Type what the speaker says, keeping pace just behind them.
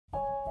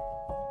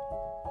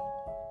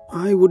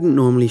I wouldn't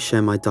normally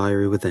share my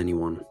diary with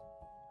anyone.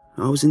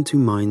 I was in two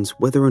minds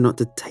whether or not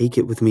to take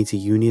it with me to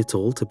uni at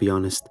all, to be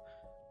honest,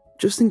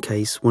 just in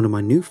case one of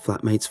my new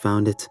flatmates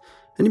found it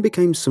and it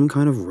became some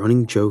kind of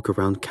running joke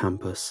around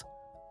campus.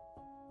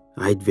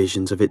 I had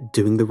visions of it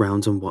doing the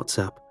rounds on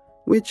WhatsApp,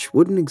 which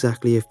wouldn't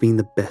exactly have been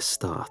the best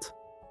start.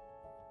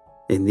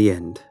 In the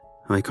end,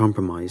 I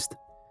compromised.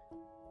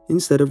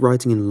 Instead of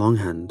writing in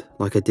longhand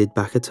like I did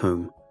back at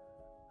home,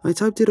 I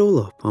typed it all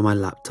up on my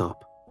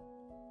laptop.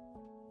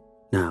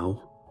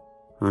 Now,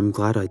 I'm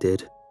glad I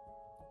did.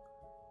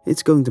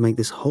 It's going to make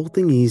this whole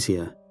thing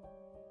easier.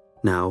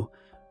 Now,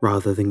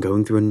 rather than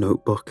going through a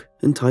notebook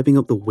and typing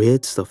up the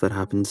weird stuff that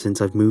happened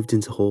since I've moved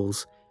into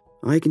halls,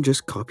 I can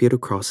just copy it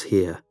across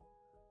here.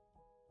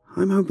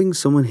 I'm hoping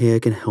someone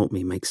here can help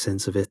me make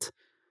sense of it.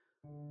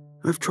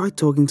 I've tried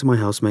talking to my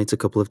housemates a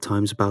couple of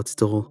times about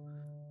it all,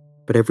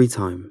 but every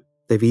time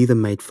they've either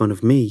made fun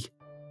of me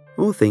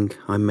or think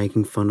I'm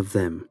making fun of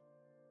them.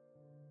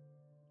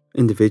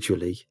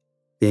 Individually,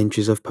 the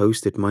entries I've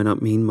posted might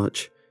not mean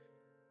much,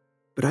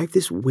 but I have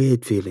this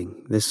weird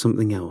feeling there's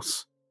something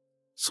else,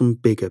 some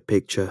bigger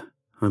picture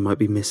I might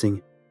be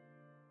missing.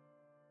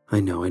 I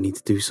know I need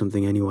to do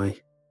something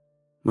anyway.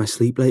 My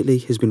sleep lately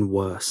has been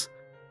worse,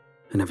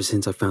 and ever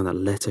since I found that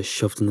letter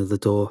shoved under the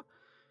door.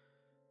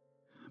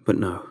 But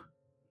no,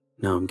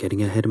 now I'm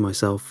getting ahead of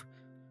myself.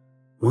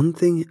 One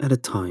thing at a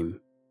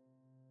time.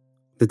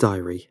 The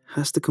diary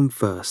has to come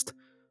first,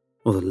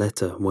 or the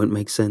letter won't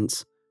make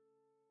sense.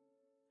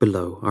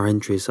 Below are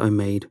entries I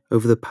made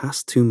over the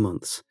past 2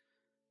 months,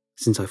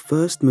 since I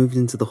first moved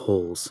into the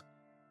halls.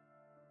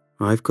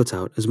 I've cut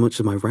out as much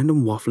of my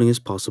random waffling as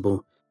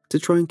possible to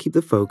try and keep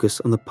the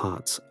focus on the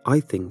parts I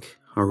think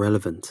are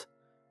relevant.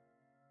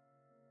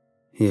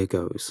 Here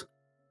goes.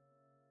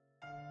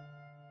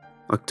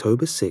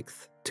 October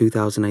 6th,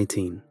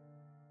 2018.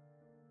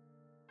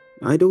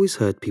 I'd always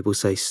heard people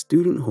say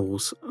student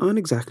halls aren't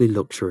exactly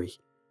luxury,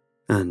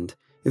 and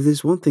if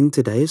there's one thing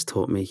today has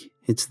taught me,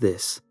 it's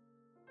this.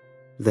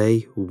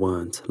 They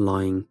weren't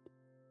lying.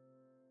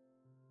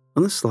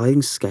 On the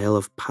sliding scale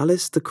of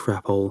palace to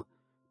crap hole,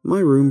 my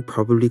room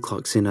probably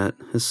clocks in at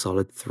a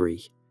solid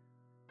 3.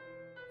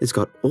 It's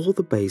got all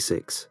the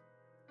basics: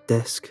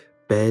 desk,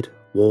 bed,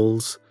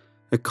 walls,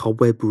 a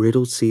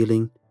cobweb-riddled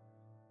ceiling.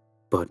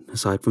 But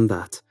aside from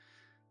that,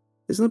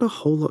 there's not a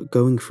whole lot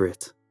going for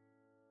it.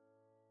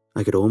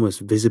 I could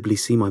almost visibly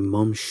see my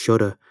mum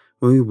shudder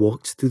when we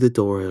walked through the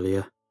door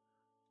earlier.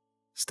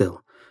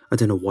 Still, I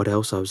don't know what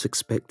else I was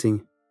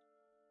expecting.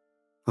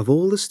 Of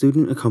all the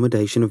student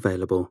accommodation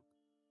available,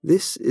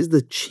 this is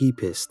the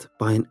cheapest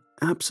by an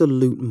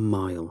absolute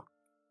mile.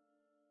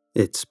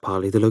 It's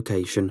partly the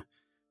location.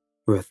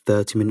 We're a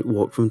 30-minute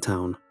walk from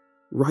town,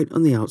 right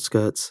on the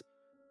outskirts.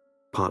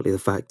 Partly the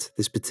fact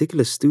this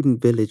particular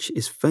student village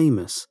is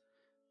famous,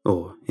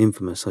 or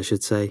infamous I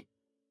should say.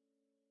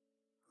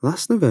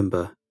 Last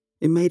November,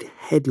 it made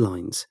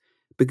headlines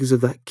because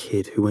of that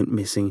kid who went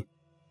missing.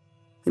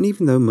 And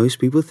even though most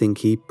people think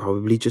he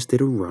probably just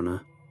did a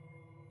runner,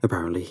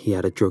 apparently he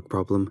had a drug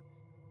problem,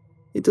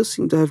 it does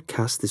seem to have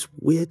cast this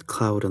weird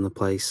cloud on the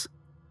place.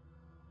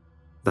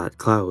 That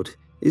cloud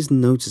is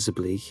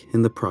noticeably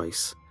in the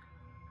price,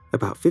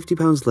 about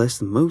 £50 less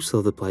than most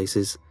other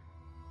places,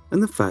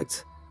 and the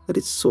fact that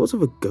it's sort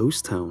of a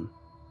ghost town.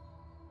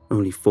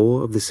 Only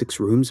 4 of the 6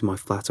 rooms in my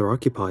flat are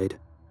occupied.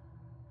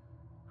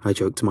 I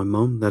joked to my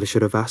mum that I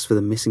should have asked for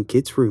the missing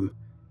kids room.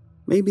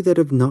 Maybe they'd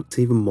have knocked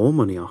even more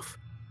money off.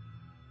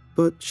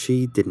 But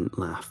she didn't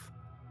laugh.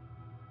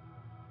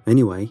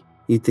 Anyway,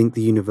 you'd think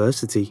the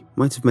university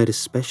might have made a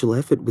special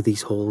effort with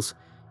these halls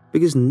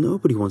because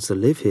nobody wants to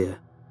live here.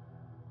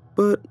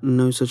 But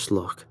no such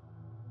luck.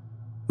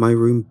 My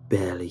room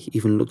barely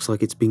even looks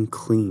like it's been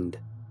cleaned.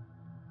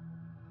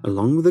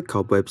 Along with the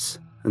cobwebs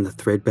and the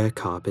threadbare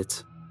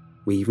carpet,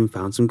 we even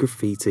found some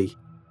graffiti.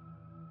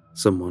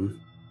 Someone,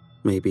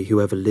 maybe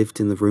whoever lived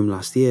in the room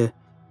last year,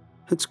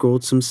 had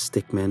scrawled some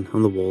stickmen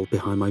on the wall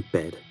behind my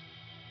bed.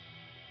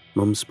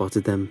 Mum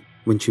spotted them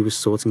when she was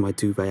sorting my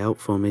duvet out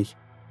for me.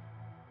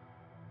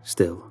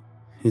 Still,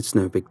 it's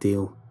no big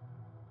deal.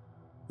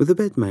 With the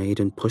bed made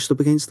and pushed up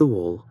against the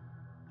wall,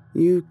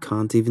 you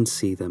can't even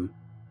see them.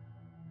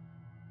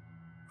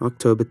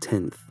 October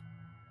 10th.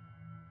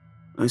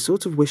 I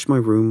sort of wish my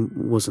room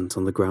wasn't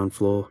on the ground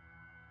floor.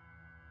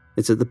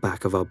 It's at the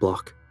back of our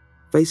block,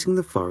 facing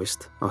the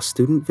forest our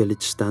student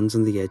village stands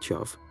on the edge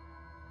of.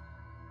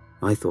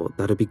 I thought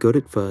that'd be good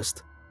at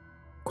first.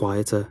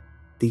 Quieter,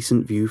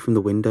 decent view from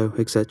the window,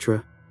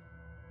 etc.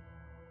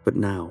 But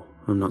now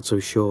I'm not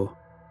so sure.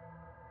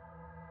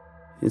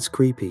 It's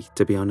creepy,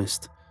 to be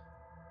honest.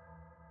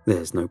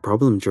 There's no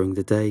problem during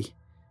the day.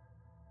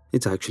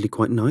 It's actually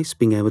quite nice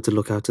being able to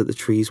look out at the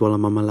trees while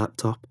I'm on my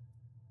laptop.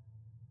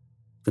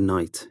 The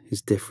night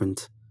is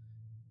different.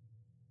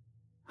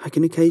 I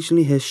can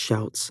occasionally hear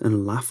shouts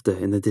and laughter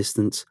in the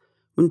distance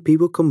when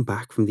people come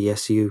back from the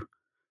SU.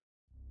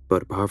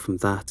 But apart from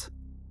that,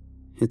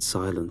 it's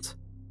silent.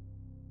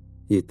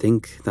 You'd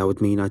think that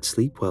would mean I'd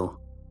sleep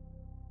well.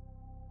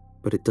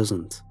 But it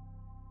doesn't.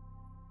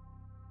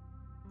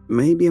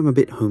 Maybe I'm a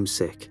bit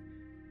homesick,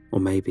 Or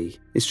maybe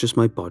it's just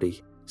my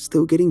body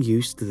still getting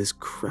used to this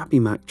crappy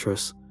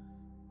mattress.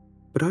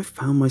 But I've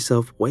found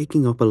myself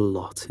waking up a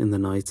lot in the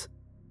night.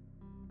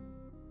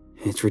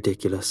 It's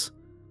ridiculous.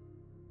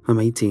 I'm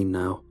 18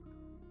 now.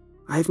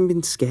 I haven't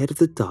been scared of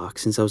the dark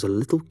since I was a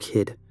little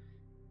kid.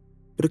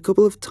 But a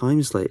couple of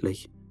times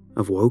lately,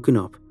 I've woken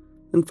up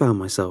and found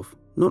myself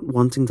not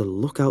wanting to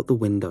look out the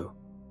window.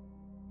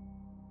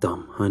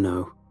 Dumb, I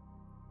know.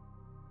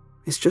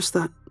 It's just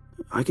that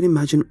I can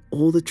imagine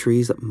all the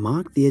trees that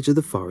mark the edge of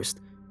the forest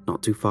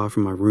not too far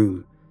from my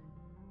room,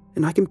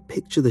 and I can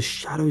picture the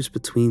shadows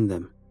between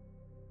them.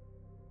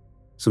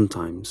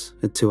 Sometimes,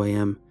 at 2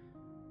 a.m.,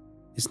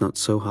 it's not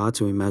so hard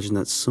to imagine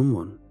that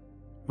someone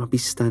might be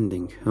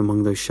standing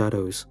among those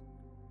shadows.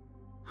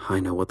 I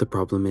know what the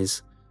problem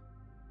is.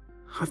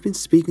 I've been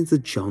speaking to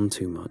John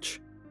too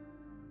much.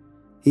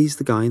 He's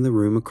the guy in the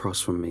room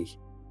across from me.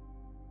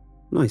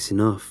 Nice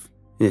enough,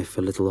 if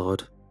a little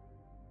odd.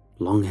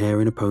 Long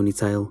hair in a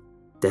ponytail,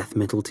 death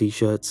metal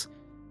t-shirts,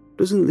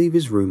 doesn't leave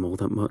his room all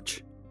that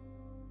much.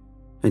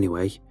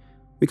 Anyway,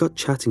 we got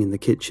chatting in the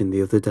kitchen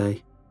the other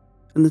day,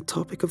 and the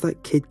topic of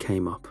that kid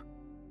came up.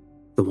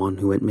 The one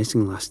who went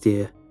missing last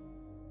year.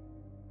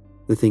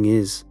 The thing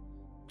is,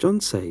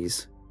 John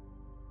says,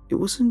 it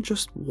wasn't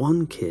just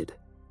one kid.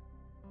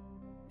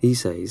 He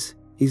says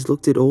he's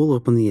looked it all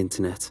up on the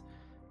internet,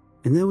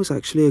 and there was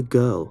actually a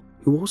girl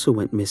who also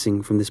went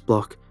missing from this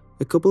block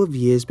a couple of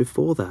years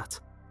before that.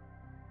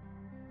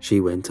 She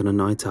went on a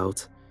night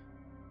out,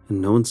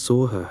 and no one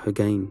saw her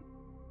again.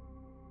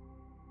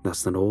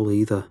 That's not all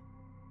either.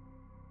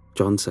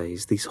 John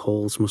says these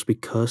halls must be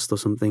cursed or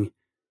something,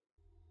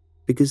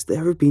 because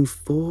there have been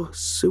 4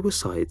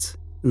 suicides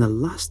in the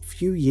last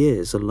few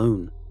years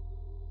alone.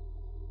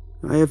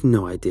 I have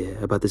no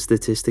idea about the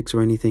statistics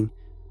or anything,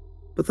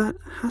 but that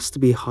has to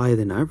be higher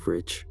than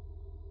average,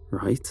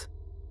 right?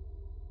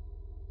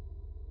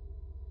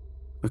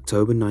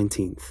 October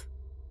 19th.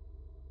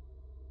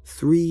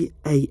 3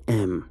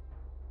 a.m.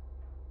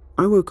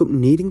 I woke up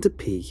needing to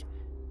pee,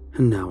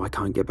 and now I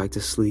can't get back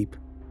to sleep.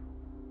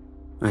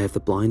 I have the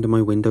blind on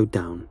my window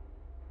down,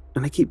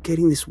 and I keep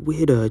getting this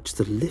weird urge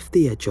to lift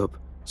the edge up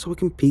so I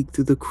can peek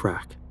through the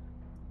crack,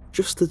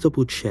 just to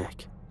double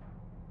check.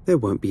 There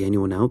won't be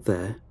anyone out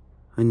there,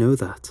 I know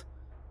that.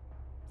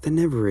 There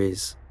never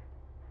is.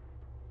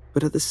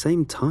 But at the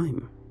same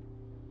time,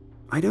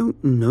 I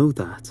don't know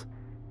that.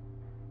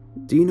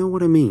 Do you know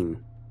what I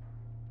mean?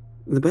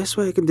 The best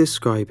way I can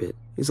describe it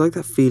is like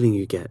that feeling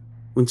you get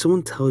when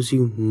someone tells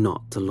you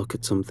not to look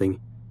at something,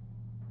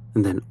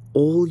 and then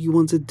all you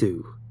want to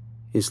do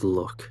is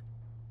look.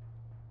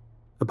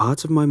 A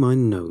part of my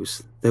mind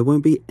knows there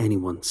won't be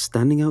anyone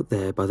standing out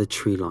there by the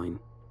tree line.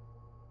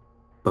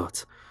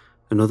 But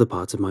another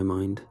part of my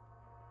mind,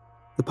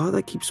 the part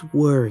that keeps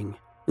whirring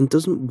and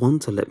doesn't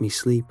want to let me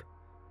sleep,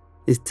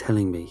 is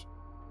telling me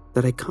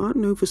that I can't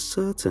know for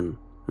certain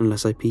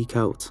unless I peek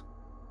out.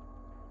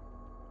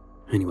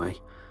 Anyway,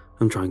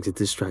 I'm trying to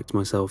distract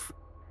myself.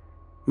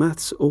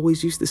 Maths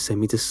always used to send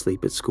me to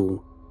sleep at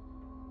school,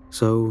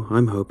 so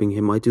I'm hoping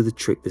it might do the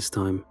trick this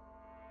time.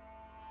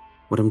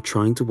 What I'm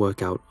trying to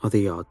work out are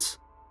the odds,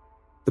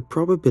 the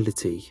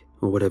probability,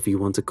 or whatever you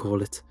want to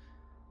call it,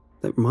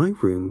 that my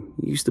room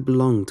used to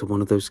belong to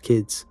one of those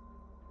kids,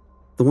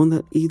 the one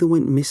that either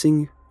went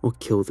missing or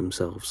killed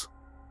themselves.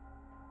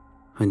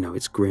 I know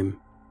it's grim,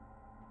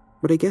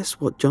 but I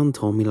guess what John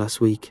told me last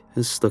week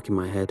has stuck in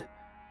my head.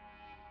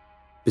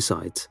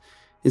 Besides,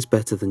 it's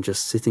better than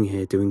just sitting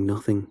here doing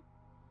nothing.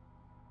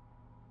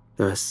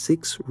 There are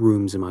 6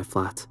 rooms in my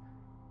flat,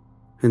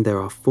 and there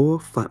are 4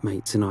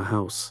 flatmates in our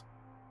house.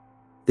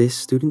 This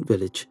student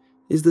village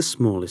is the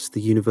smallest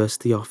the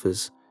university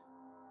offers.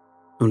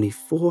 Only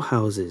 4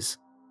 houses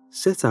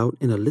set out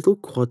in a little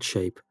quad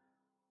shape,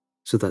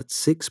 so that's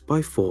 6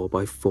 by 4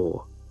 by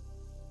 4.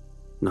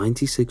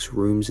 96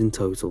 rooms in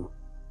total.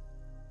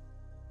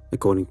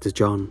 According to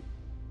John,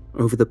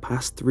 over the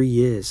past 3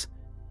 years,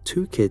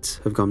 2 kids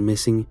have gone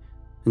missing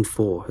and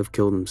 4 have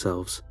killed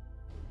themselves.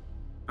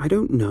 I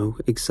don't know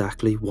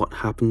exactly what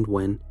happened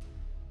when,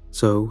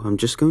 so I'm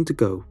just going to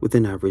go with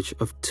an average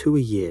of 2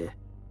 a year.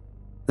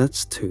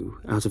 That's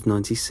 2 out of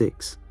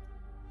 96,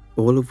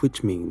 all of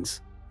which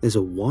means there's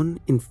a 1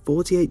 in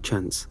 48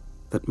 chance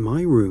that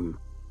my room,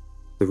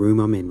 the room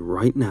I'm in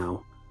right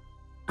now,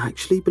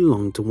 actually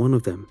belonged to one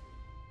of them.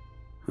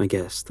 I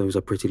guess those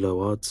are pretty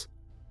low odds.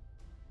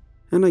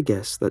 And I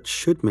guess that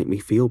should make me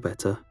feel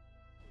better,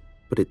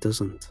 but it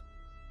doesn't.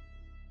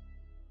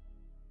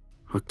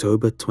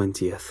 October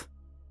 20th.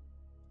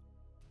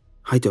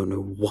 I don't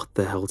know what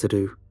the hell to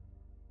do.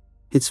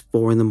 It's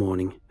 4 in the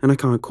morning and I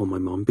can't call my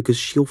mom because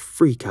she'll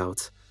freak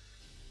out.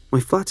 My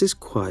flat is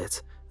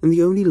quiet and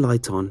the only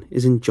light on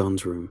is in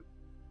John's room.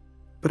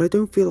 But I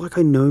don't feel like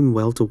I know him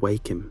well to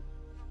wake him.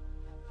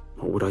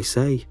 What would I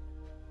say?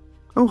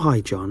 Oh,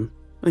 hi John.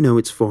 I know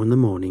it's 4 in the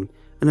morning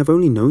and I've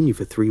only known you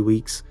for 3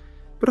 weeks,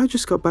 but I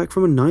just got back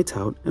from a night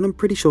out and I'm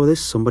pretty sure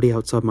there's somebody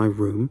outside my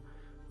room.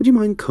 Would you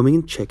mind coming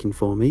and checking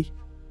for me?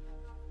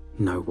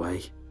 No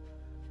way.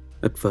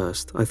 At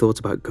first, I thought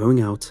about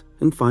going out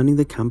and finding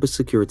the campus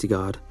security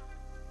guard,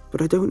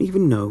 but I don't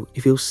even know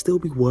if he'll still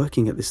be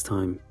working at this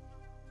time.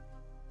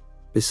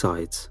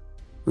 Besides,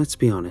 let's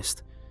be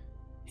honest,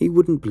 he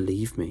wouldn't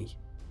believe me.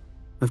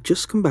 I've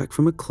just come back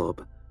from a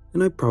club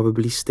and I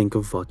probably stink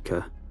of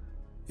vodka.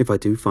 If I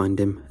do find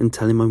him and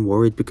tell him I'm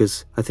worried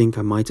because I think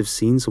I might have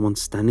seen someone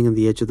standing on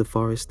the edge of the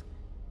forest,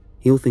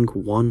 he'll think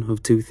one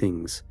of two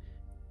things.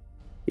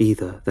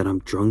 Either that I'm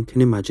drunk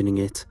and imagining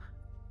it,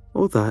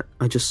 or that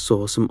I just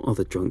saw some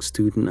other drunk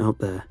student out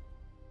there.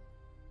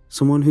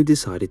 Someone who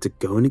decided to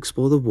go and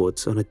explore the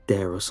woods on a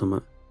dare or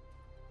something.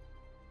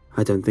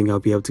 I don't think I'll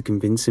be able to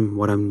convince him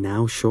what I'm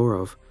now sure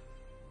of,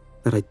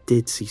 that I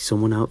did see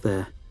someone out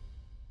there,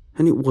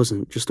 and it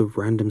wasn't just a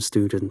random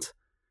student.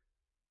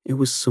 It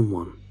was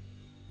someone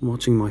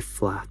watching my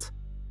flat.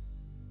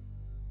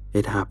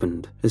 It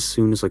happened as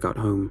soon as I got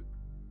home.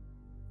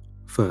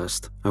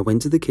 First, I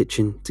went to the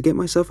kitchen to get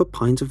myself a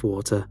pint of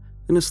water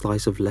and a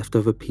slice of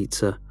leftover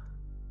pizza,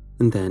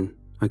 and then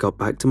I got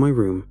back to my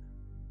room,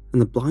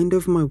 and the blind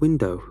over my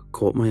window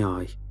caught my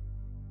eye.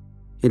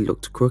 It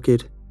looked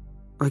crooked,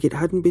 like it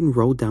hadn't been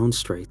rolled down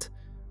straight,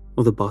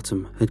 or the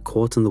bottom had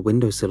caught on the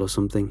windowsill or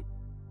something.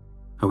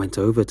 I went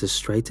over to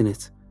straighten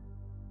it,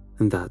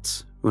 and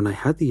that's when I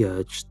had the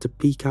urge to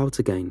peek out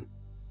again.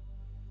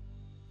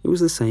 It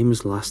was the same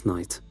as last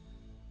night.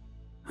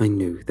 I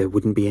knew there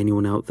wouldn't be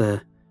anyone out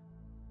there,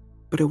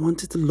 but I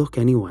wanted to look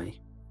anyway,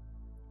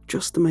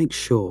 just to make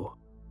sure.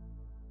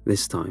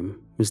 This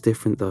time was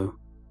different though.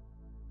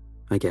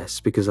 I guess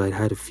because I'd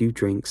had a few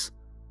drinks,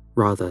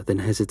 rather than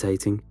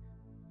hesitating,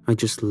 I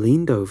just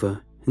leaned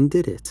over and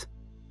did it.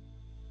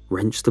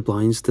 Wrenched the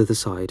blinds to the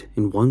side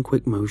in one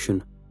quick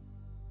motion.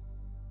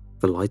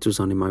 The light was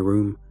on in my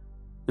room,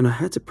 and I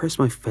had to press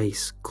my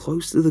face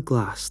close to the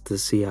glass to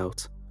see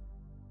out.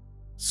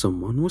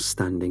 Someone was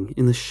standing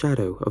in the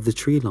shadow of the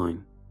tree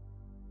line.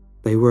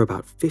 They were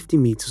about 50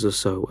 meters or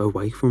so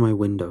away from my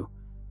window,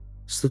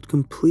 stood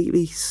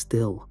completely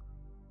still.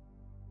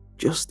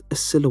 Just a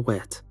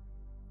silhouette.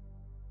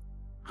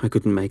 I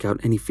couldn't make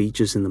out any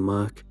features in the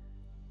murk.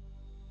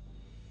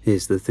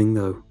 Here's the thing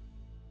though.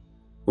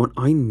 What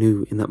I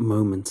knew in that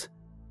moment,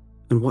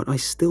 and what I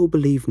still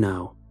believe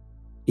now,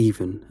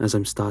 even as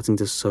I'm starting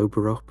to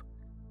sober up,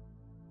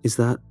 is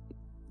that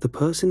the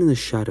person in the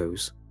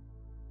shadows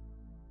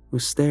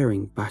was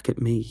staring back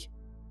at me.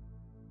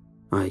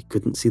 I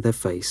couldn't see their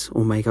face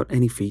or make out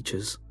any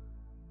features,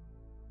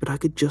 but I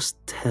could just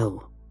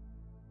tell.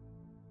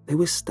 They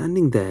were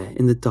standing there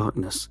in the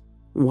darkness,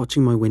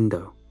 watching my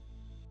window,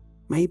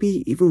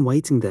 maybe even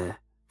waiting there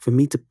for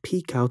me to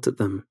peek out at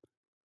them.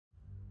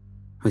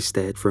 I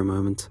stared for a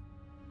moment,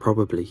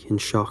 probably in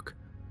shock,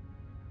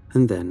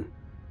 and then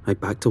I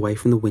backed away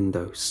from the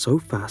window so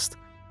fast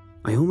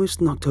I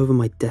almost knocked over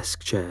my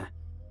desk chair.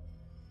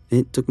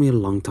 It took me a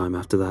long time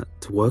after that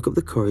to work up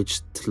the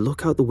courage to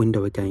look out the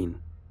window again.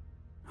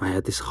 I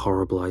had this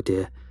horrible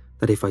idea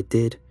that if I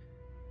did,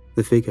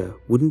 the figure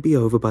wouldn't be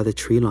over by the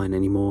tree line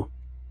anymore.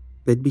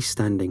 They'd be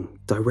standing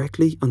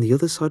directly on the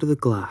other side of the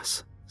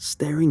glass,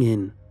 staring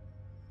in.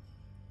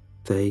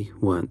 They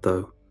weren't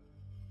though.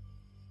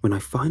 When I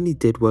finally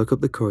did work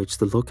up the courage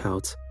to look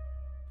out,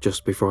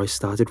 just before I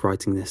started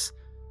writing this,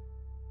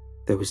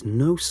 there was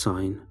no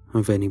sign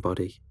of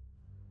anybody.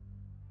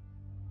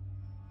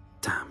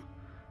 Damn,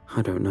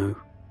 I don't know.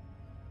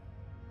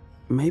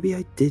 Maybe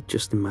I did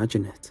just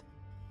imagine it.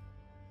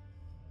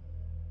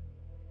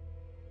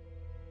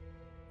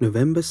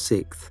 November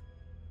 6th.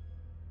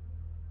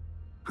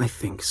 I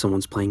think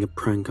someone's playing a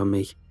prank on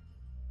me.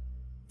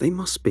 They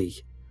must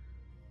be.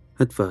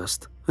 At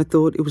first, I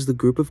thought it was the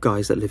group of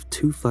guys that live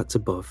 2 flats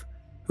above,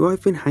 who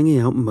I've been hanging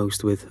out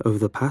most with over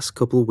the past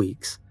couple of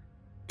weeks,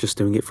 just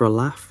doing it for a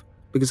laugh,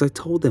 because I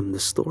told them the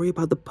story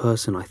about the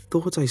person I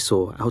thought I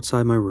saw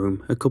outside my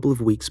room a couple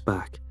of weeks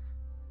back,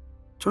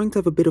 trying to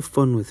have a bit of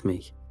fun with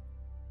me.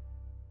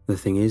 The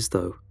thing is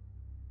though,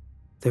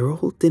 they're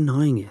all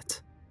denying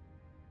it.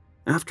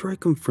 After I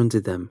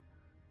confronted them,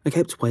 I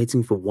kept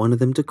waiting for one of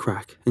them to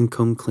crack and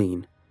come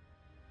clean,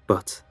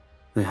 but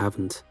they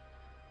haven't.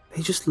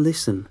 They just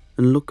listen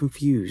and look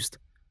confused,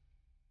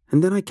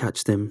 and then I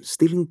catch them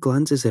stealing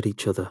glances at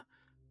each other,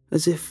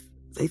 as if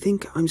they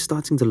think I'm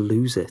starting to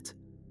lose it.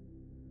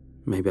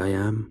 Maybe I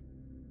am.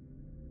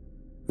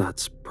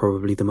 That's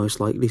probably the most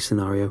likely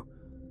scenario,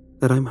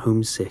 that I'm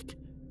homesick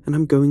and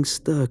I'm going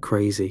stir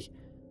crazy,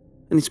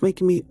 and it's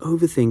making me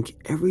overthink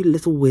every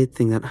little weird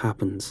thing that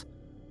happens.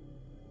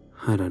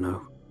 I don't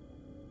know.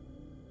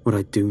 What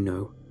I do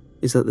know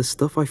is that the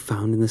stuff I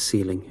found in the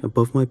ceiling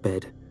above my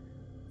bed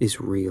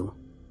is real.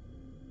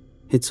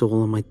 It's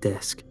all on my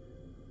desk,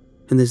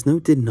 and there's no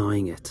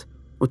denying it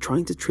or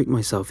trying to trick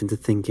myself into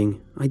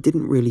thinking I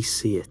didn't really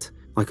see it,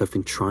 like I've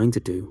been trying to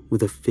do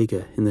with a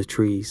figure in the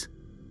trees.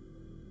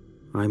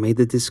 I made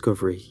the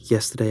discovery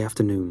yesterday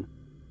afternoon.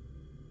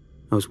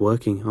 I was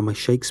working on my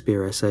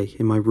Shakespeare essay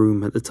in my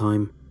room at the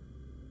time,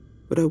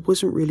 but I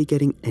wasn't really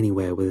getting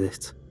anywhere with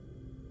it.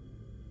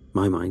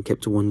 My mind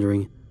kept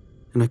wandering,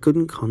 and I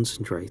couldn't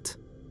concentrate.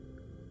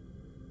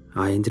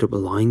 I ended up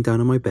lying down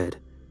on my bed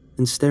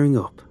and staring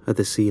up at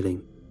the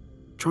ceiling,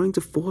 trying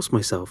to force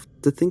myself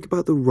to think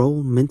about the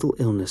role mental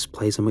illness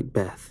plays on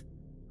Macbeth.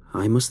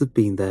 I must have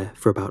been there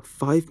for about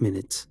 5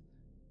 minutes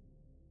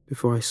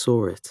before I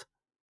saw it.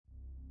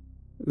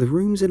 The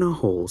rooms in our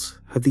halls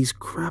have these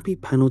crappy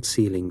panelled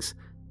ceilings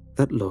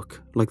that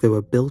look like they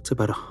were built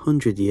about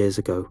 100 years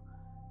ago,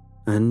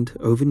 and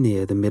over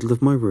near the middle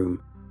of my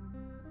room,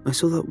 I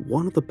saw that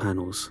one of the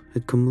panels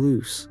had come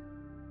loose.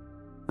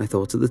 I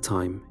thought at the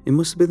time it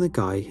must have been the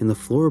guy in the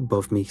floor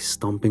above me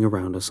stomping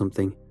around or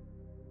something,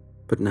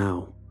 but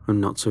now I'm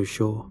not so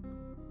sure.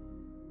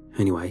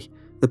 Anyway,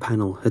 the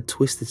panel had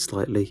twisted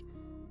slightly,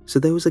 so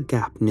there was a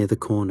gap near the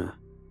corner,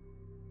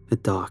 a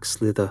dark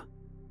slither,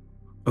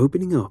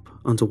 opening up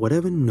onto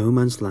whatever no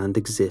man's land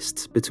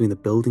exists between the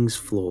building's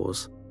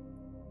floors.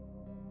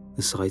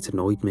 The sight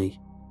annoyed me.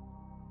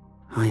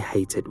 I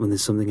hate it when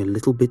there's something a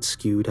little bit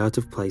skewed out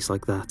of place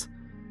like that,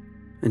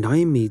 and I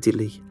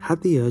immediately had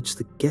the urge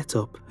to get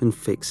up and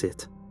fix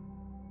it.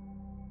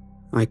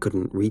 I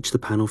couldn't reach the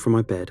panel from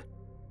my bed,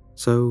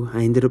 so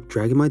I ended up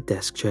dragging my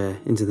desk chair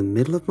into the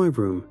middle of my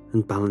room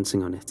and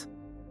balancing on it.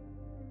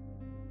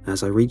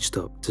 As I reached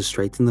up to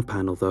straighten the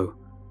panel though,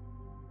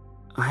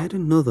 I had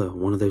another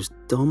one of those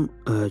dumb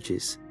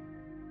urges.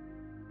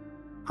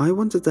 I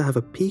wanted to have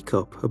a peek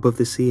up above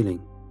the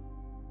ceiling,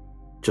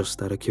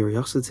 just out of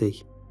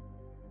curiosity.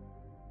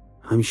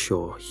 I'm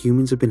sure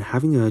humans have been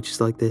having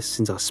urges like this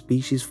since our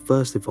species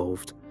first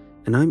evolved,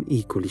 and I'm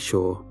equally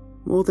sure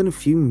more than a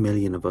few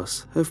million of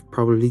us have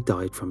probably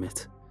died from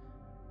it.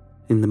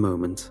 In the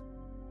moment,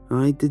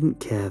 I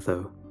didn't care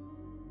though.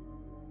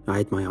 I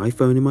had my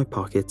iPhone in my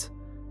pocket,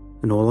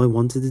 and all I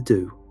wanted to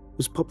do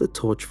was pop the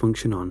torch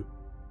function on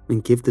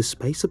and give the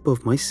space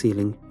above my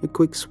ceiling a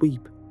quick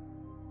sweep.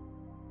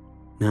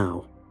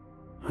 Now,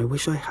 I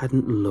wish I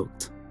hadn't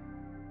looked.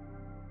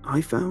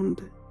 I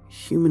found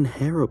human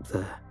hair up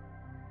there.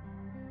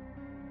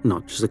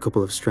 Not just a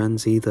couple of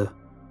strands either,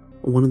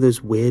 or one of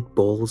those weird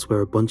balls where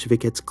a bunch of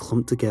it gets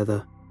clumped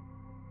together.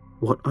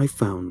 What I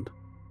found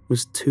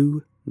was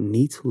 2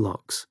 neat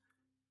locks,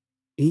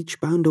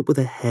 each bound up with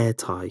a hair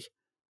tie,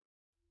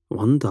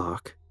 one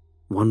dark,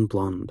 one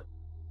blonde.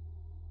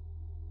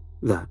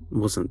 That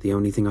wasn't the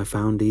only thing I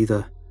found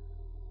either.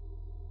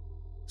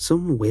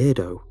 Some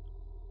weirdo,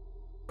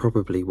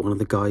 probably one of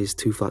the guys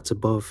 2 flats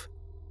above,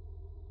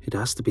 it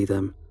has to be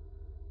them,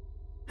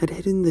 had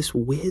hidden this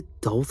weird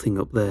doll thing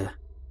up there.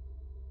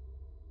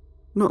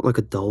 Not like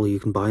a doll you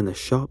can buy in the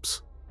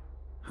shops,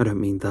 I don't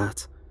mean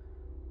that.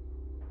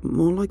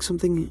 More like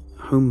something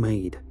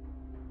homemade.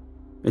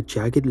 A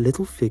jagged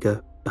little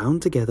figure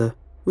bound together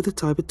with the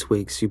type of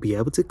twigs you'd be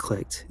able to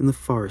collect in the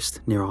forest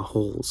near our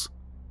halls.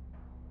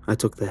 I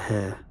took the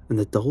hair and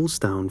the dolls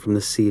down from the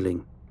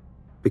ceiling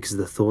because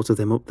the thought of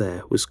them up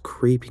there was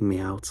creeping me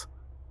out.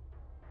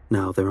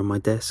 Now they're on my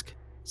desk,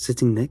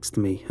 sitting next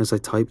to me as I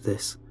type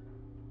this.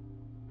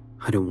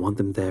 I don't want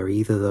them there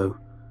either though.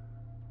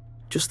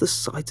 Just the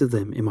sight of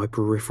them in my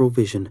peripheral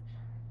vision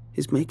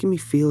is making me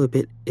feel a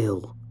bit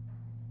ill.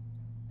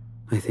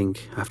 I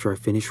think after I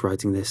finish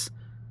writing this,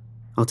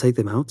 I'll take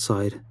them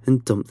outside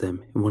and dump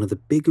them in one of the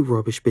big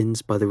rubbish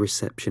bins by the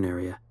reception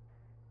area.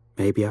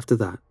 Maybe after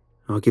that,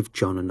 I'll give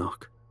John a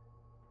knock.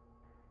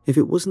 If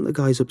it wasn't the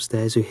guys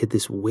upstairs who hid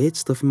this weird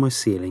stuff in my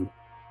ceiling,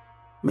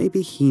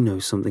 maybe he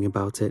knows something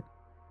about it.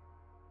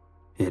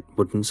 It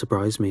wouldn't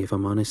surprise me if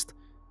I'm honest.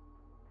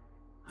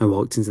 I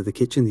walked into the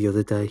kitchen the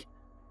other day,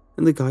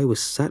 and the guy was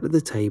sat at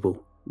the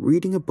table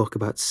reading a book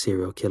about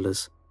serial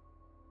killers.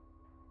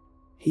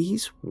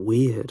 He's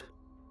weird.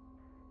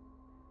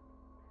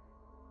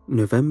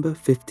 November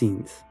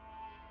 15th.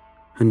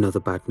 Another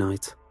bad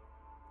night.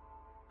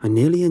 I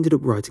nearly ended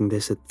up writing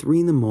this at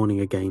 3 in the morning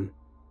again,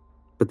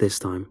 but this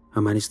time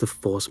I managed to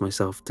force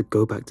myself to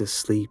go back to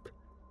sleep.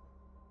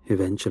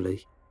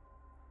 Eventually.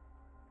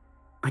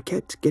 I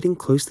kept getting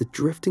close to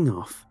drifting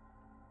off,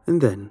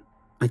 and then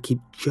I'd keep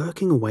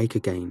jerking awake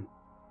again,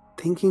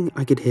 thinking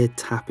I could hear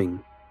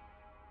tapping.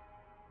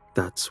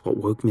 That's what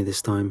woke me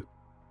this time,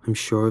 I'm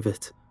sure of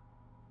it.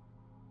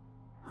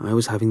 I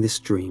was having this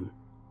dream,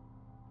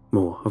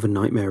 more of a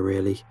nightmare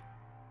really,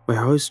 where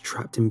I was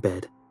trapped in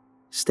bed,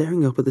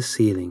 staring up at the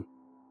ceiling.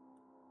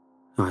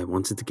 I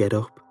wanted to get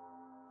up,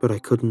 but I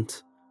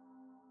couldn't.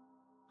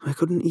 I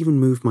couldn't even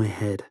move my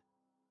head.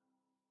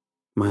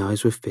 My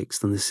eyes were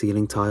fixed on the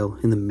ceiling tile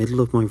in the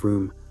middle of my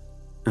room,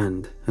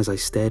 and as I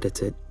stared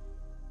at it,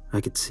 I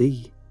could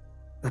see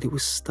that it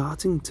was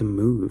starting to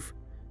move.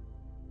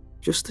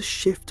 Just to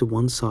shift to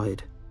one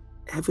side,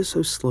 ever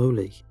so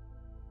slowly.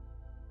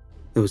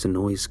 There was a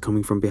noise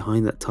coming from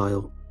behind that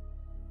tile,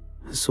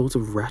 a sort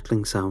of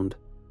rattling sound.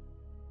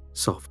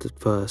 Soft at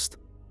first,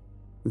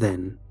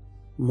 then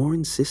more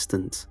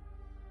insistent.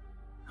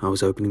 I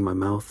was opening my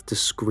mouth to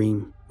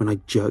scream when I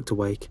jerked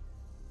awake.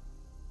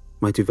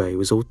 My duvet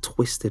was all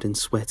twisted and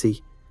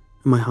sweaty,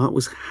 and my heart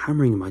was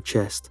hammering in my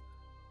chest.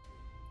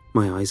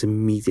 My eyes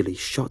immediately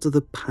shot to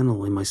the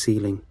panel in my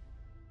ceiling,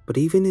 but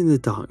even in the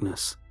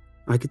darkness,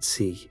 I could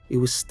see it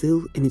was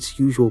still in its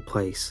usual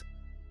place.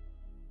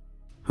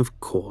 Of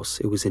course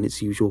it was in its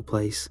usual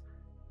place.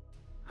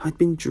 I'd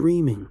been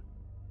dreaming.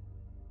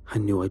 I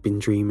knew I'd been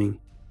dreaming,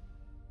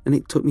 and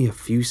it took me a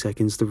few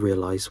seconds to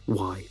realize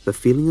why the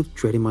feeling of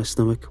dread in my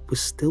stomach was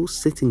still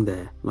sitting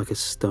there like a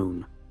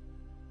stone.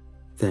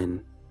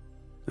 Then,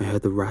 I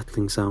heard the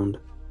rattling sound.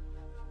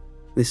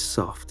 This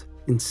soft,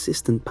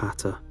 insistent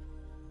patter.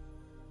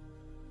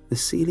 The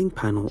ceiling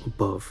panel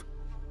above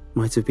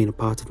might have been a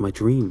part of my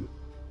dream,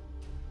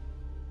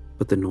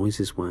 but the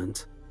noises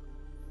weren't.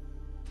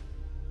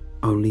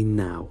 Only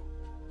now,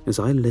 as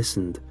I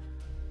listened,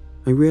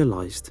 I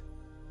realized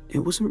it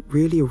wasn't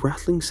really a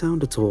rattling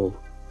sound at all.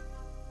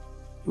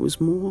 It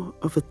was more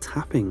of a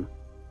tapping,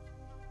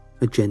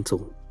 a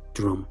gentle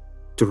drum,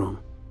 drum,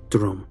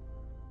 drum,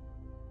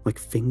 like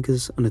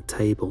fingers on a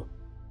table.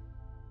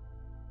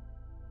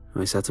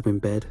 I sat up in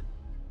bed.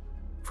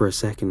 For a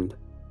second,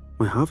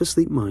 my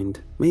half-asleep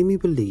mind made me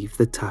believe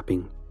the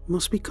tapping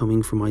must be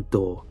coming from my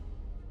door,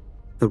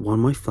 that one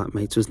of my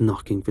flatmates was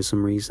knocking for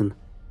some reason,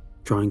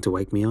 trying to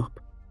wake me up.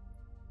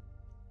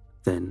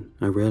 Then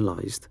I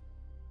realized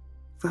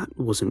that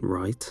wasn't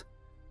right.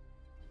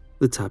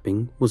 The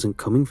tapping wasn't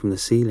coming from the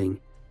ceiling,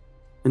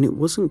 and it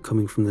wasn't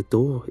coming from the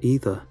door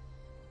either.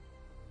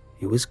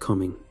 It was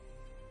coming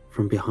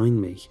from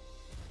behind me,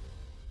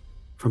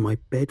 from my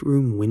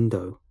bedroom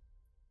window.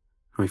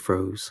 I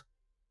froze.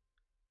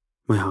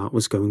 My heart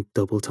was going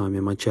double time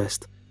in my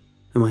chest,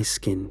 and my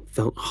skin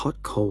felt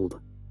hot cold.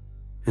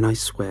 And I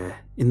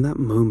swear, in that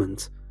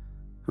moment,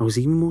 I was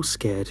even more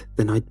scared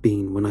than I'd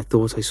been when I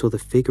thought I saw the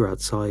figure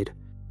outside,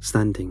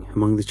 standing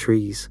among the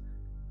trees.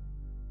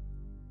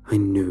 I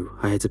knew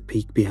I had to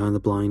peek behind the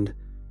blind,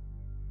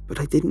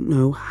 but I didn't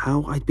know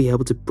how I'd be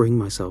able to bring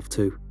myself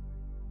to.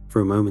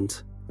 For a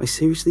moment, I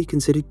seriously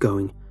considered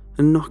going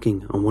and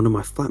knocking on one of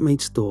my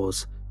flatmates'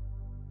 doors.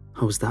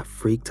 I was that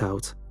freaked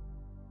out.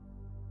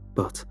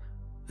 But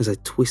as I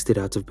twisted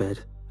out of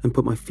bed and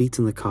put my feet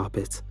on the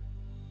carpet,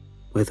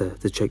 whether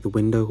to check the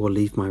window or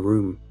leave my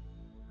room,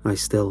 I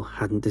still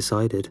hadn't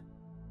decided.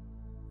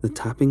 The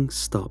tapping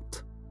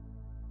stopped.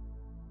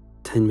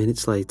 10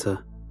 minutes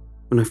later,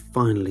 when I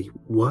finally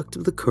worked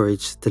up the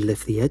courage to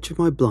lift the edge of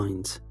my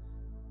blinds,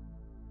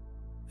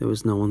 there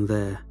was no one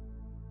there.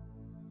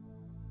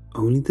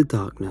 Only the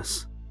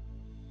darkness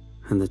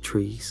and the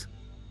trees.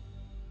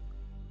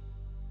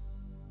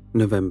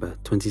 November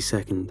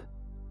 22nd.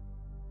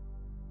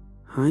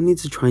 I need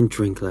to try and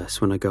drink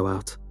less when I go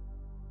out.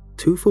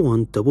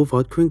 2-for-1 double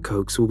vodka and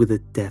cokes will be the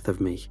death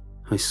of me,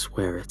 I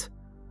swear it.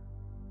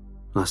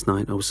 Last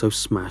night I was so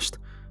smashed,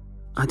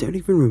 I don't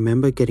even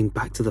remember getting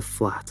back to the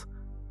flat.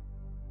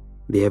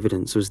 The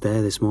evidence was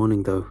there this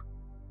morning though.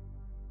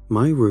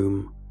 My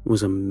room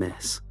was a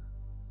mess.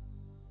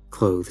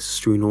 Clothes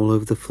strewn all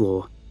over the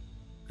floor,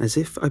 as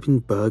if I'd been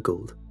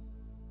burgled.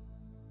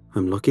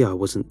 I'm lucky I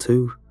wasn't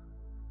too.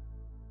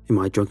 In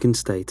my drunken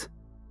state,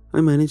 I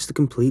managed to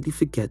completely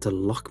forget to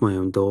lock my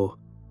own door.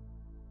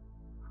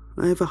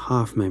 I have a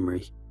half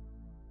memory,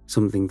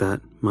 something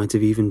that might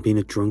have even been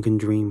a drunken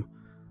dream,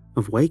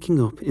 of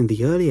waking up in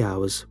the early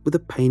hours with a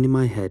pain in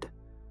my head.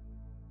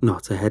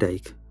 Not a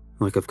headache,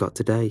 like I've got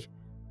today,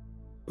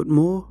 but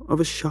more of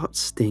a sharp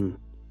sting,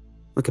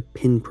 like a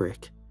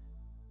pinprick.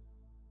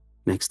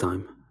 Next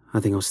time, I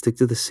think I'll stick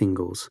to the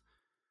singles,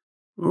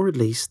 or at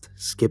least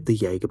skip the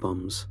Jaeger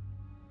bombs.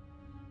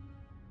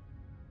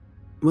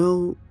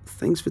 Well,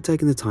 thanks for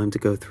taking the time to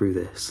go through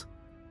this.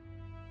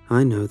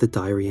 I know the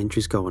diary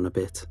entries go on a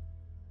bit.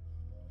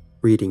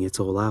 Reading it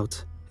all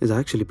out has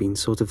actually been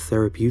sort of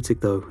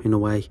therapeutic though, in a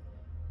way,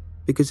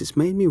 because it's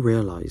made me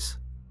realize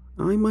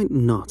I might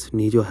not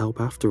need your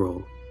help after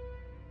all.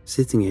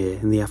 Sitting here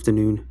in the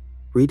afternoon,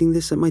 reading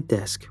this at my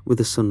desk with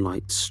the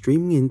sunlight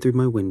streaming in through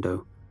my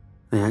window,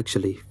 I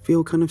actually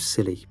feel kind of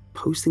silly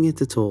posting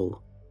it at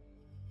all.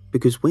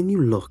 Because when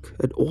you look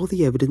at all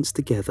the evidence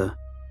together,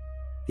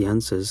 the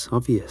answer's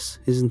obvious,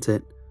 isn't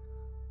it?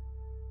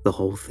 The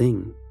whole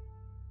thing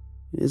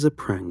is a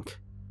prank.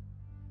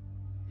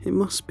 It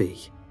must be.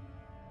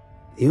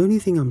 The only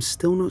thing I'm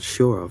still not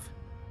sure of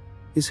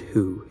is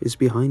who is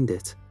behind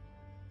it.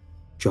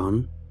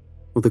 John,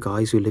 or the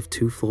guys who live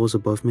 2 floors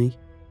above me?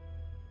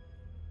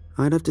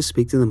 I'd have to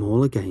speak to them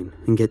all again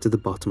and get to the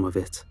bottom of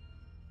it.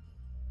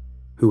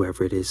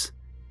 Whoever it is,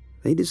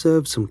 they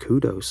deserve some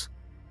kudos.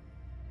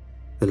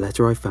 The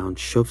letter I found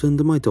shoved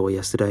under my door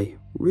yesterday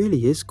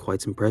really is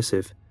quite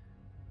impressive.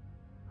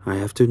 I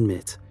have to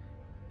admit,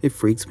 it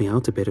freaks me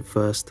out a bit at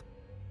first.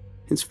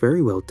 It's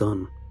very well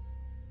done.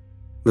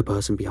 The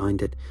person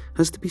behind it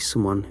has to be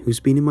someone who's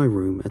been in my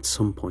room at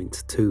some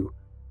point too.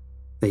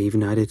 They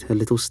even added a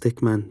little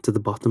stick man to the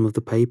bottom of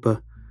the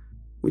paper,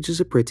 which is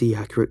a pretty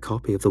accurate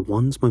copy of the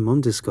ones my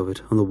mum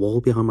discovered on the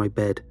wall behind my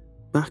bed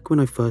back when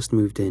I first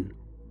moved in.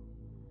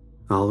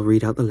 I'll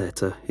read out the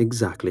letter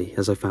exactly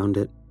as I found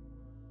it.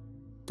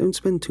 Don't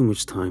spend too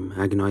much time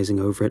agonizing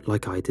over it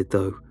like I did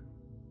though.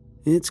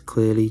 It's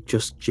clearly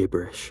just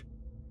gibberish.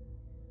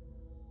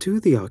 To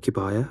the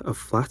occupier of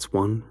Flat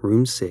 1,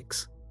 Room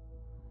 6.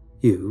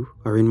 You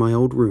are in my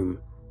old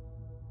room.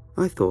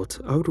 I thought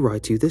I would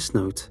write you this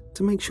note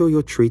to make sure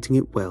you're treating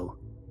it well.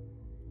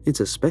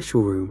 It's a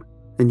special room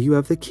and you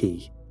have the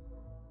key.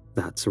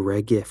 That's a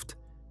rare gift.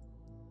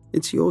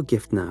 It's your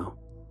gift now.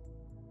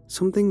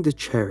 Something to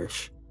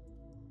cherish.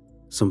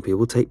 Some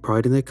people take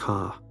pride in their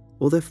car,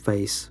 or their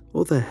face,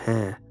 or their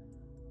hair.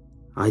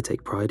 I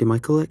take pride in my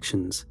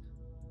collections.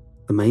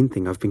 The main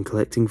thing I've been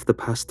collecting for the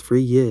past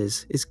 3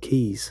 years is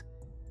keys.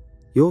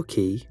 Your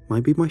key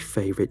might be my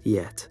favourite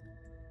yet.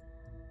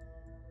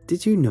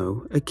 Did you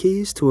know a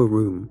key is to a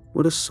room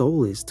what a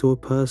soul is to a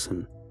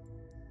person?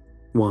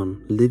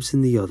 One lives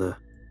in the other.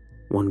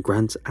 One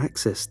grants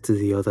access to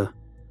the other.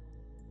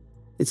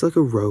 It's like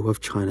a row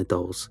of china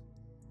dolls.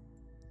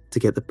 To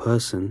get the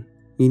person,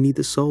 you need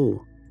the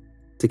soul.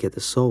 To get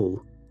the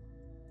soul,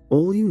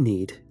 all you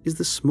need is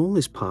the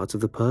smallest part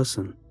of the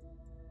person.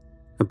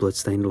 A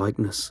bloodstained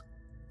likeness,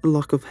 a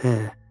lock of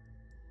hair,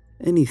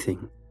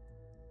 anything.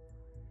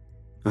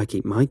 I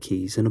keep my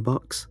keys in a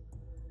box,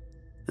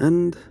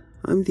 and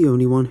I'm the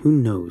only one who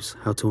knows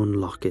how to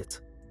unlock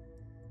it.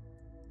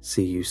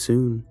 See you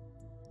soon.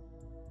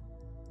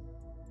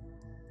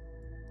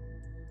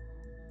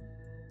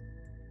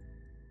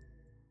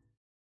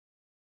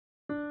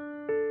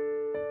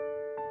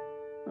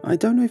 I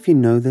don't know if you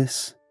know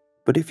this,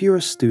 but if you're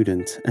a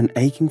student and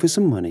aching for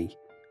some money,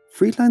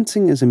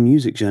 freelancing as a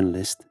music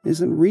journalist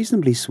is a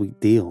reasonably sweet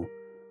deal,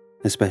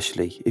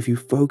 especially if you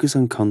focus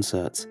on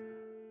concerts.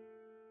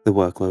 The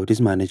workload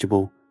is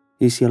manageable,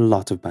 you see a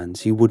lot of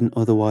bands you wouldn't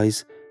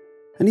otherwise,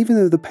 and even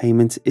though the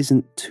payment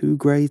isn't too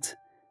great,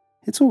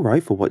 it's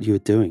alright for what you're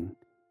doing.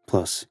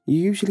 Plus, you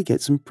usually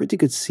get some pretty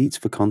good seats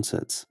for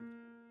concerts.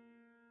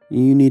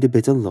 You need a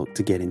bit of luck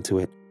to get into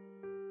it,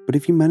 but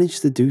if you manage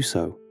to do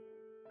so,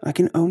 I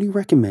can only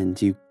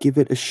recommend you give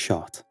it a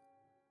shot.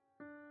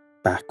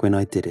 Back when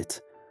I did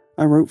it,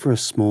 I wrote for a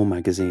small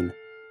magazine,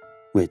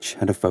 which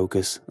had a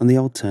focus on the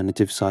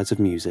alternative sides of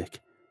music.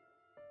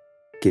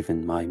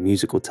 Given my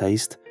musical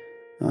taste,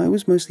 I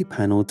was mostly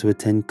panelled to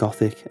attend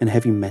gothic and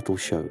heavy metal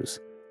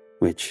shows,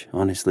 which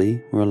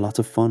honestly were a lot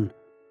of fun.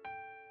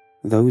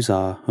 Those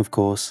are, of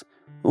course,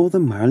 all the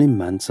Marilyn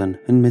Manson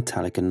and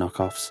Metallica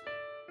knockoffs,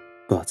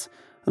 but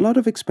a lot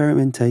of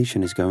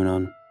experimentation is going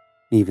on,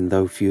 even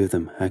though few of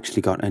them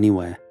actually got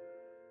anywhere.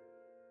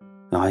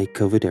 I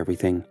covered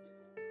everything,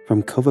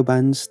 from cover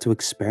bands to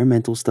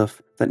experimental stuff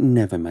that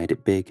never made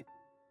it big.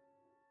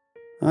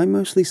 I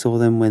mostly saw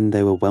them when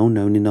they were well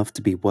known enough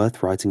to be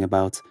worth writing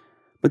about,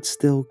 but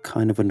still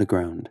kind of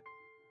underground.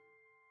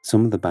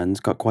 Some of the bands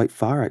got quite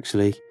far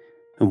actually,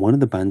 and one of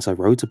the bands I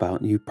wrote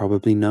about you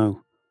probably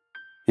know,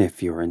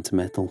 if you're into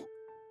metal.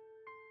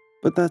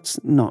 But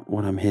that's not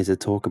what I'm here to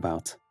talk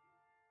about.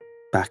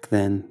 Back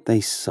then, they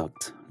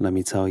sucked, let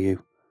me tell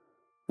you.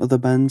 Other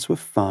bands were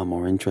far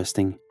more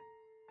interesting.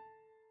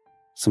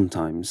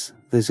 Sometimes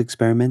there's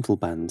experimental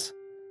bands,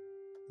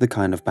 the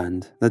kind of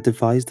band that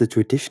defies the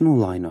traditional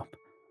lineup.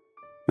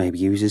 Maybe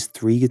uses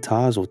 3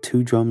 guitars or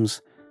 2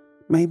 drums,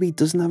 maybe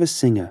doesn't have a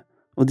singer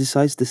or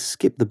decides to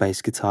skip the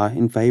bass guitar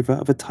in favour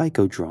of a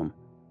taiko drum.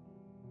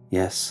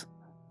 Yes,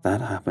 that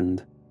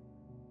happened.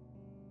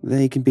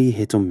 They can be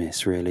hit or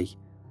miss really,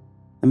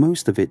 and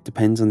most of it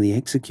depends on the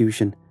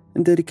execution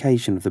and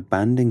dedication of the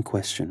band in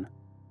question.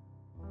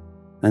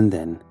 And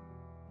then,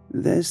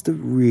 there's the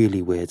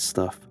really weird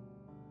stuff.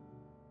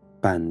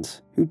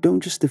 Bands who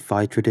don't just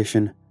defy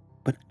tradition,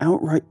 but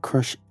outright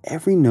crush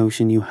every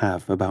notion you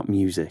have about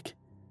music.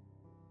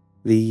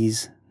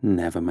 These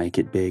never make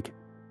it big,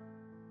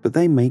 but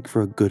they make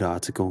for a good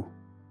article,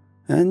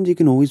 and you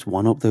can always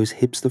one-up those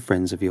hipster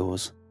friends of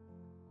yours.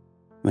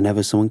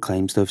 Whenever someone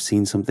claims to have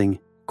seen something,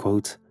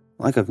 quote,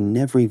 like I've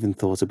never even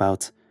thought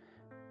about,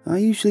 I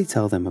usually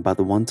tell them about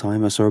the one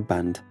time I saw a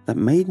band that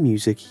made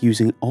music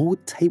using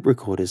old tape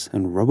recorders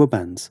and rubber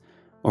bands,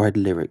 or had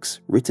lyrics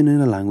written in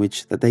a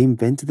language that they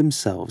invented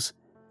themselves,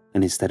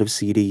 and instead of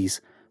CDs,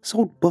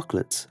 sold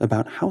booklets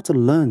about how to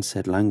learn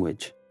said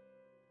language.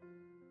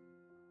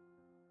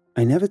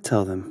 I never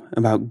tell them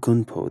about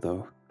Gönpo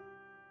though,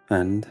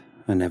 and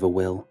I never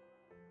will.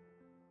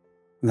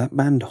 That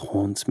band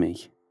haunts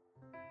me.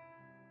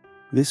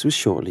 This was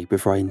shortly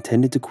before I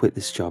intended to quit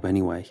this job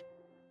anyway,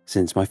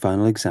 since my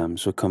final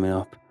exams were coming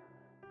up,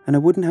 and I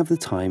wouldn't have the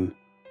time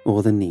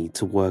or the need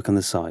to work on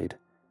the side.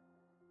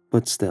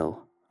 But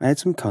still, I had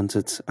some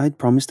concerts I had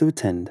promised to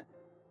attend,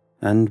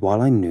 and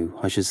while I knew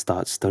I should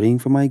start studying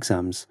for my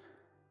exams,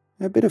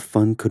 a bit of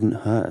fun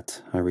couldn't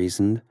hurt, I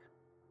reasoned.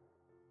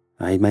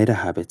 I had made a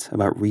habit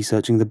about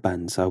researching the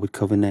bands I would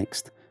cover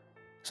next,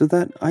 so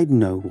that I'd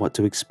know what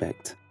to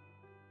expect.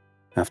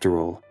 After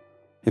all,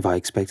 if I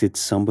expected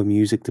somber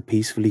music to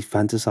peacefully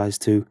fantasize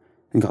to,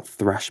 and got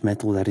thrash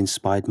metal that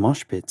inspired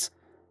mosh pits,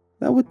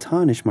 that would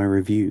tarnish my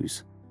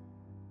reviews.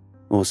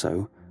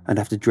 Also, I'd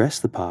have to dress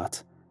the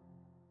part.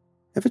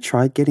 Ever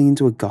tried getting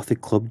into a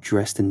gothic club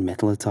dressed in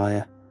metal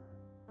attire?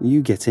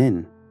 You get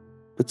in,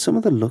 but some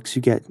of the looks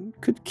you get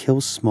could kill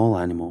small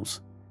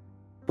animals.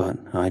 But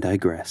I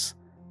digress.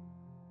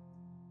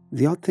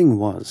 The odd thing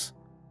was,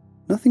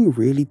 nothing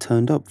really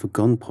turned up for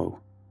Gönpo.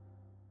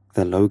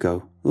 Their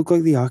logo looked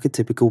like the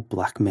archetypical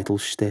black metal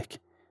shtick,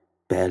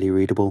 barely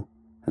readable,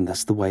 and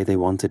that's the way they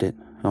wanted it,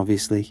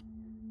 obviously.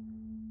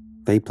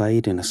 They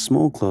played in a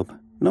small club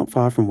not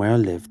far from where I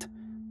lived,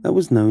 that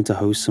was known to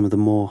host some of the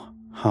more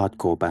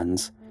hardcore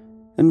bands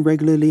and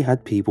regularly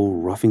had people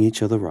roughing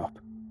each other up.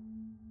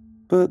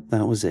 But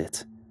that was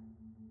it.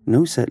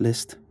 No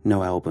setlist,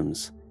 no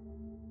albums.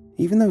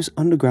 Even those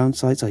underground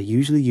sites I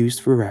usually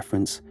used for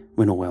reference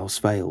when all else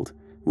failed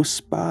were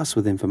sparse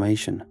with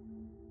information.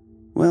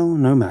 Well,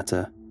 no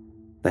matter.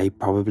 They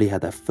probably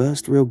had their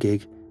first real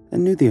gig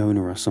and knew the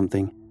owner or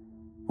something.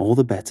 All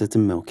the better to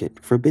milk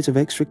it for a bit of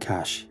extra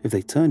cash if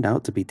they turned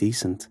out to be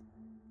decent.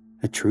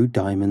 A true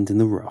diamond in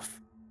the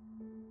rough.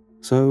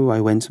 So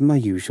I went in my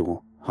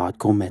usual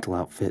hardcore metal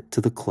outfit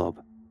to the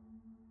club.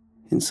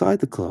 Inside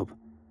the club,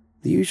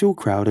 the usual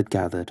crowd had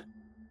gathered.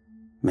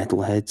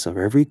 Metalheads of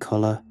every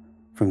colour,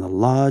 from the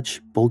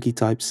large, bulky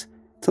types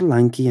to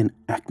lanky and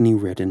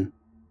acne-ridden.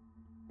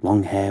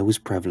 Long hair was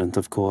prevalent,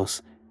 of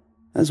course,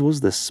 as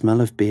was the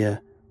smell of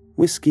beer,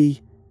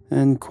 whiskey,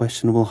 and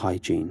questionable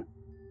hygiene.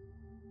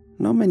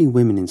 Not many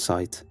women in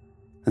sight,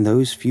 and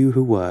those few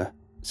who were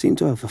seemed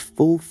to have a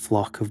full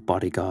flock of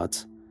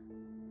bodyguards.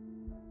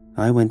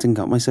 I went and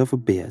got myself a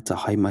beer to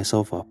hype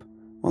myself up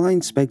while I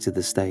inspected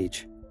the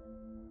stage.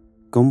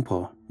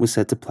 Gönpo was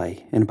set to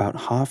play in about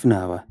half an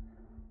hour,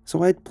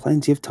 so I had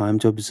plenty of time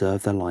to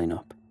observe their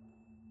lineup.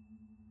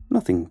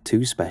 Nothing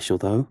too special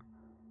though.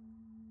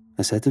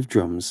 A set of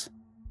drums,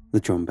 the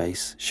drum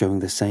bass showing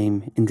the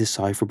same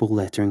indecipherable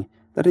lettering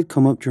that had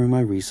come up during my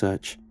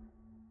research,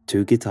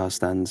 2 guitar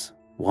stands,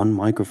 1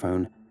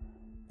 microphone,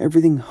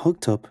 everything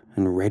hooked up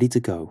and ready to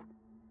go.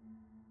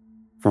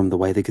 From the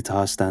way the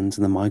guitar stands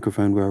and the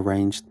microphone were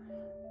arranged,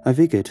 I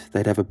figured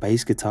they'd have a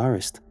bass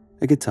guitarist,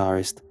 a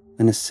guitarist,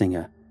 and a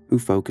singer who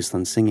focused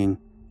on singing,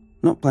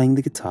 not playing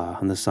the guitar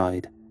on the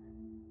side.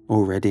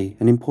 Already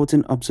an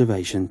important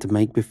observation to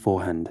make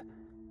beforehand,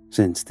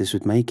 since this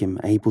would make him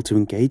able to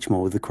engage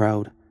more with the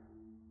crowd.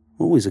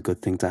 Always a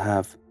good thing to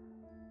have.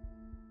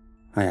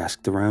 I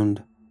asked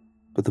around,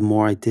 but the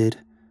more I did,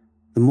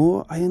 the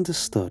more I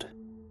understood.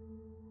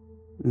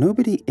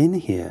 Nobody in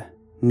here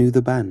knew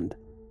the band.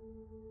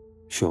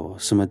 Sure,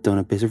 some had done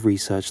a bit of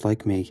research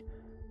like me,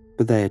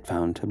 but they had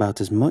found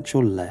about as much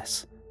or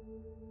less.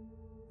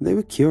 They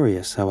were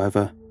curious,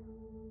 however,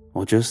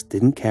 or just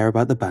didn't care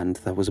about the band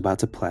that was about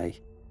to play.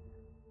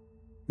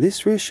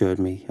 This reassured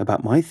me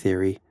about my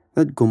theory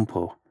that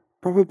Gönpo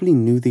probably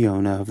knew the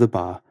owner of the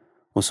bar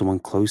or someone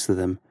close to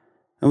them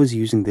and was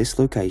using this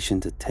location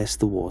to test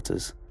the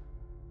waters.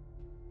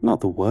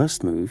 Not the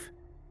worst move.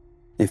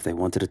 If they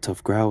wanted a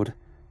tough crowd,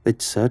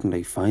 they'd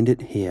certainly find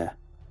it here.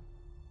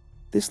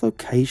 This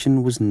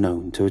location was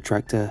known to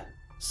attract a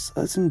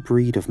certain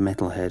breed of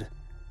metalhead,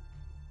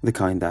 the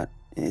kind that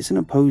isn't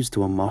opposed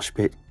to a mosh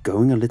pit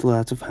going a little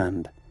out of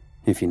hand,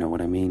 if you know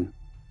what I mean.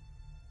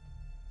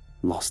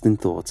 Lost in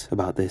thought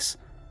about this,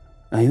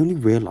 I only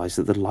realized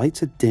that the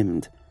lights had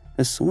dimmed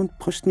as someone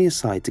pushed me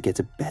aside to get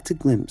a better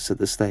glimpse at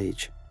the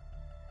stage.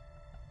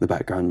 The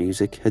background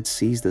music had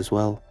ceased as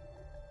well.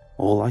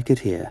 All I could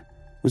hear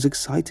was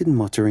excited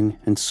muttering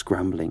and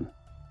scrambling.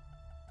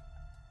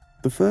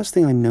 The first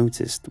thing I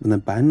noticed when the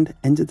band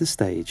entered the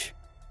stage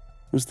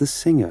was the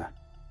singer.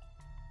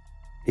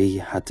 He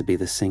had to be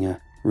the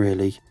singer,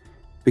 really,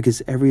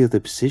 because every other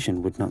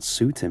position would not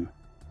suit him.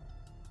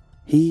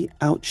 He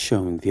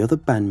outshone the other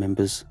band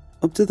members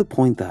up to the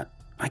point that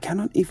I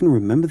cannot even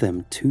remember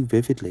them too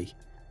vividly,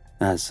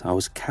 as I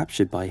was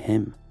captured by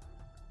him.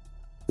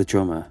 The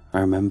drummer,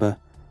 I remember,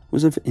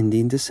 was of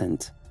Indian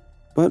descent,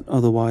 but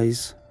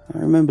otherwise I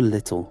remember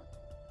little.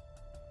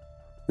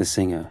 The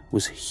singer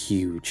was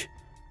huge.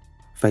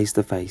 Face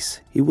to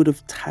face, he would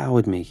have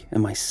towered me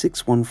in my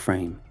 6'1"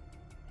 frame,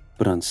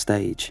 but on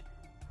stage,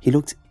 he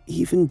looked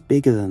even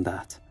bigger than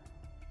that.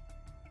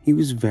 He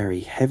was very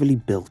heavily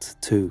built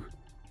too,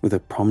 with a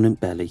prominent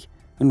belly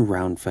and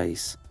round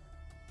face.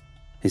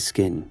 His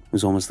skin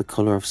was almost the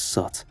colour of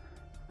soot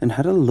and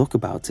had a look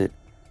about it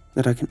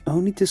that I can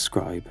only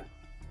describe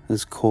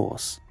as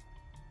coarse.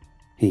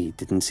 He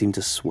didn't seem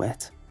to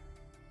sweat.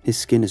 His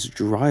skin as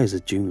dry as a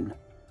dune.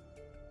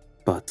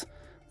 But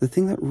the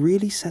thing that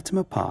really set him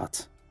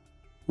apart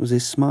was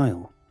his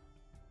smile.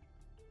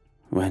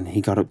 When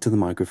he got up to the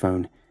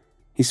microphone,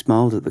 he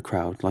smiled at the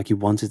crowd like he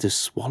wanted to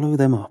swallow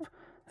them up,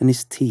 and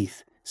his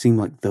teeth seemed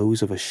like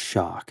those of a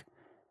shark,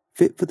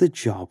 fit for the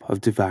job of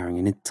devouring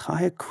an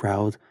entire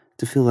crowd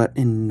to fill that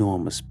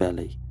enormous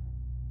belly.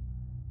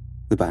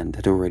 The band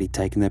had already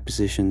taken their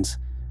positions,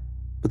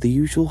 but the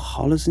usual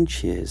hollers and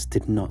cheers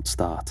did not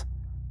start.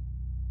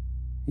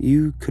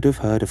 You could have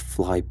heard a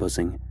fly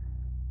buzzing.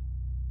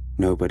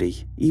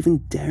 Nobody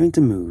even daring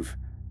to move,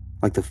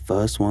 like the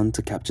first one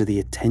to capture the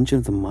attention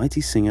of the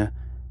mighty singer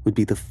would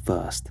be the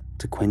first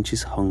to quench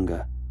his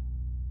hunger.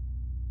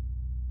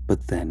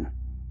 But then,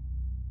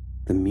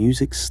 the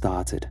music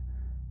started.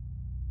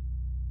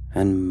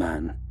 And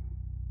man,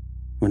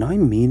 when I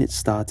mean it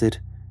started,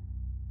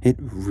 it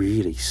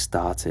really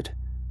started.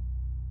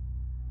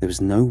 There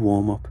was no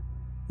warm-up,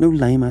 no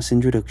lame-ass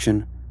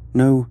introduction,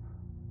 no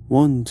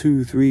 1,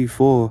 2, 3,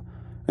 4,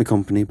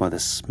 accompanied by the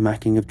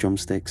smacking of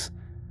drumsticks.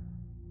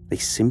 They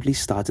simply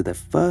started their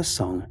first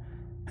song,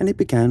 and it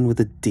began with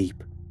a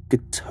deep,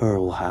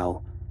 guttural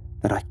howl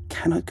that I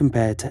cannot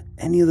compare to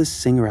any other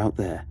singer out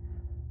there,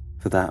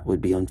 for that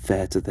would be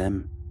unfair to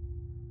them.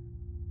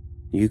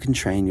 You can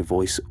train your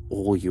voice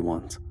all you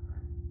want,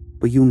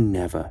 but you'll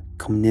never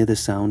come near the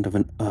sound of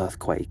an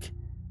earthquake.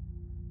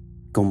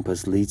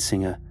 Gönpo's lead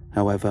singer,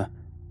 however,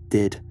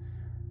 did,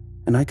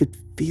 and I could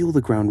feel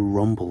the ground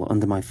rumble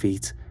under my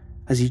feet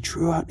as he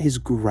drew out his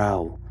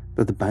growl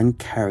that the band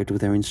carried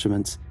with their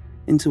instruments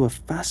into a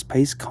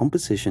fast-paced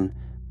composition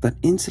that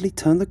instantly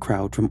turned the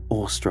crowd from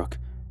awestruck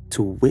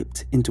to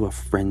whipped into a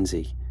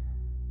frenzy,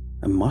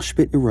 a mosh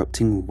pit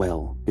erupting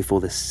well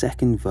before the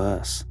second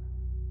verse.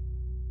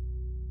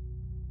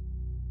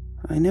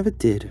 I never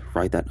did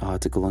write that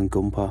article on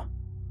Gönpo,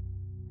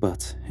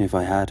 but if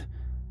I had,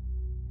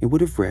 it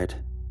would have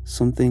read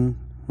something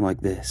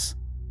like this.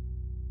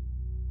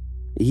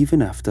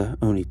 Even after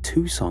only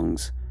 2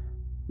 songs,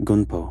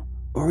 Gönpo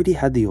already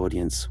had the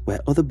audience where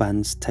other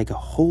bands take a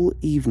whole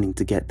evening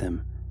to get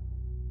them.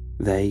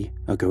 They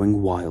are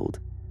going wild,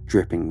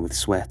 dripping with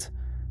sweat,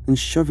 and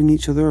shoving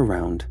each other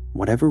around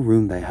whatever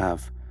room they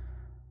have.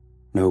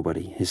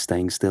 Nobody is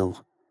staying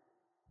still.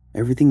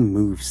 Everything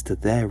moves to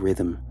their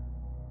rhythm.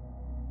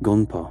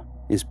 Gönpo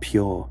is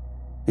pure,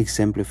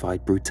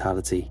 exemplified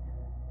brutality,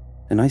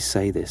 and I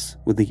say this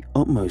with the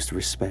utmost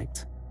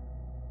respect.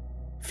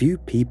 Few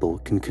people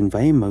can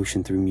convey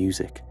emotion through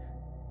music,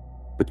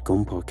 but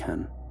Gönpo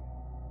can.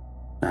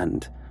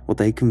 And what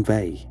they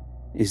convey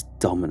is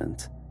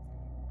dominant,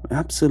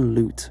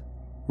 absolute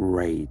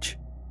rage.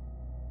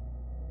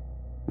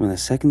 When the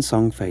second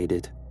song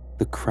faded,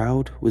 the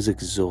crowd was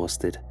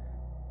exhausted.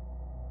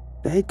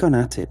 They had gone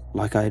at it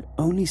like I had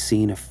only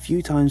seen a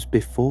few times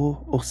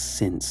before or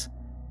since,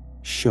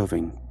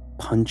 shoving,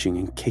 punching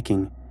and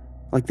kicking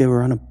like they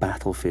were on a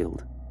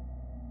battlefield.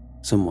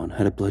 Someone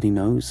had a bloody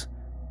nose,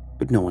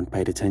 but no one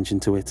paid attention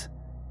to it,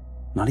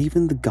 not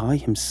even the guy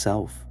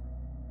himself.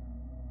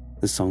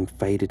 The song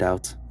faded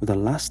out with a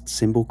last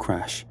cymbal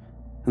crash,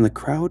 and the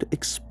crowd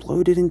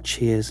exploded in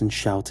cheers and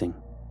shouting.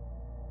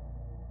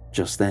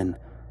 Just then,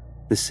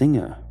 the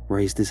singer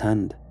raised his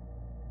hand.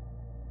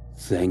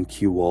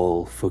 "Thank you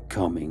all for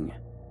coming."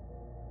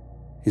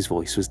 His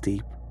voice was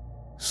deep,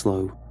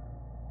 slow,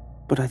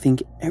 but I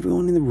think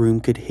everyone in the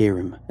room could hear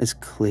him as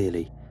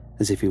clearly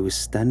as if he was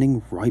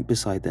standing right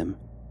beside them.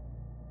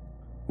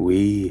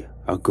 "We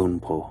are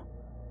Gönpo,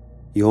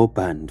 your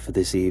band for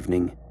this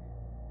evening.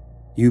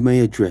 You may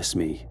address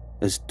me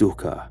as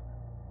Dukkha,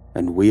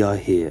 and we are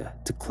here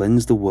to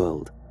cleanse the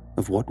world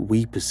of what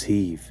we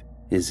perceive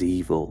is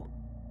evil."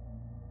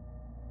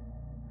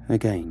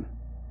 Again,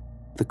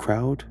 the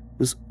crowd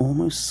was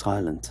almost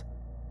silent.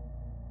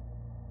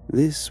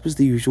 This was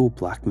the usual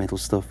black metal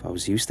stuff I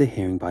was used to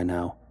hearing by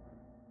now.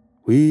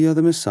 We are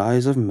the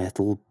messiahs of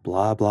metal,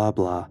 blah blah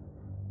blah.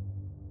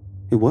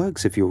 It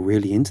works if you're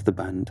really into the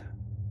band,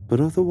 but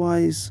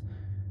otherwise,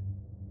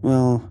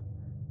 well,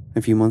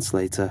 a few months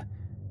later,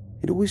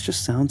 it always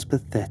just sounds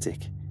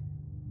pathetic,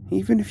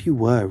 even if you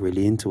were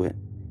really into it.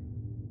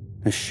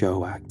 A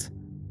show act,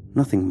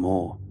 nothing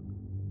more.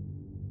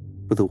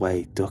 But the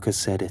way Dukkha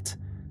said it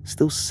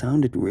still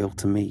sounded real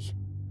to me.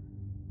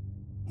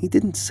 He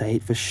didn't say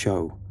it for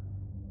show,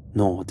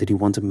 nor did he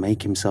want to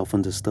make himself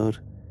understood.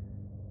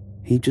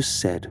 He just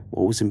said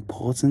what was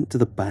important to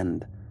the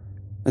band,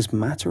 as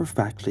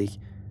matter-of-factly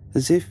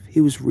as if he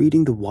was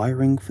reading the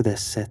wiring for their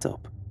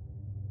setup.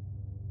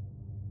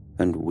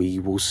 "And we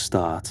will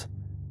start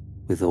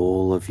with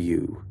all of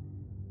you.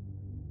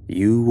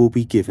 You will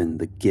be given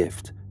the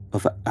gift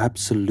of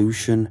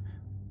absolution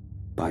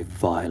by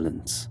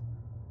violence."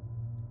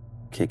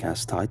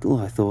 Kick-ass title,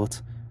 I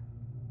thought,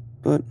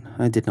 but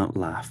I did not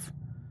laugh.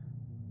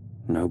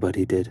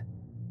 Nobody did.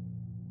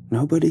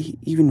 Nobody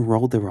even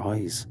rolled their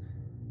eyes.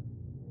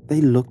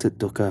 They looked at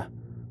Dukkha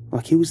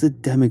like he was the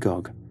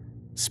demagogue,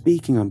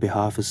 speaking on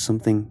behalf of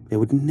something they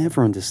would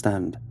never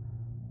understand,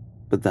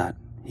 but that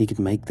he could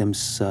make them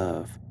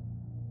serve.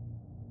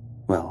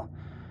 Well,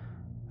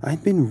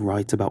 I'd been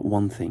right about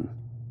one thing.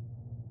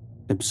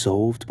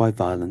 Absolved by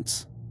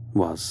Violence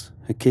was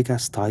a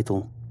kick-ass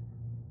title.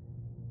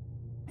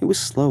 It was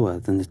slower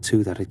than the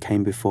 2 that had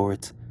came before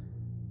it,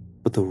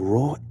 but the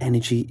raw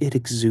energy it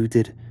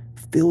exuded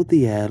filled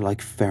the air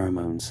like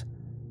pheromones.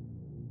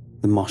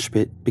 The mosh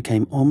pit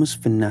became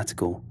almost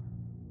fanatical,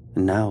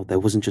 and now there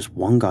wasn't just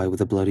one guy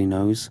with a bloody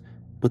nose,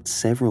 but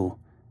several.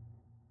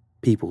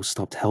 People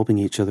stopped helping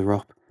each other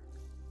up.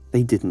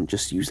 They didn't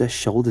just use their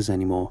shoulders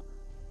anymore,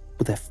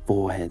 but their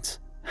foreheads,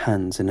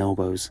 hands and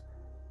elbows.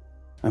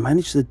 I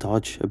managed to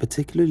dodge a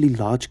particularly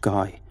large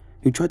guy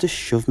who tried to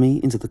shove me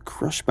into the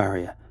crush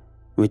barrier,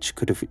 which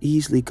could have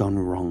easily gone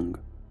wrong.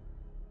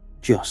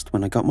 Just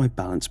when I got my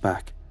balance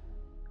back,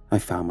 I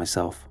found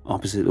myself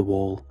opposite a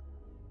wall.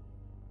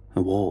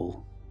 A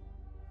wall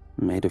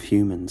made of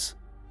humans,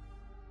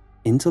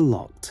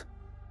 interlocked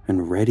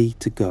and ready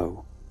to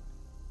go.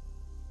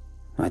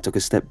 I took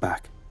a step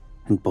back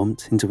and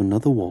bumped into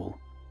another wall.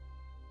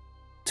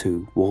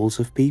 2 walls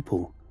of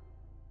people,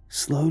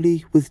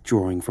 slowly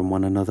withdrawing from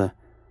one another,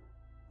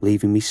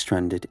 leaving me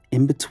stranded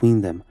in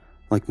between them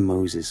like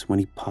Moses when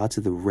he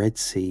parted the Red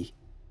Sea.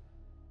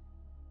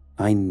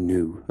 I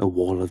knew a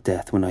wall of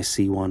death when I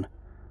see one,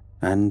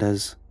 and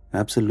as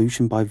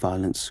absolution by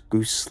violence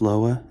grew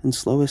slower and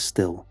slower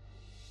still,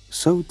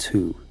 so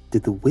too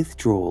did the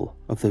withdrawal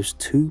of those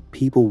two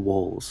people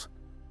walls.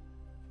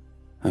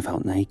 I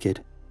felt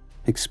naked,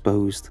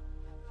 exposed,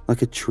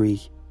 like a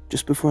tree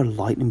just before a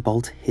lightning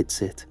bolt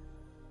hits it.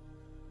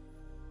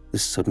 The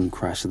sudden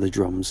crash of the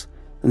drums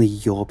and the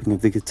yawping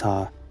of the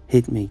guitar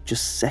hit me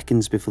just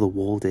seconds before the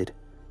wall did.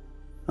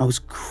 I was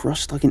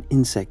crushed like an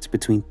insect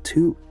between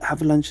two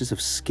avalanches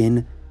of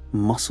skin,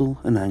 muscle,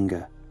 and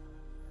anger.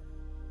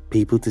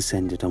 People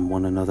descended on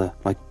one another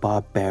like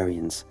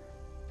barbarians,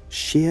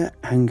 sheer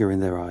anger in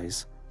their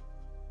eyes.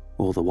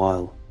 All the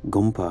while,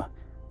 Gönpo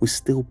was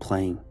still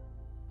playing,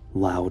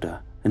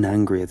 louder and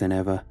angrier than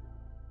ever.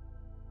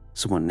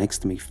 Someone next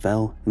to me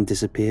fell and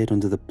disappeared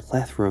under the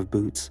plethora of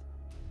boots.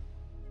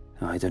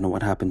 I don't know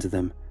what happened to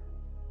them,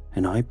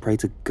 and I pray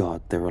to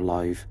God they're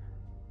alive.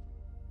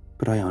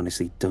 But I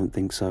honestly don't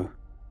think so.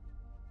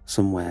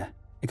 Somewhere,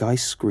 a guy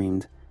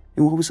screamed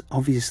in what was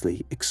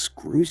obviously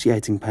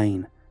excruciating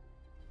pain,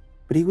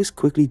 but he was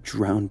quickly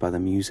drowned by the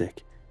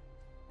music,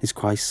 his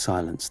cries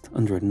silenced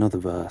under another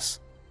verse.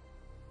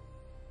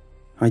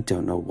 I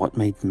don't know what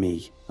made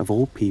me, of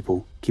all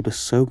people, keep a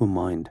sober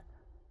mind,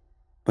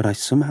 but I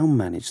somehow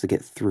managed to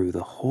get through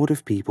the horde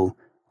of people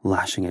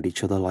lashing at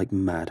each other like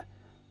mad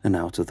and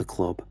out of the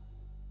club.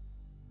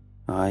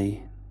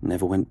 I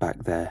never went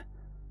back there.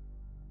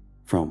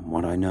 From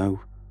what I know,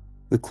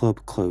 the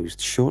club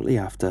closed shortly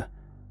after,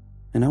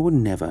 and I would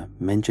never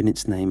mention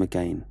its name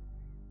again.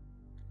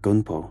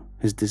 Gönpo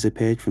has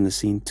disappeared from the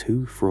scene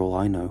too, for all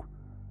I know,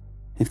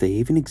 if they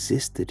even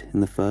existed in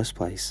the first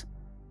place.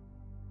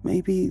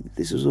 Maybe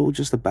this was all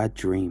just a bad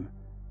dream,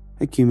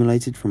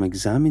 accumulated from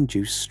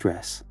exam-induced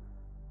stress.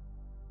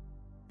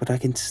 But I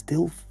can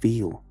still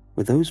feel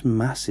where those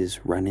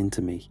masses ran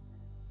into me,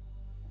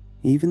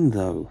 even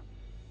though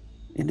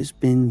it has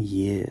been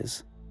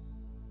years.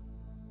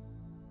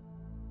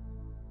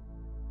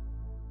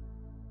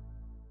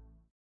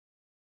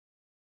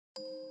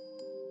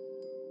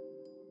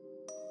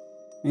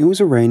 It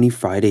was a rainy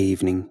Friday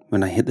evening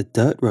when I hit the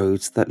dirt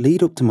roads that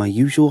lead up to my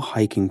usual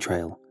hiking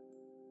trail.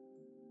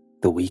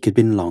 The week had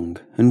been long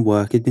and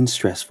work had been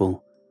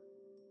stressful.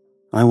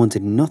 I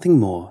wanted nothing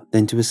more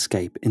than to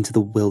escape into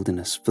the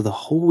wilderness for the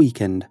whole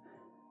weekend,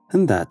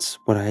 and that's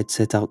what I had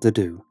set out to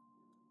do.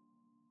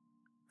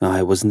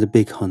 I wasn't a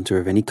big hunter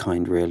of any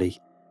kind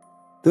really,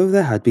 though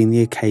there had been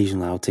the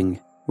occasional outing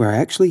where I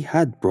actually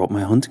had brought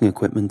my hunting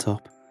equipment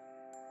up.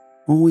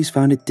 Always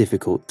found it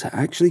difficult to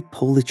actually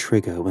pull the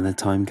trigger when the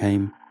time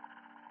came.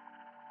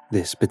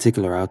 This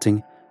particular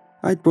outing,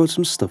 I'd brought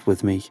some stuff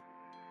with me,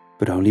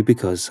 but only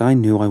because I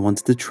knew I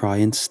wanted to try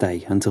and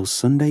stay until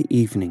Sunday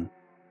evening.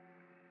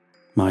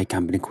 My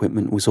camping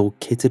equipment was all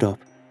kitted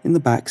up in the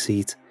back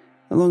seat,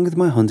 along with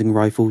my hunting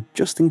rifle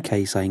just in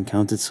case I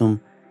encountered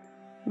some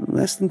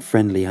less than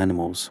friendly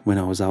animals when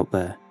I was out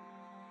there.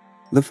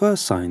 The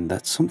first sign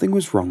that something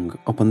was wrong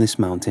up on this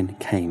mountain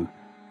came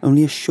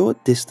only a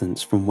short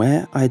distance from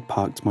where I had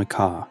parked my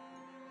car.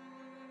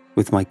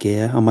 With my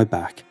gear on my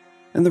back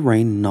and the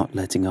rain not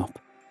letting up,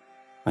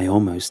 I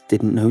almost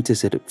didn't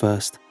notice it at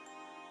first,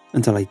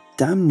 until I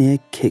damn near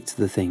kicked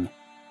the thing.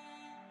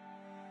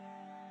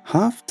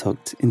 Half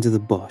tucked into the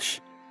bush,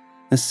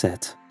 a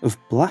set of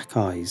black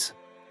eyes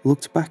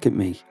looked back at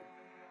me,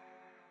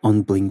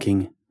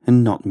 unblinking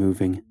and not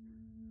moving.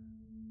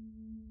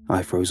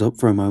 I froze up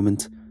for a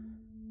moment,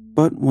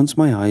 but once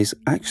my eyes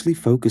actually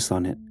focused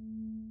on it,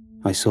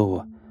 I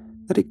saw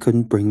that it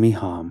couldn't bring me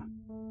harm.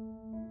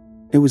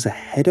 It was a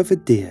head of a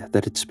deer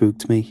that had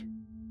spooked me.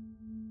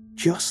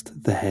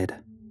 Just the head.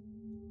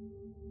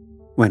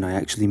 When I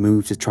actually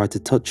moved to try to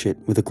touch it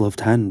with a gloved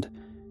hand,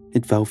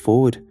 it fell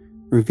forward,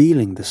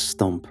 revealing the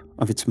stump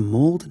of its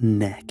mauled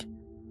neck.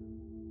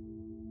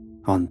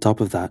 On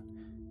top of that,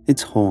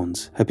 its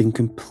horns had been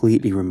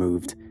completely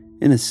removed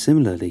in a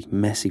similarly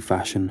messy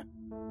fashion.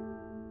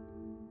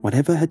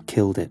 Whatever had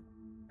killed it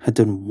had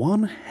done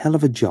one hell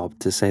of a job,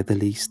 to say the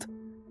least.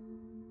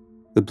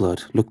 The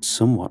blood looked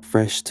somewhat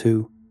fresh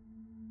too.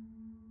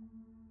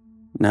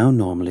 Now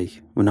normally,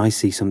 when I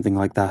see something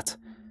like that,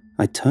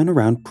 I turn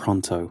around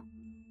pronto.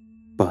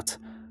 But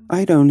I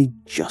had only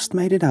just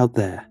made it out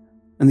there,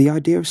 and the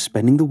idea of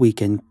spending the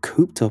weekend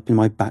cooped up in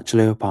my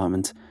bachelor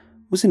apartment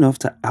was enough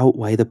to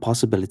outweigh the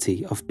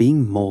possibility of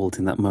being mauled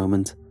in that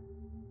moment.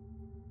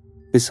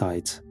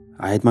 Besides,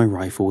 I had my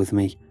rifle with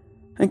me,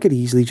 and could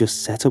easily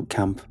just set up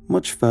camp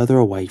much further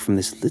away from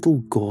this little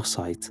gore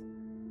site.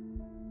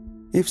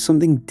 If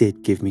something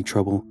did give me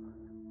trouble,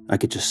 I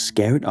could just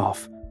scare it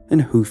off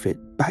and hoof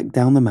it back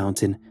down the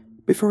mountain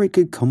before it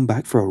could come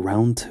back for a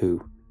round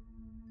two.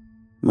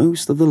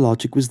 Most of the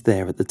logic was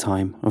there at the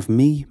time of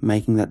me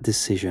making that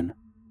decision.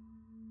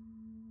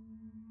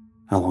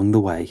 Along the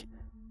way,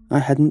 I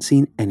hadn't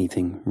seen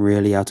anything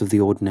really out of the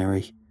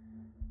ordinary.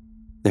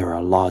 There were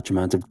a large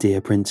amount of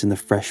deer prints in the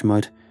fresh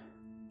mud,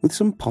 with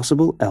some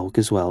possible elk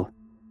as well,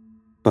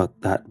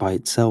 but that by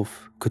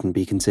itself couldn't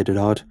be considered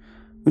odd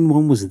when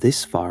one was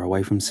this far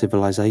away from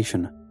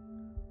civilization.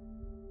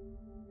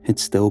 it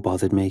still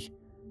bothered me,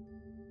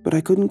 but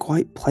I couldn't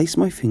quite place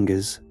my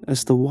fingers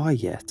as to why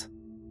yet.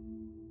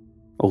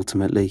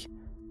 Ultimately,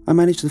 I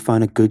managed to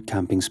find a good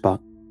camping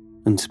spot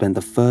and spent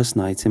the first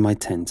night in my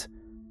tent,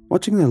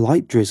 watching the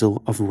light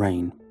drizzle of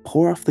rain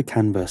pour off the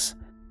canvas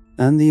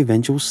and the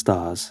eventual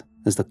stars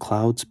as the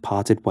clouds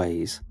parted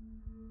ways.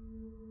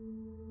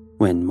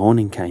 When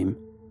morning came,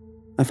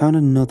 I found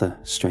another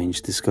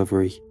strange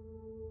discovery.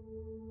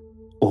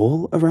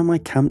 All around my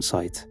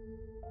campsite,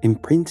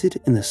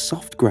 imprinted in the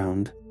soft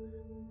ground,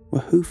 were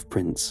hoof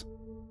prints.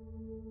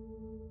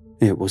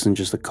 It wasn't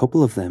just a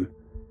couple of them,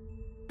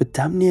 but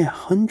damn near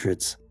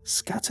hundreds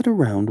scattered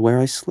around where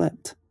I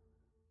slept.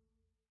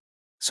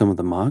 Some of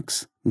the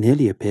marks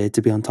nearly appeared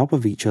to be on top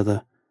of each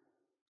other.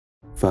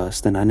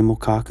 First an animal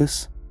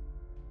carcass,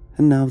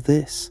 and now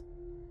this.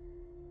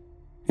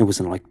 It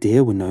wasn't like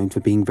deer were known for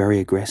being very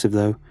aggressive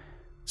though,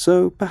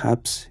 so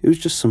perhaps it was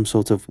just some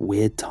sort of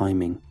weird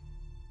timing.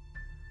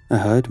 A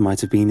herd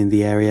might have been in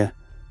the area,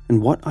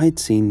 and what I had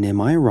seen near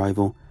my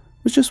arrival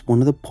was just one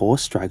of the poor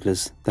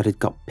stragglers that had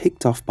got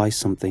picked off by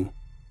something.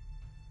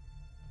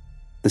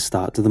 The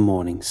start to the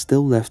morning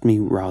still left me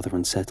rather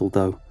unsettled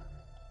though,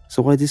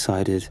 so I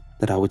decided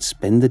that I would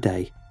spend the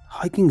day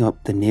hiking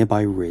up the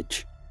nearby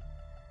ridge,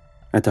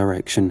 a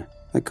direction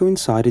that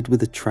coincided with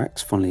the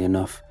tracks funnily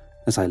enough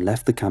as I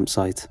left the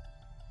campsite,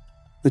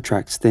 the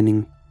tracks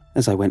thinning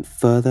as I went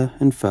further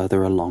and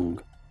further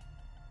along.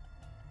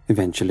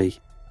 Eventually,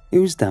 it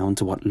was down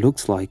to what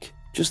looked like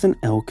just an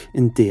elk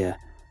and deer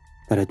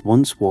that had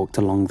once walked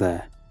along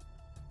there,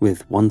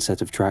 with one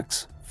set of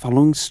tracks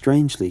following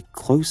strangely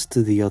close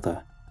to the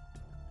other.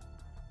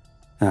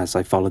 As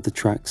I followed the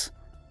tracks,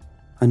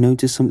 I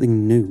noticed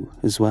something new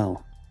as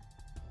well.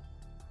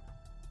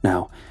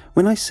 Now,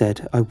 when I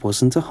said I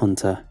wasn't a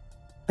hunter,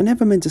 I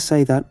never meant to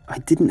say that I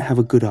didn't have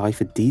a good eye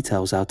for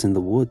details out in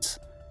the woods.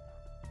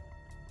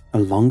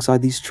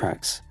 Alongside these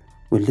tracks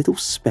were little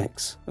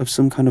specks of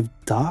some kind of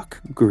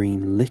dark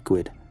green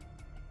liquid.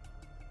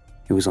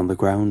 It was on the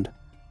ground,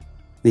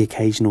 the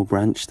occasional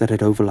branch that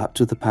had overlapped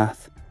with the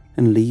path,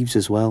 and leaves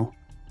as well.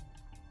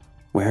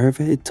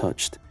 Wherever it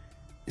touched,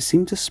 it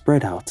seemed to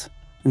spread out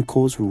and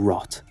cause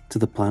rot to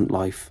the plant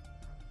life.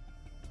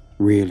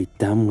 Really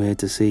damn weird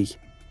to see.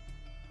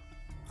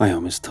 I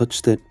almost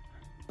touched it,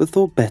 but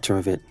thought better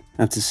of it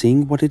after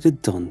seeing what it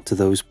had done to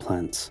those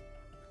plants.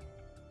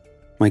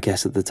 My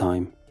guess at the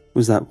time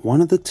was that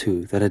one of the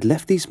two that had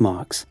left these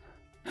marks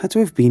had to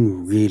have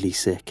been really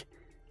sick,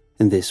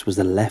 and this was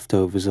the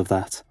leftovers of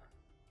that.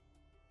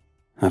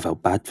 I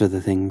felt bad for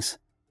the things.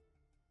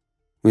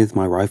 With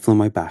my rifle on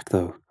my back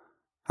though,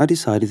 I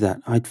decided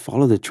that I'd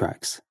follow the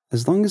tracks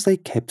as long as they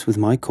kept with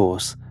my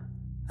course,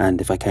 and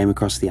if I came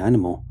across the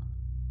animal,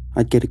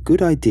 I'd get a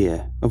good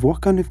idea of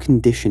what kind of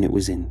condition it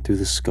was in through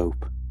the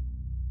scope.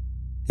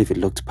 If it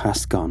looked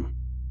past gone,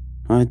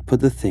 I'd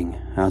put the thing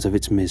out of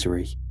its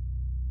misery.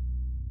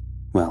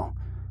 Well,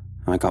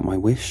 I got my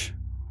wish,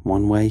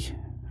 one way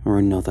or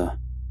another.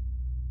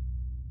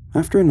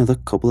 After another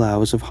couple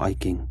hours of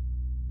hiking,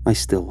 I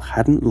still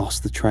hadn't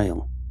lost the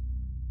trail.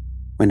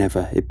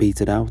 Whenever it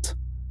petered out,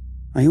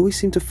 I always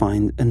seemed to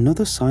find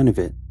another sign of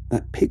it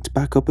that picked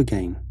back up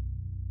again.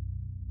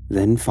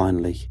 Then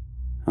finally,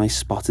 I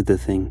spotted the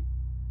thing.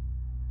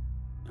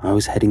 I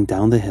was heading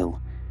down the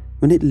hill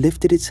when it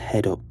lifted its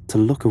head up to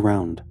look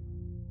around.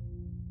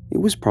 It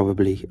was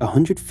probably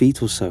 100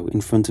 feet or so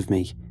in front of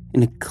me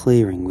in a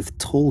clearing with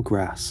tall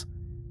grass.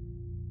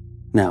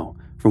 Now,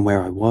 from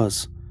where I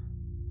was,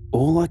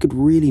 all I could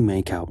really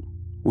make out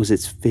was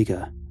its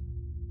figure.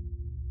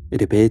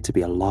 It appeared to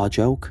be a large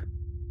elk,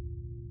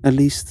 at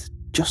least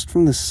just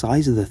from the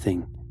size of the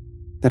thing,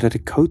 that had a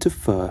coat of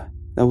fur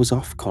that was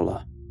off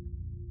color.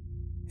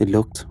 It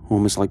looked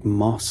almost like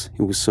moss,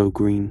 it was so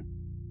green.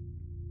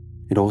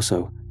 It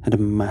also had a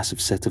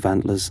massive set of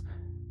antlers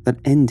that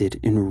ended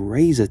in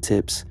razor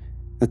tips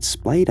that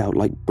splayed out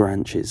like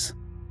branches.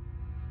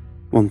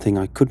 One thing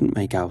I couldn't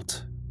make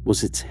out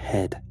was its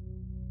head,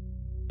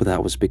 but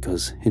that was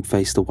because it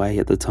faced away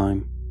at the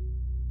time.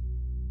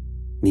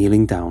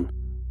 Kneeling down,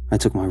 I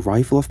took my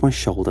rifle off my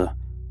shoulder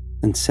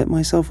and set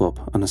myself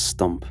up on a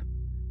stump,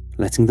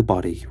 letting the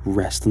body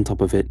rest on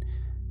top of it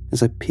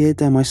as I peered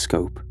down my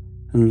scope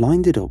and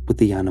lined it up with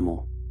the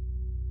animal.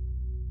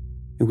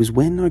 It was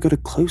when I got a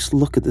close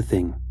look at the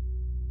thing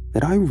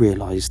that I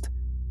realized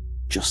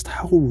just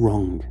how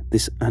wrong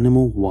this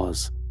animal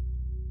was.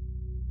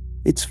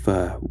 Its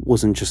fur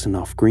wasn't just an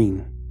off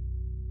green,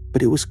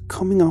 but it was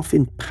coming off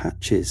in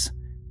patches,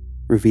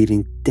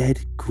 revealing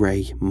dead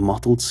grey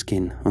mottled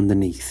skin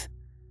underneath.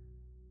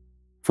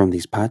 From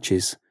these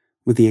patches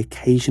were the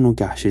occasional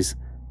gashes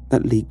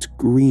that leaked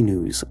green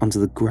ooze onto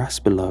the grass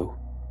below.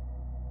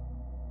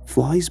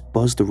 Flies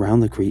buzzed around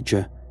the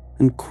creature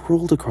and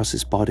crawled across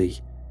its body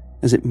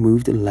as it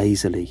moved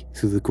lazily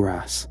through the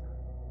grass.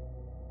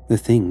 The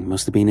thing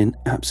must have been in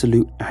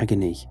absolute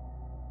agony.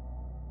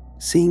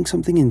 Seeing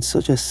something in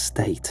such a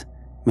state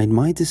made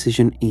my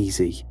decision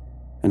easy,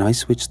 and I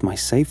switched my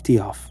safety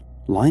off,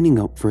 lining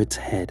up for its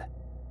head.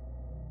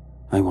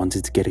 I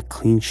wanted to get a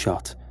clean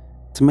shot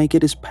to make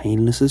it as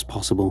painless as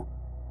possible,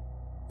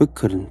 but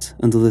couldn't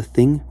until the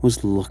thing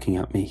was looking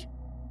at me.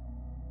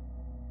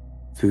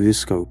 Through the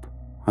scope,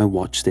 I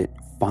watched it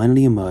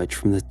finally emerge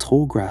from the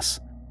tall grass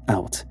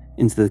out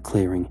into the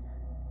clearing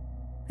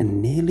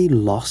and nearly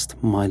lost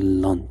my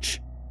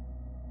lunch.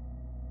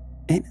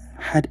 It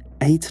had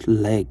 8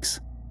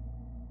 legs.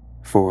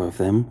 4 of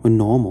them were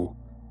normal,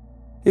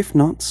 if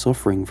not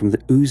suffering from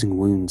the oozing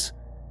wounds,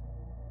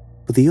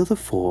 but the other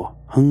 4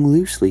 hung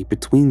loosely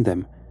between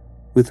them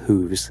with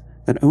hooves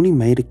that only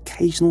made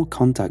occasional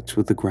contact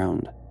with the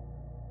ground.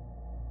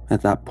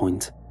 At that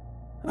point,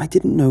 I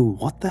didn't know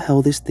what the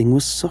hell this thing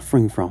was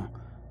suffering from,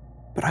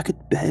 but I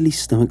could barely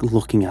stomach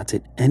looking at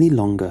it any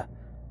longer,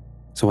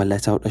 so I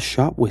let out a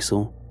sharp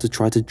whistle to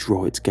try to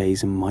draw its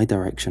gaze in my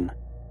direction.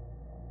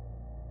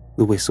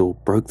 The whistle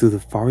broke through the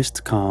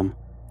forest calm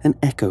and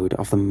echoed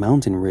off the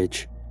mountain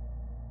ridge.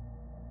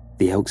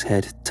 The elk's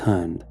head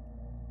turned,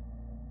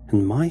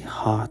 and my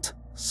heart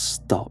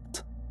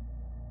stopped.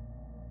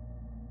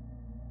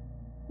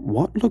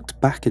 What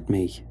looked back at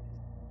me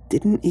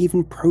didn't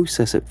even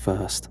process at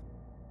first.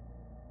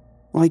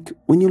 Like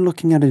when you're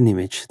looking at an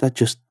image that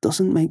just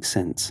doesn't make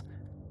sense,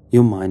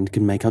 your mind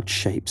can make out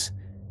shapes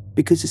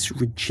because it's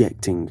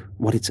rejecting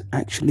what it's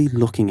actually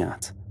looking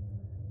at.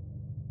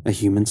 A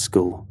human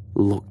skull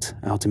looked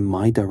out in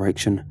my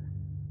direction,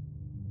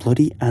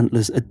 bloody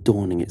antlers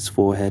adorning its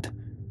forehead.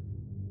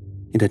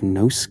 It had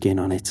no skin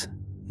on it,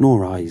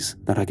 nor eyes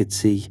that I could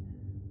see,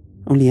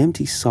 only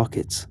empty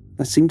sockets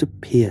that seemed to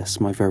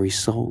pierce my very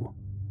soul.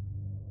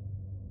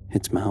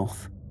 Its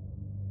mouth.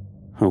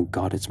 Oh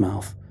God, its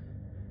mouth.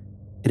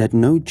 It had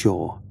no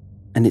jaw,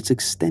 and its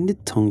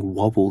extended tongue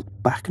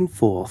wobbled back and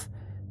forth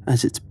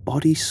as its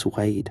body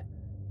swayed.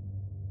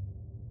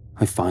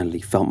 I finally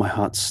felt my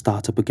heart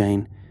start up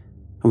again,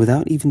 and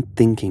without even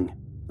thinking,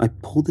 I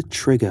pulled the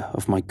trigger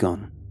of my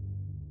gun.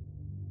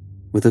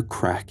 With a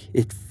crack,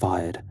 it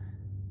fired,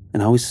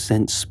 and I was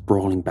sent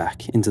sprawling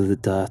back into the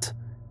dirt.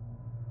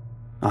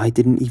 I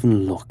didn't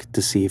even look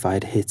to see if I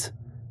had hit.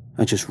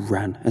 I just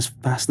ran as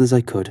fast as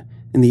I could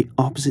in the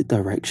opposite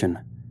direction.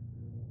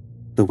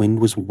 The wind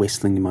was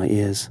whistling in my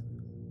ears.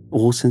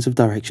 All sense of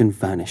direction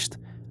vanished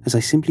as I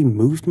simply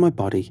moved my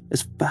body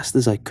as fast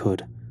as I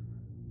could.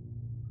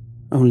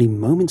 Only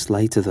moments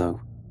later, though,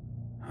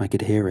 I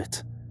could hear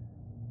it.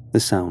 The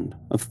sound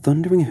of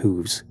thundering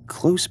hooves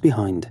close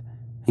behind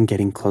and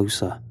getting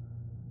closer.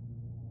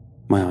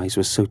 My eyes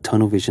were so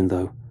tunnel vision,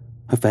 though,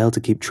 I failed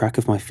to keep track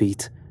of my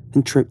feet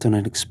and tripped on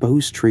an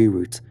exposed tree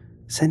root,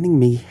 sending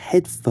me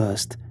head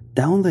first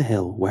down the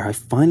hill where I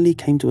finally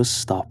came to a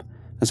stop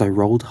as I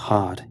rolled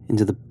hard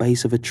into the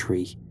base of a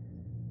tree.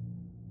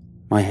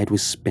 My head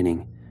was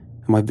spinning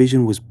and my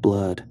vision was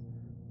blurred.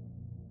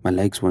 My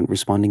legs weren't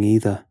responding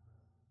either.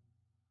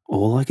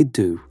 All I could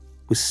do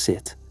was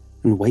sit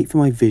and wait for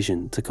my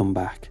vision to come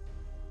back.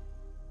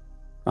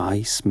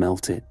 I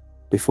smelt it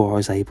before I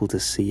was able to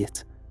see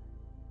it.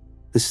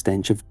 The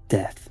stench of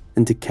death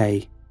and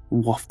decay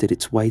wafted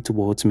its way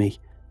towards me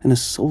and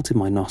assaulted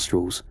my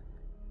nostrils,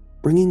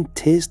 bringing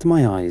tears to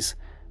my eyes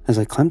as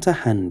I clamped a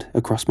hand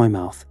across my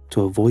mouth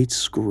to avoid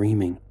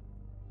screaming.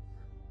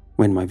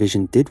 When my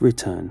vision did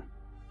return,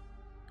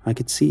 I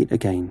could see it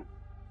again,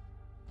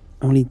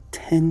 only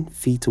 10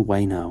 feet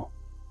away now.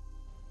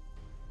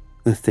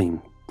 The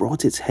thing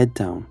brought its head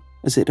down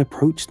as it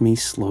approached me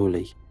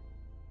slowly.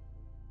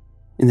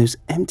 In those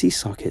empty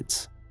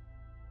sockets,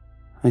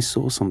 I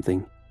saw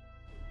something.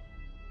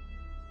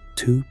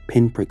 2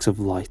 pinpricks of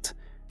light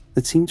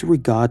that seemed to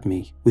regard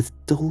me with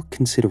dull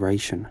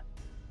consideration.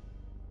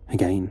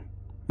 Again,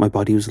 my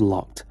body was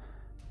locked,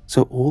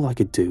 so all I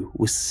could do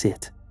was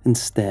sit and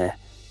stare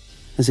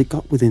as it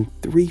got within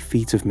 3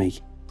 feet of me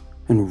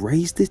and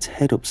raised its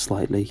head up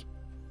slightly.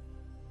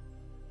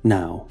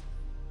 Now,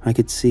 I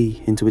could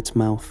see into its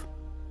mouth.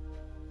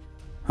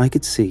 I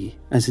could see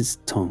as its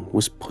tongue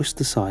was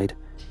pushed aside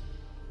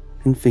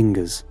and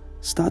fingers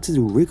started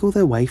to wriggle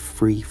their way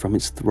free from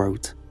its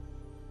throat.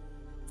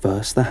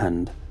 First the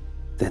hand,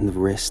 then the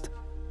wrist,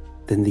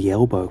 then the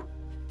elbow,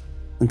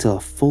 until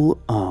a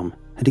full arm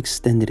had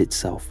extended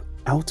itself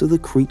out of the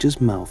creature's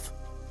mouth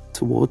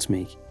towards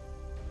me.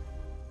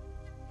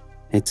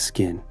 Its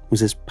skin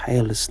was as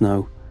pale as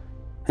snow,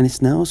 and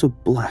its nails were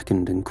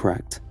blackened and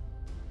cracked.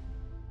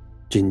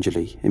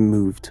 Gingerly, it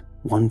moved,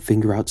 one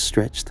finger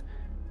outstretched,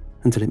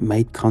 until it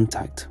made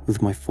contact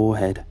with my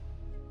forehead.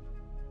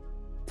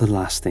 The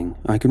last thing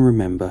I can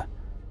remember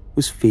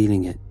was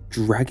feeling it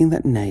dragging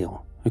that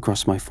nail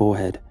across my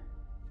forehead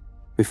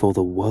before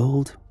the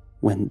world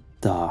went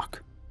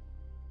dark.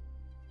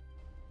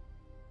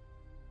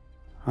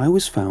 I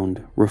was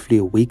found roughly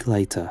a week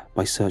later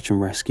by search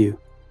and rescue.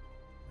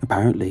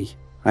 Apparently,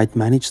 I'd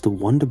managed to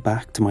wander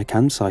back to my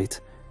campsite,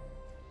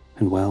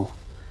 and well,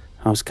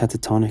 I was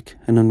catatonic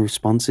and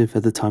unresponsive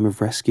at the time of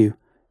rescue.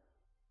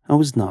 I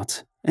was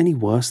not any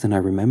worse than I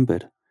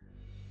remembered.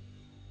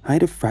 I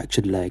had a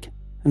fractured leg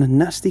and a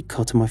nasty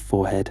cut on my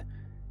forehead,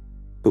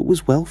 but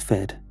was well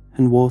fed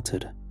and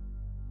watered.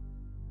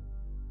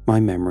 My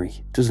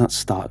memory does not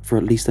start for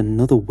at least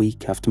another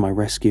week after my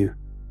rescue.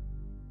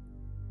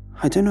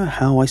 I don't know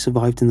how I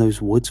survived in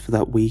those woods for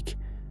that week,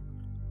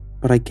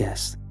 but I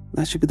guess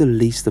that should be the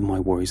least of my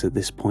worries at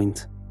this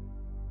point.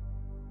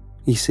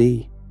 You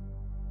see,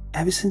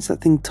 ever since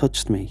that thing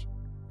touched me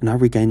and I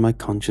regained my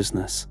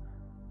consciousness,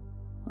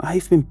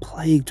 I've been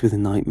plagued with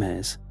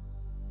nightmares.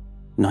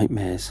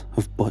 Nightmares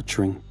of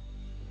butchering,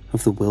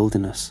 of the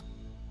wilderness,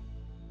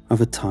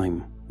 of a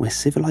time where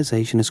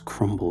civilization has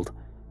crumbled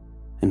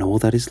and all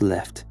that is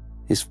left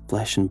is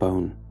flesh and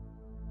bone.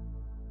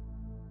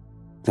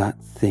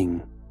 That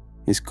thing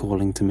is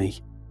calling to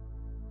me.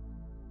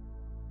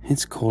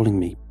 It's calling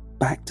me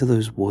back to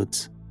those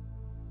woods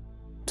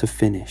to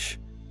finish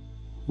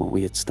what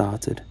we had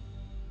started.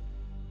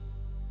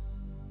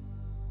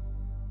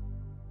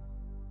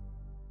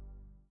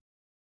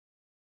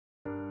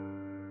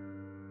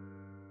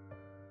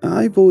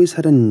 I've always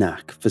had a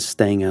knack for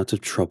staying out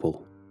of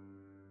trouble.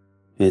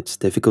 It's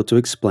difficult to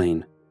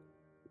explain,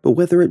 but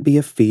whether it be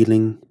a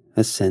feeling,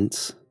 a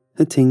sense,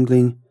 a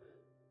tingling,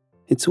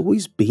 it's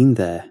always been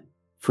there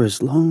for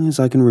as long as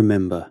I can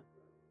remember.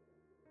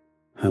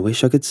 I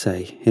wish I could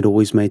say it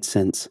always made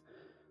sense,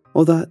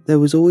 or that there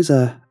was always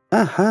a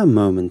aha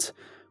moment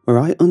where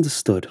I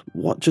understood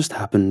what just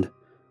happened,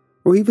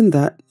 or even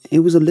that it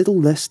was a little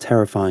less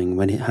terrifying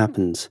when it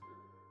happens,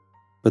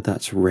 but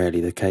that's rarely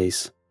the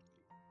case.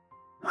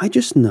 I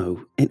just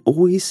know it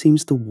always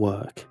seems to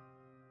work.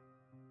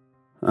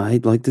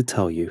 I'd like to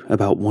tell you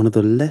about one of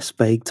the less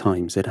vague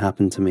times it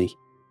happened to me.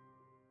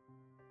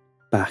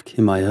 Back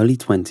in my early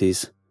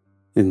 20s,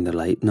 in the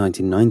late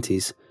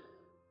 1990s,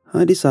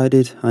 I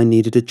decided I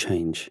needed a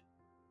change.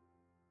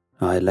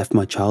 I left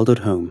my childhood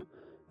home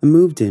and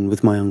moved in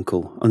with my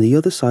uncle on the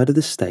other side of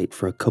the state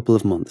for a couple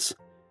of months.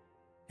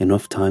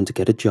 Enough time to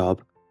get a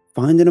job,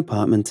 find an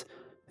apartment,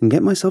 and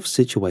get myself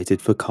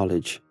situated for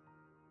college.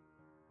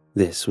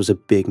 This was a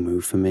big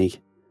move for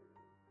me.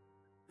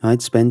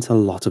 I'd spent a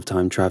lot of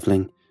time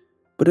travelling,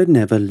 but had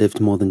never lived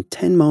more than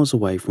 10 miles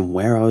away from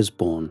where I was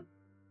born.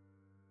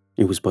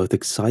 It was both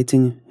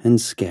exciting and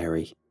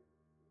scary.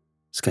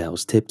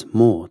 Scales tipped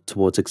more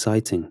towards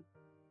exciting.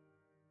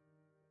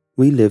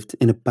 We lived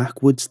in a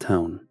backwoods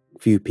town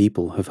few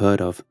people have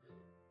heard of,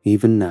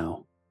 even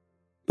now,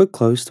 but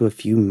close to a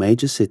few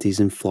major cities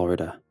in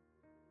Florida.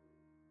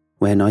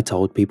 When I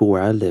told people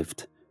where I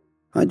lived,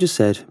 I just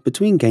said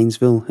between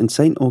Gainesville and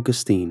St.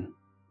 Augustine,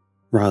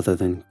 rather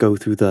than go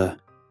through the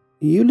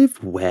 "you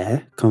live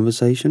where"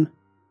 conversation.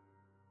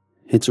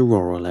 It's a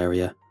rural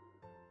area,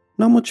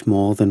 not much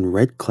more than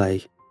red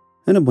clay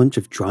and a bunch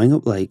of drying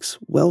up lakes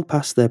well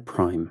past their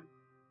prime.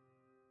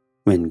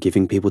 When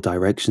giving people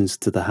directions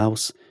to the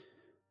house,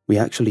 we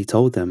actually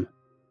told them,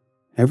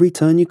 every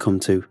turn you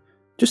come to,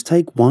 just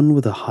take one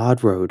with a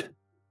hard road.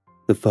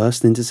 The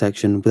first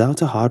intersection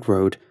without a hard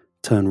road,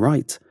 turn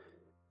right.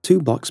 2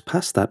 blocks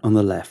past that on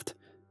the left.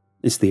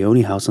 It's the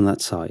only house on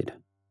that side.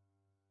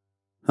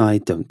 I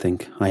don't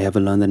think I ever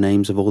learned the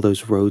names of all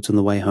those roads on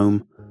the way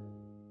home.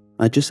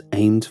 I just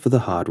aimed for the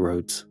hard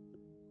roads.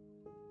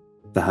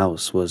 The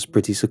house was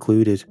pretty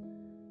secluded.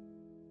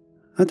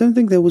 I don't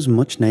think there was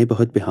much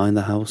neighborhood behind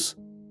the house,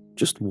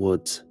 just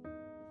woods.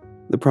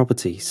 The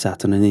property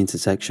sat on an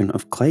intersection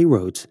of clay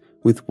roads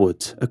with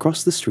woods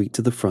across the street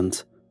to the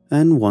front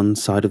and one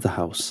side of the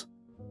house.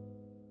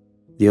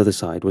 The other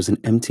side was an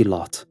empty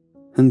lot,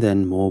 and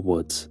then more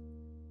woods.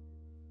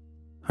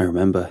 I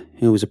remember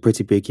it was a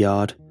pretty big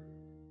yard,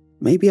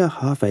 maybe a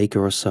half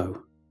acre or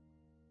so,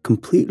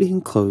 completely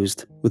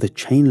enclosed with a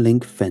chain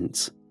link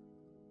fence.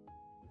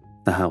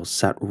 The house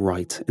sat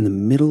right in the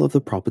middle of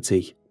the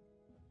property.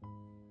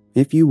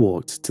 If you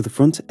walked to the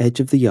front edge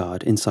of the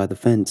yard inside the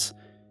fence,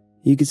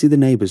 you could see the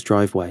neighbour's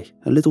driveway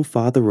a little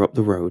farther up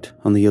the road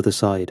on the other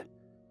side.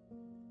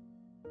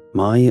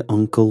 My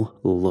uncle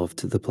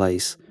loved the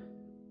place,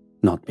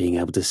 not being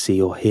able to see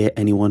or hear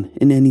anyone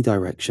in any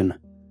direction.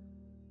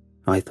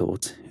 I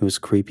thought it was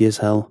creepy as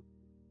hell.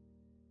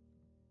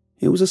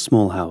 It was a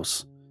small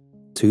house,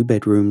 2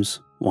 bedrooms,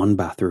 1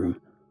 bathroom.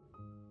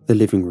 The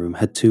living room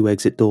had 2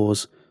 exit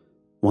doors,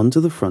 one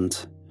to the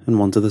front and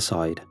one to the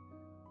side.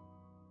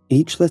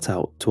 Each let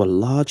out to a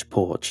large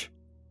porch.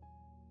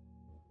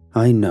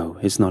 I know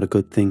it's not a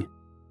good thing,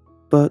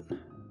 but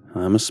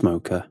I'm a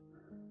smoker.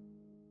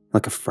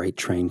 Like a freight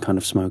train kind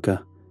of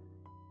smoker.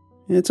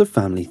 It's a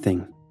family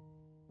thing.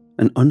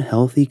 An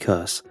unhealthy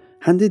curse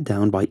handed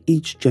down by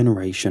each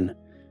generation.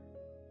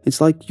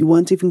 It's like you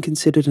weren't even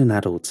considered an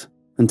adult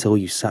until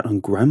you sat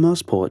on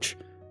Grandma's porch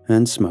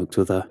and smoked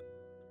with her.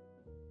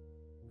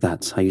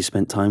 That's how you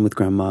spent time with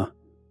Grandma.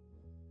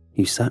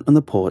 You sat on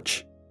the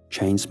porch,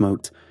 chain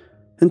smoked,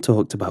 and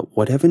talked about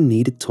whatever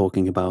needed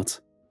talking about.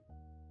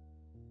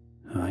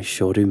 I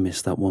sure do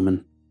miss that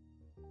woman.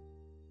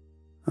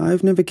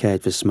 I've never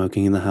cared for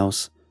smoking in the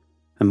house,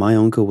 and my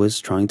uncle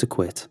was trying to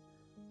quit.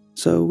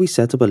 So we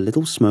set up a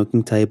little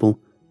smoking table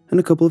and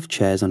a couple of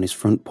chairs on his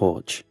front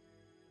porch.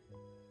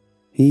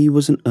 He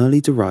was an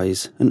early to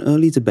rise and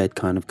early to bed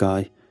kind of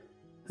guy,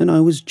 and I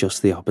was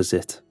just the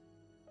opposite.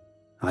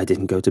 I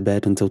didn't go to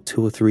bed until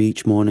 2 or 3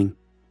 each morning,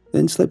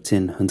 then slept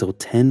in until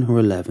 10 or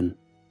 11.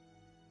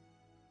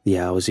 The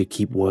hours you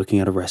keep working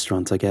at a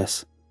restaurant, I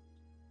guess.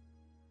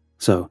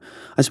 So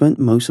I spent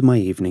most of my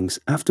evenings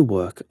after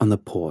work on the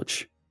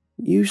porch,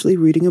 usually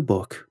reading a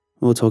book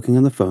or talking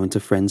on the phone to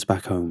friends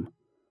back home.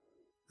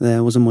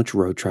 There wasn't much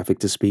road traffic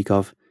to speak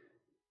of,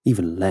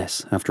 even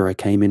less after I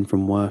came in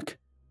from work.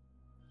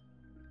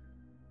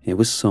 It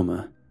was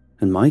summer,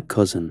 and my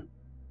cousin,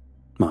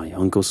 my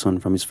uncle's son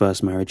from his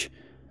first marriage,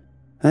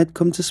 had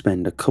come to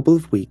spend a couple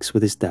of weeks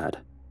with his dad.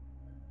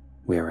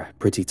 We're a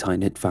pretty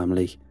tight-knit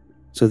family,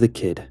 so the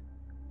kid,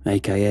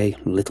 aka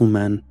Little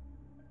Man,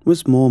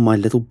 was more my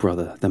little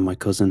brother than my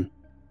cousin.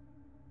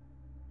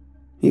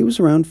 He was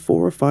around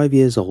 4 or 5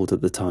 years old at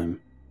the time.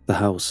 The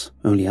house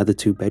only had the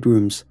 2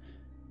 bedrooms,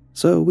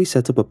 so we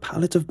set up a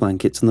pallet of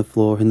blankets on the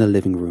floor in the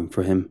living room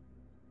for him.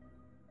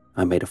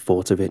 I made a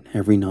fort of it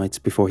every night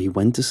before he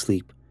went to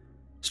sleep,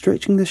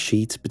 stretching the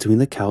sheet between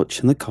the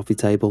couch and the coffee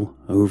table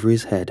over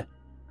his head.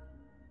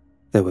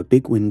 There were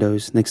big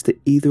windows next to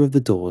either of the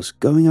doors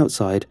going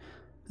outside,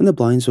 and the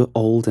blinds were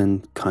old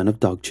and kind of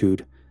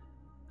dog-chewed,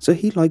 so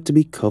he liked to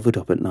be covered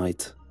up at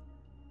night.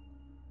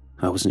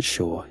 I wasn't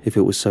sure if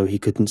it was so he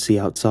couldn't see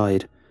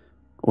outside,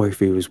 or if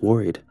he was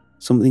worried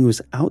something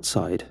was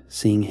outside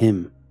seeing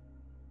him.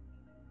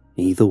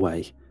 Either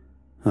way,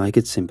 I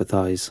could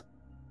sympathize.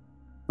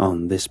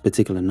 On this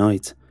particular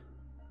night,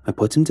 I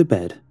put him to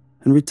bed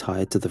and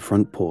retired to the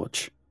front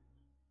porch.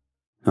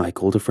 I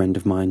called a friend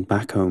of mine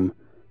back home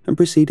and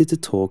proceeded to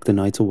talk the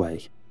night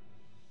away.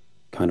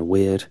 Kinda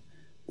weird,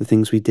 the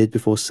things we did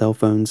before cell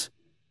phones.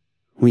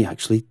 We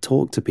actually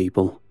talked to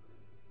people.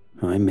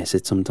 I miss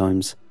it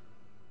sometimes.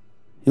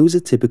 It was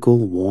a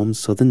typical warm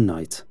southern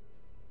night.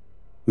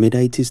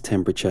 Mid-80s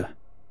temperature,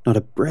 not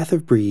a breath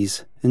of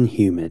breeze, and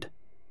humid.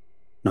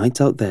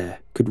 Nights out there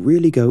could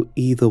really go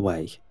either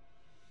way.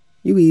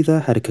 You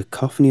either had a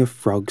cacophony of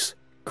frogs,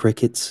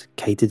 crickets,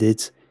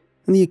 katydids,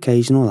 and the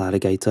occasional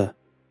alligator.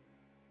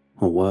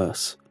 Or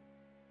worse,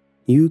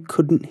 you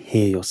couldn't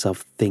hear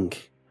yourself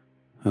think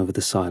over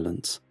the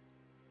silence.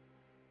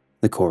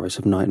 The chorus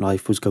of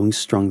nightlife was going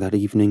strong that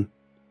evening,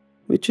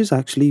 which is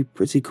actually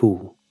pretty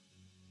cool.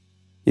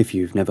 If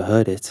you've never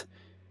heard it,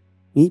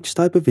 each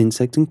type of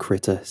insect and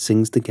critter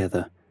sings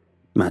together,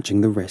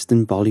 matching the rest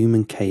in volume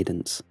and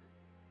cadence.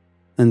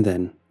 And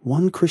then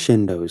one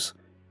crescendos,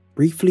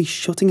 briefly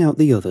shutting out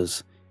the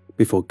others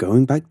before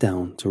going back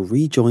down to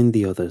rejoin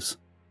the others.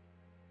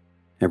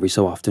 Every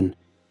so often,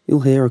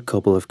 you'll hear a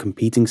couple of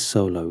competing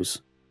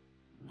solos,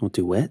 or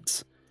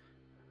duets,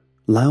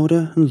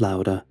 louder and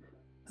louder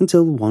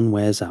until one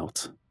wears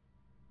out.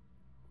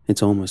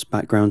 It's almost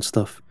background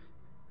stuff,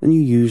 and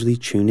you usually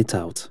tune it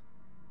out,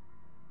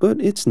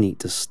 but it's neat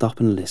to stop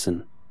and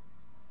listen.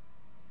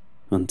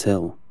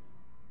 Until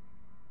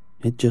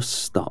it just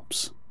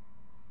stops.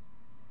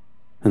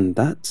 And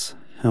that's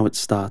how it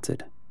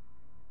started.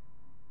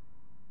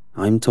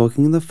 I'm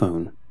talking on the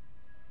phone,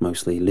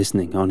 mostly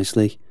listening,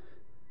 honestly.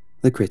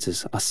 The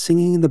critters are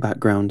singing in the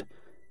background,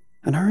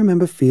 and I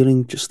remember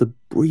feeling just the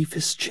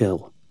briefest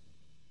chill.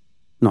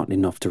 Not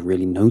enough to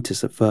really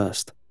notice at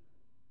first.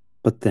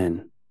 But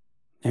then,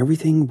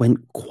 everything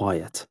went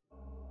quiet.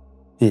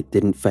 It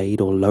didn't fade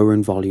or lower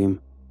in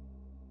volume.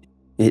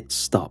 It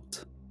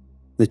stopped.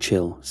 The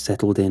chill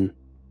settled in.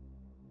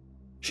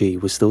 She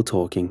was still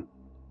talking.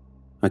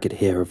 I could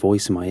hear her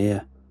voice in my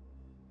ear,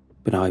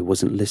 but I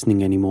wasn't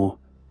listening anymore.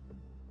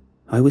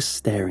 I was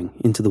staring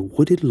into the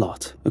wooded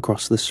lot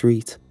across the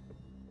street.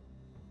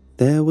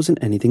 There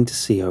wasn't anything to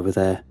see over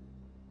there,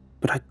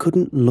 but I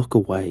couldn't look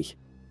away.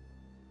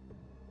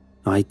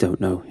 I don't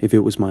know if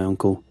it was my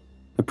uncle,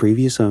 a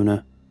previous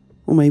owner,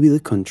 or maybe the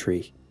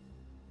country,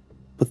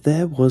 but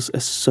there was a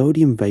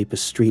sodium vapor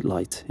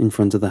streetlight in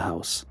front of the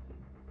house,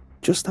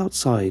 just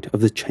outside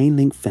of the chain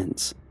link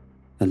fence,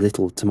 a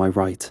little to my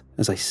right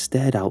as I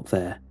stared out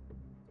there.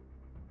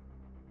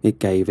 It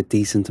gave a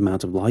decent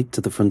amount of light to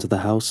the front of the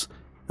house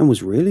and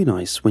was really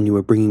nice when you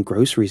were bringing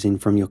groceries in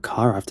from your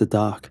car after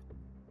dark.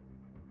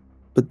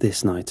 But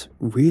this night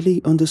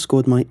really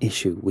underscored my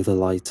issue with the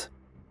light.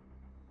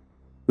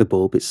 The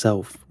bulb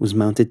itself was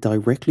mounted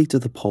directly to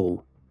the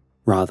pole,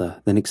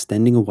 rather than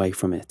extending away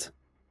from it.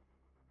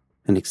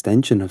 An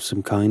extension of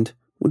some kind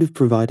would have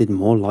provided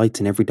more light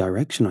in every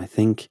direction, I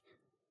think.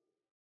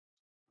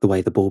 The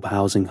way the bulb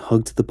housing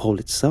hugged the pole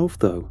itself,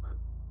 though,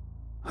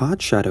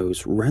 hard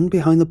shadows ran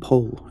behind the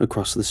pole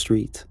across the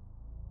street,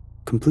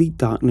 complete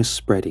darkness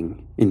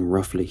spreading in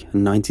roughly a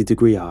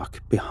 90-degree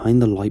arc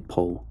behind the light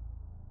pole.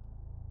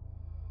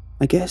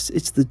 I guess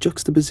it's the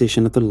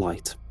juxtaposition of the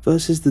light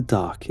versus the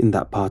dark in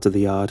that part of the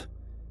yard.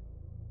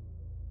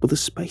 But the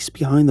space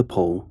behind the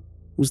pole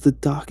was the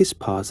darkest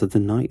part of the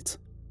night.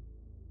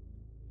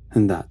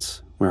 And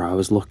that's where I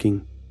was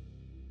looking.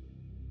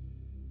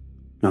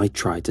 I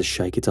tried to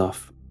shake it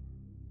off.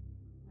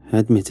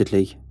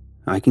 Admittedly,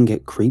 I can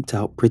get creeped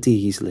out pretty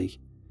easily.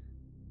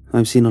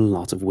 I've seen a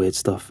lot of weird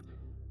stuff,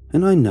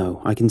 and I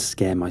know I can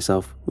scare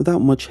myself without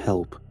much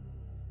help.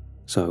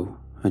 So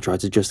I tried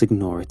to just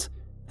ignore it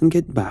and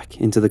get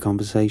back into the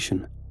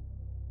conversation.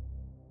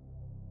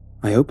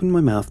 I opened my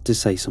mouth to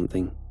say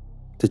something,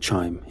 to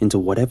chime into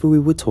whatever we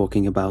were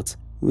talking about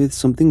with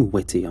something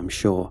witty, I'm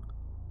sure.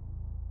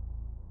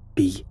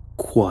 "Be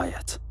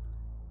quiet.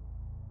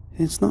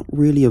 It's not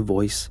really a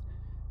voice,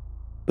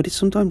 but it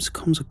sometimes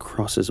comes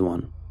across as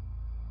one.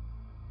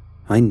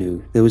 I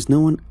knew there was no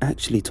one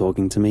actually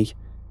talking to me,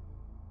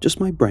 just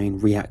my brain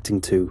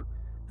reacting to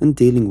and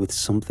dealing with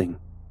something.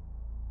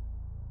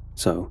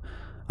 So,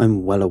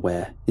 I'm well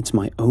aware it's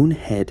my own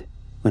head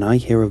when I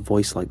hear a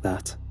voice like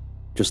that,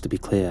 just to be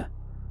clear.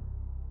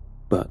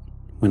 But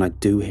when I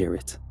do hear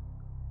it,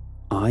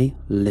 I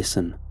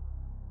listen.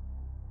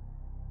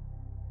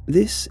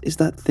 This is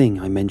that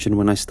thing I mentioned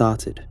when I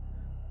started.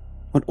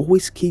 What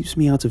always keeps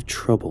me out of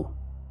trouble.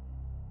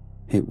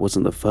 It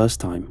wasn't the first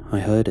time I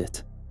heard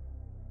it.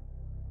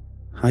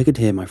 I could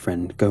hear my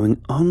friend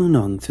going on and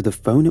on through the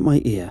phone at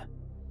my ear,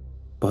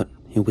 but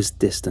it was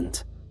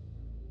distant.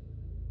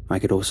 I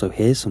could also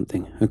hear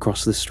something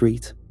across the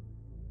street.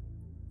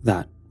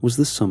 That was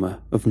the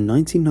summer of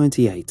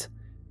 1998,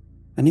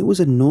 and it was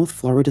a North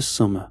Florida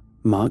summer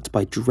marked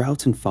by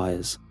drought and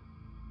fires.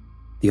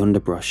 The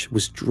underbrush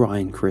was dry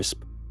and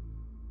crisp.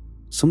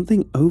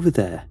 Something over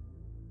there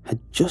had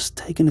just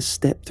taken a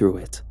step through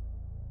it.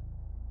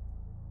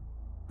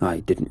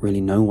 I didn't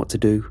really know what to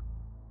do.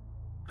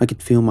 I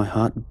could feel my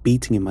heart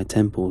beating in my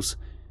temples.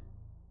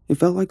 It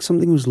felt like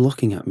something was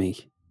looking at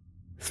me,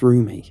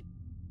 through me.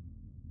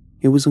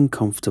 It was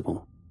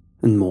uncomfortable,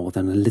 and more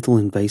than a little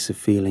invasive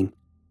feeling.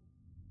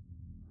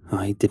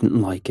 I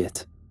didn't like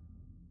it.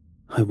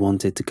 I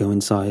wanted to go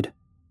inside.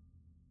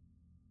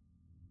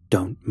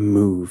 Don't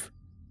move.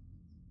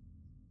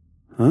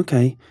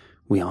 Okay,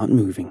 we aren't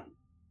moving.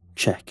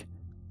 Check.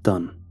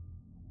 Done.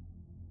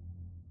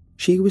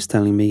 She was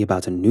telling me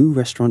about a new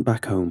restaurant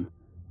back home,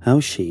 how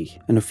she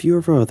and a few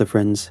of her other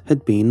friends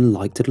had been and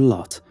liked it a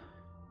lot.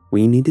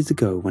 We needed to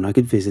go when I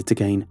could visit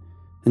again,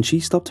 and she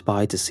stopped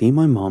by to see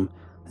my mom,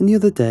 and the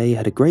other day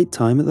had a great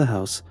time at the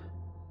house.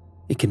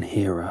 I can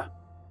hear her.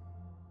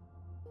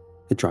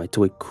 The dry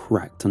twig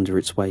cracked under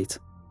its weight.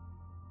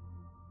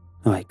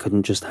 I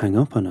couldn't just hang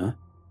up on her.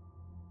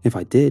 If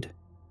I did,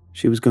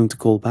 she was going to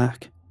call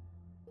back.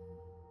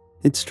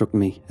 It struck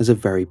me as a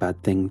very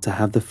bad thing to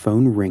have the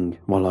phone ring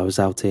while I was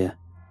out here.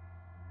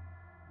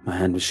 My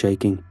hand was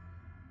shaking,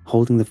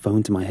 holding the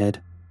phone to my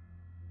head.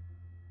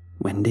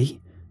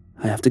 "Wendy,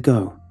 I have to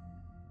go,"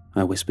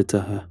 I whispered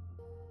to her.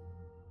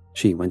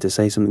 She went to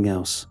say something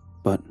else,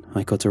 but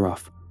I cut her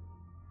off.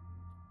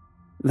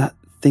 "That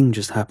thing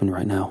just happened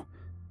right now.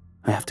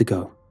 I have to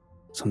go.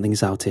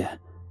 Something's out here.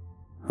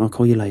 I'll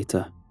call you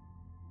later."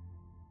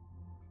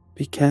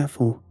 "Be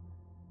careful,"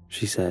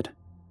 she said,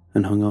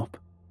 and hung up.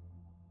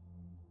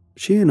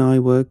 She and I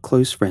were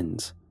close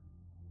friends,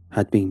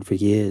 had been for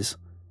years,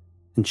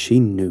 and she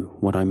knew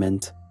what I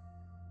meant.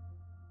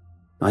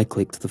 I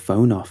clicked the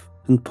phone off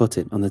and put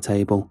it on the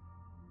table.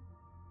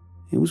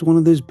 It was one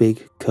of those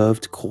big,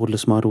 curved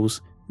cordless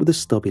models with a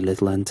stubby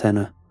little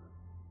antenna.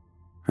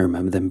 I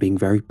remember them being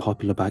very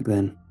popular back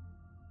then.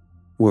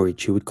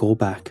 Worried she would call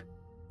back,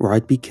 or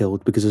I'd be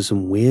killed because of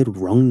some weird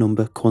wrong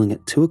number calling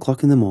at 2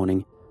 o'clock in the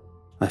morning,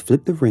 I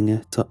flipped the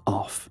ringer to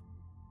off.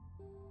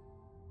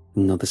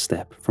 Another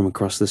step from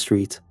across the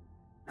street,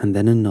 and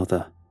then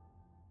another.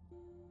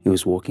 It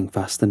was walking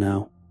faster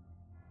now.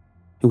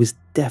 It was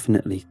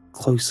definitely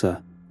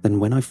closer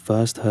than when I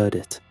first heard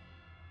it.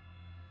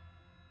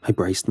 I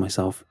braced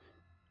myself,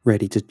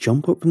 ready to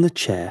jump up from the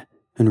chair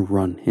and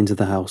run into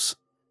the house.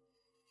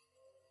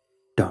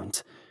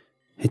 "Don't.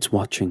 It's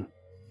watching."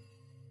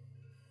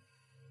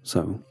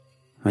 So,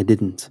 I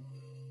didn't.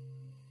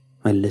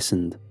 I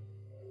listened.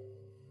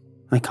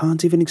 I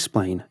can't even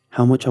explain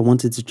how much I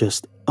wanted to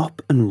just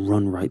up and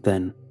run right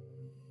then.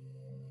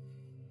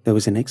 There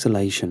was an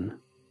exhalation.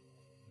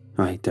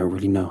 I don't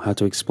really know how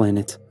to explain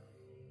it.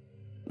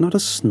 Not a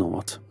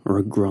snort or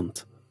a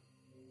grunt,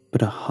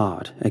 but a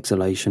hard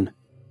exhalation.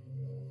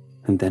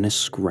 And then a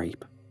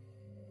scrape.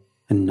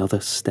 Another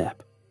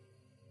step.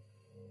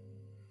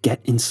 "Get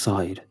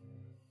inside."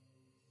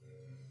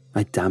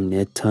 I damn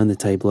near turned the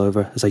table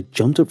over as I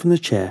jumped up from the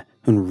chair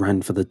and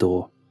ran for the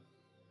door.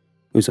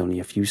 It was only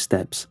a few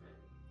steps,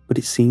 but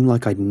it seemed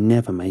like I'd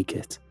never make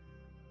it.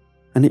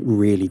 And it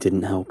really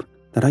didn't help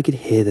that I could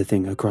hear the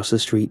thing across the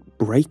street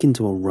break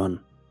into a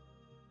run.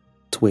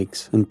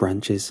 Twigs and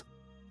branches,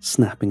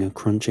 snapping and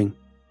crunching.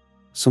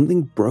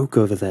 Something broke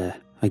over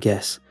there, I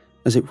guess,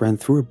 as it ran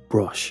through a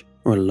brush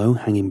or a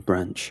low-hanging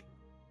branch.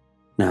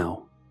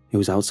 Now, it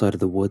was outside of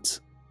the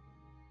woods.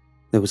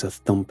 There was a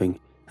thumping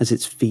as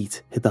its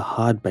feet hit the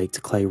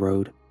hard-baked clay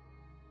road.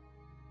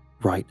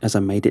 Right as I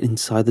made it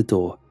inside the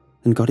door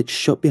and got it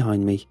shut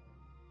behind me,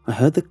 I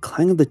heard the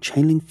clang of the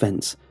chain-link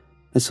fence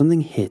as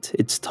something hit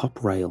its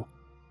top rail,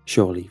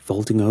 surely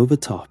vaulting over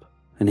top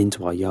and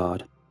into our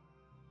yard.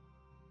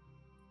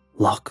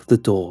 "Lock the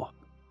door."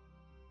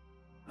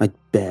 I'd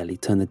barely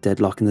turned the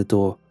deadlock in the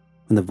door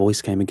when the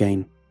voice came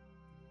again.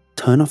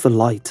 "Turn off the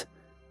light."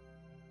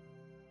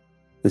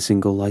 The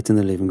single light in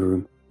the living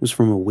room was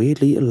from a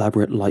weirdly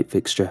elaborate light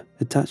fixture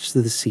attached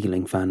to the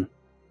ceiling fan.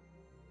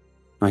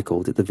 I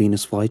called it the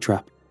Venus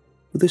flytrap,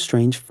 with the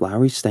strange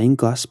flowery stained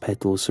glass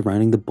petals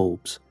surrounding the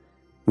bulbs,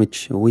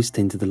 which always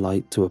tinted the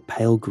light to a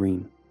pale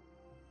green.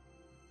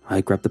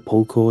 I grabbed the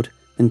pull cord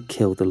and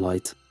kill the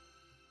light.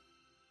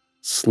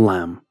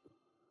 Slam!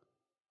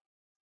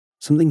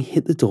 Something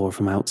hit the door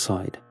from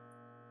outside.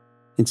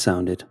 It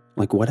sounded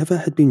like whatever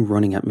had been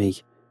running at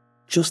me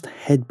just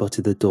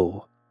headbutted the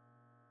door.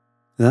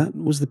 That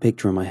was the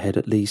picture in my head,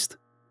 at least.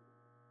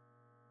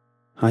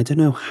 I don't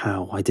know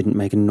how I didn't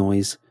make a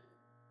noise.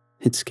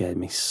 It scared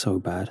me so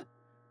bad.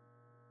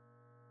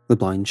 The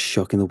blinds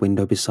shook in the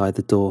window beside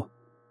the door,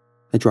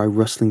 a dry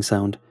rustling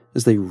sound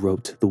as they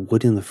rubbed the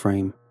wood in the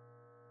frame.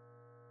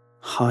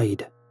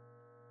 Hide.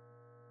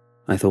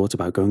 I thought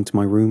about going to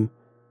my room,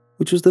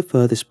 which was the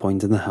furthest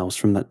point in the house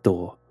from that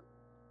door,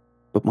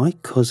 but my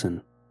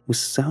cousin was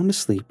sound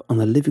asleep on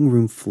the living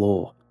room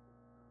floor.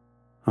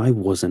 I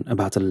wasn't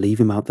about to leave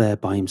him out there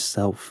by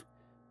himself,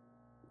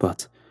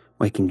 but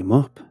waking him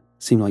up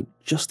seemed like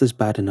just as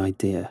bad an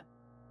idea.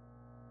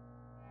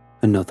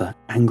 Another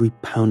angry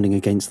pounding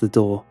against the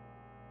door.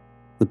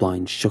 The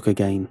blinds shook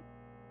again.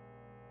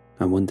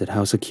 I wondered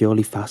how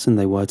securely fastened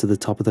they were to the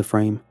top of the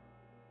frame.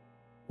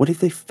 What if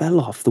they fell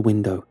off the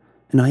window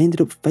and I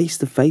ended up face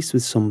to face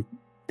with some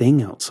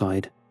thing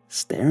outside,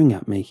 staring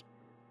at me?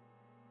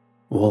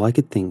 All I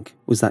could think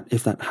was that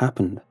if that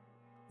happened,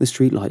 the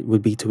streetlight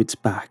would be to its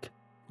back,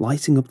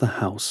 lighting up the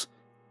house,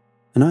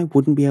 and I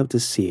wouldn't be able to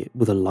see it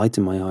with a light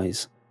in my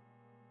eyes.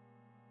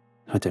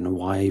 I don't know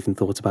why I even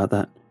thought about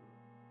that,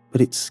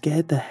 but it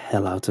scared the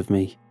hell out of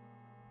me.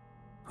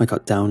 I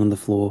got down on the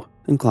floor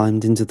and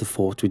climbed into the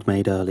fort we'd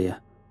made earlier,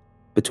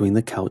 between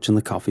the couch and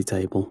the coffee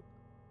table.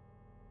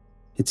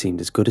 It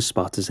seemed as good a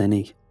spot as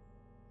any.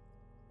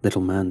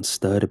 Little man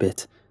stirred a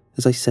bit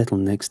as I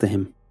settled next to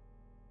him,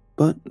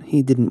 but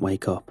he didn't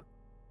wake up.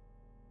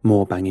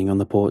 More banging on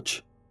the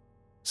porch.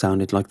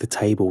 Sounded like the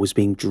table was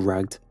being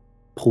dragged,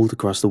 pulled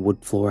across the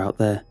wood floor out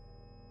there.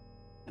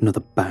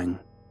 Another bang.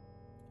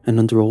 And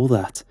under all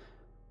that,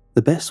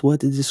 the best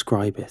word to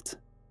describe it: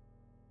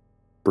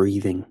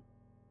 breathing.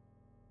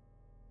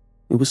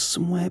 It was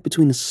somewhere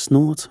between a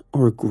snort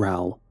or a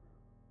growl,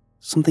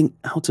 something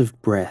out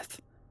of breath.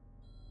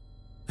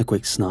 A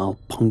quick snarl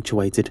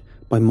punctuated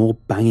by more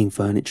banging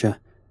furniture.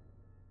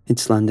 It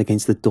slammed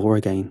against the door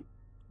again,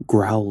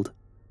 growled.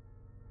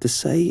 To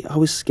say I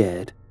was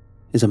scared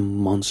is a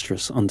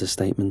monstrous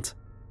understatement.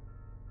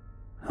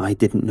 I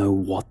didn't know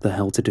what the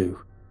hell to do.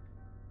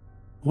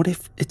 What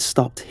if it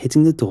stopped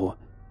hitting the door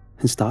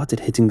and started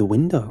hitting the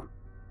window?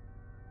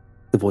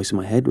 The voice in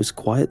my head was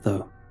quiet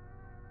though.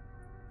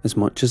 As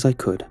much as I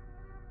could,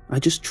 I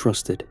just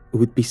trusted it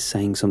would be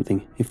saying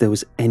something if there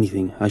was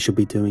anything I should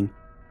be doing,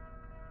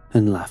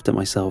 and laughed at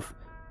myself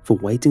for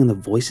waiting on the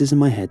voices in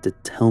my head to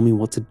tell me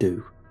what to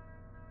do.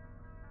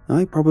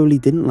 I probably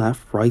didn't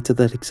laugh right at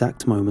that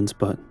exact moment,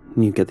 but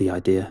you get the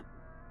idea.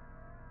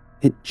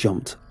 It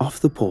jumped off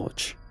the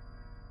porch.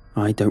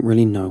 I don't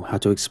really know how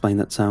to explain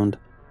that sound,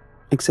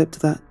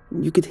 except that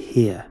you could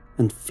hear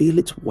and feel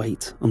its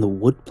weight on the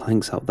wood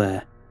planks out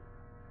there.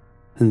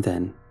 And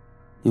then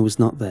it was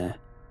not there.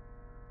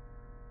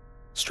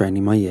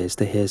 Straining my ears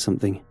to hear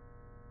something,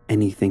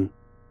 anything.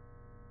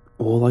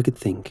 All I could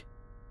think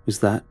was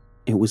that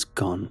it was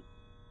gone.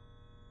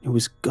 It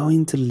was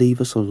going to leave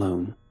us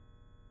alone.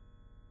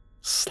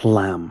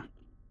 Slam.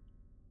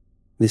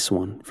 This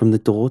one from the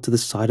door to the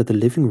side of the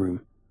living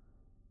room.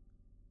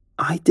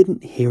 I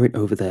didn't hear it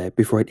over there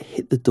before it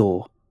hit the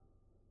door.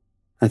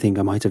 I think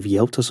I might have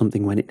yelped or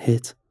something when it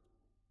hit.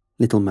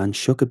 Little man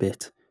shook a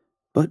bit,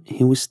 but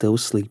he was still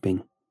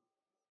sleeping.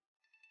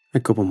 A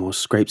couple more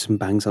scrapes and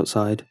bangs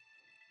outside,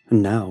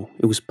 and now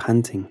it was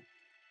panting.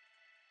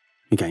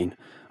 Again,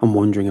 I'm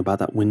wondering about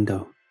that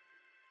window.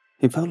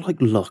 It felt like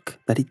luck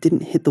that it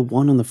didn't hit the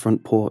one on the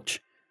front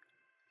porch.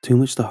 Too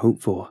much to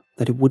hope for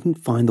that it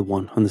wouldn't find the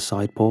one on the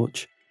side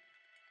porch.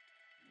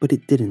 But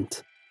it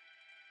didn't.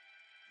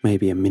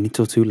 Maybe a minute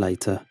or two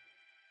later,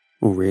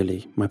 or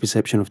really, my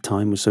perception of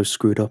time was so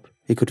screwed up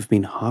it could have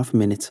been half a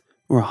minute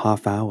or a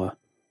half hour.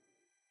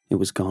 It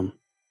was gone.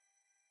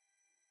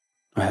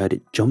 I heard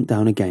it jump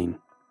down again.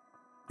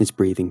 Its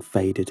breathing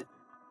faded.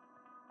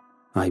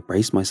 I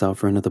braced myself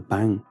for another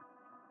bang,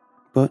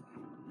 but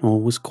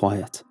all was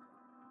quiet.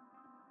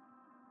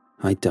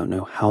 I don't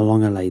know how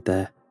long I lay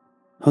there,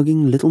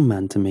 hugging little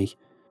man to me,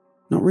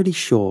 not really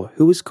sure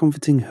who was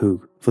comforting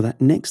who for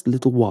that next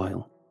little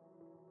while.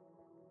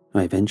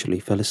 I eventually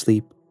fell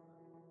asleep,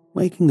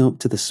 waking up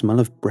to the smell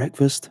of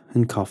breakfast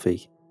and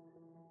coffee.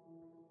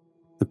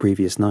 The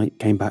previous night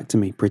came back to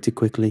me pretty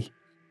quickly.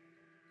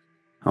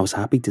 I was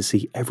happy to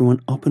see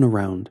everyone up and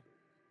around.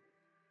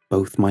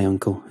 Both my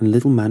uncle and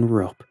little man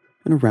were up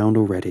and around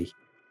already,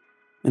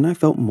 and I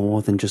felt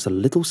more than just a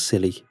little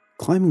silly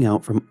climbing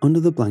out from under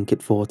the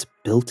blanket fort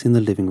built in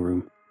the living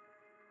room.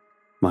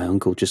 My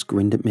uncle just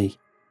grinned at me,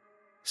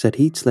 said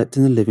he'd slept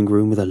in the living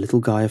room with a little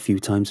guy a few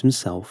times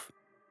himself.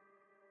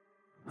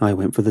 I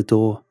went for the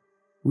door,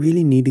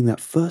 really needing that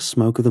first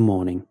smoke of the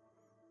morning.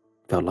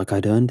 Felt like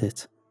I'd earned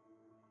it.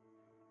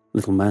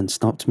 Little man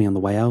stopped me on the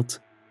way out,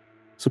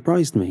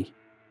 surprised me,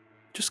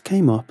 just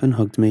came up and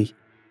hugged me.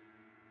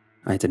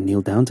 I had to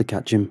kneel down to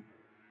catch him,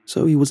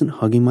 so he wasn't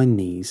hugging my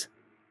knees.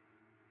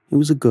 It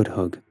was a good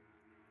hug,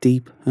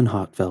 deep and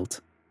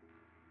heartfelt.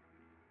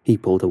 He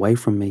pulled away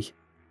from me,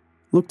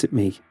 looked at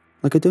me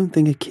like I don't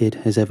think a kid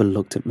has ever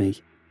looked at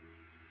me.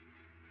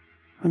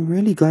 "I'm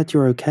really glad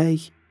you're okay,"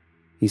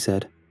 he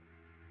said.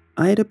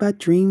 "I had a bad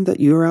dream that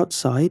you were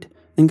outside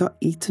and got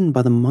eaten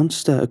by the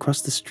monster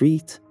across the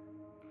street."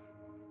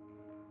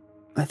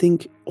 I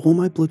think all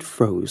my blood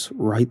froze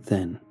right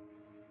then.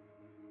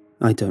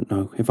 I don't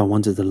know if I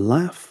wanted to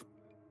laugh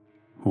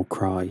or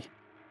cry.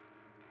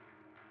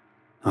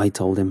 I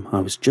told him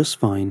I was just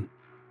fine,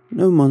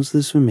 no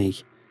monsters for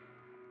me.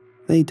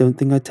 They don't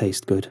think I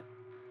taste good.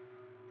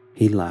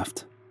 He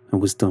laughed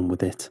and was done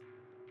with it.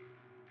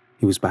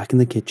 He was back in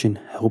the kitchen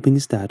helping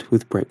his dad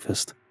with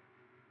breakfast,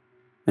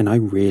 and I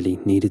really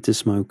needed to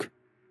smoke.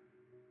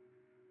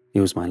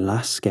 It was my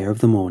last scare of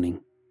the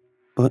morning,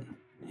 but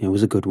it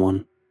was a good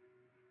one.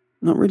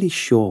 Not really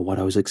sure what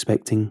I was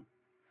expecting,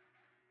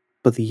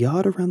 but the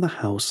yard around the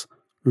house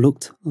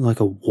looked like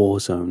a war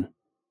zone.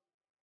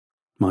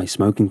 My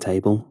smoking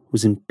table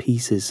was in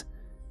pieces,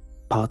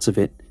 parts of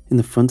it in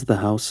the front of the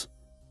house,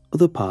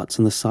 other parts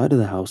on the side of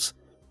the house,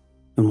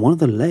 and one of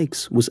the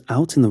legs was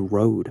out in the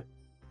road.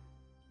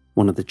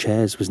 One of the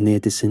chairs was near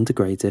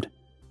disintegrated.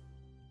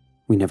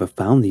 We never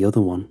found the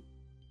other one.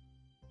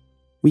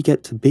 We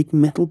kept a big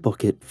metal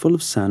bucket full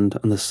of sand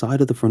on the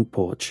side of the front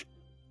porch,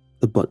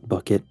 the butt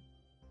bucket.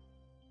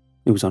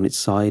 It was on its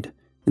side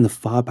in the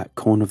far back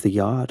corner of the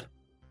yard.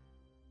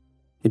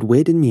 It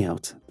weirded me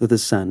out that the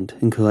sand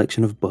and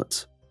collection of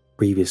butts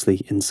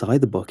previously inside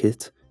the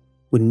bucket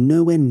were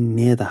nowhere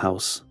near the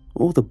house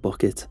or the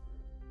bucket,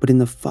 but in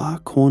the far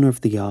corner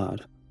of the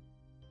yard.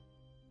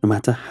 No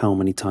matter how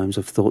many times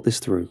I've thought this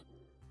through,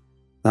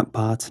 that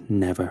part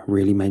never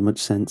really made much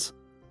sense.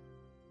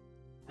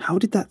 How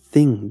did that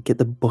thing get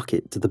the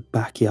bucket to the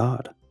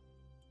backyard?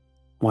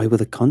 Why were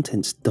the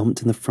contents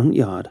dumped in the front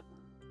yard?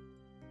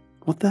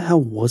 What the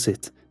hell was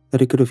it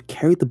that it could have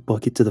carried the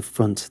bucket to the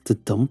front to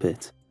dump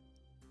it?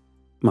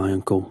 My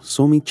uncle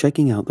saw me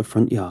checking out the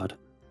front yard,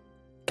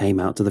 came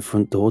out to the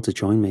front door to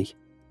join me.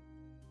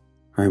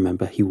 I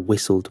remember he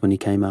whistled when he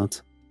came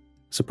out,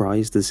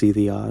 surprised to see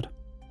the yard.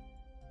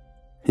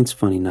 It's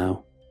funny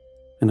now,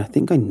 and I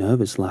think I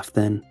nervous laughed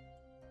then.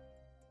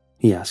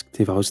 He asked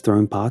if I was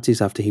throwing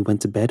parties after he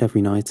went to bed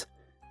every night.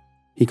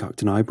 He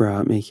cocked an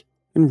eyebrow at me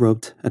and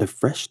rubbed at a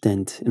fresh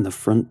dent in the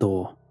front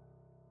door.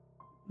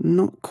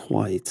 Not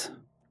quite.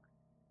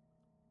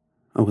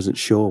 I wasn't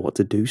sure what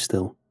to do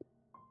still,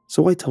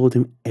 so I told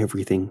him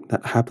everything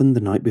that happened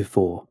the night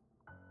before.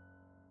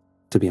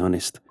 To be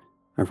honest,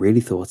 I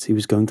really thought he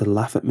was going to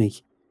laugh at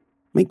me,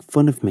 make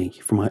fun of me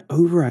for my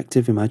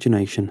overactive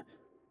imagination,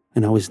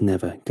 and I was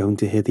never going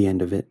to hear the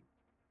end of it.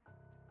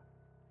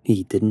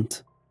 He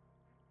didn't.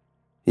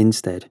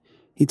 Instead,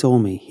 he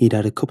told me he'd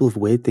had a couple of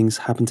weird things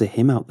happen to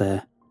him out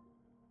there.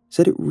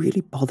 Said it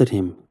really bothered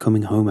him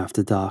coming home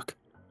after dark,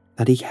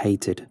 that he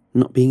hated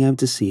not being able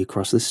to see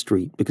across the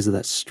street because of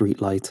that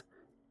street light,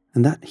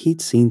 and that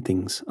he'd seen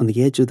things on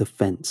the edge of the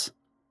fence,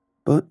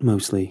 but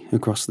mostly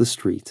across the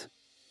street.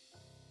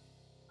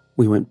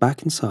 We went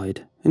back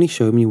inside and he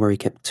showed me where he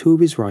kept 2 of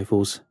his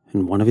rifles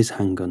and 1 of his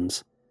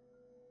handguns.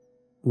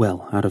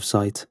 Well out of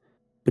sight,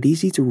 but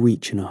easy to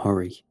reach in a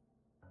hurry.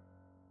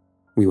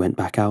 We went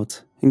back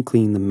out and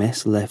cleaned the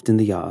mess left in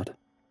the yard.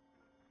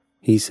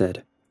 He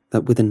said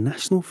that with a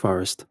national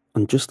forest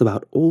on just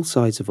about all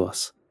sides of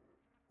us,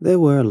 there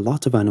were a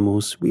lot of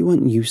animals we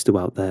weren't used to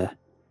out there.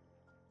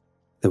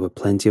 There were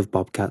plenty of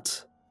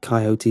bobcats,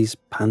 coyotes,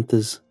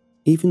 panthers,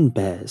 even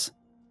bears,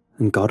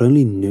 and God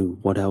only knew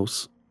what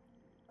else.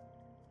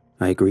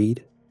 I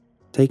agreed,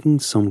 taking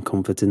some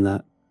comfort in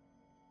that.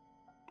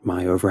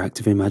 My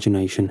overactive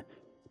imagination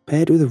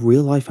paired with a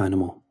real-life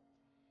animal.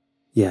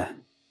 Yeah,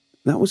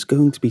 that was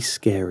going to be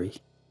scary.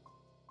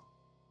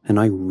 And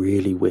I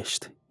really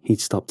wished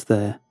he'd stopped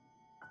there.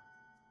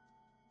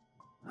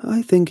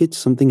 "I think it's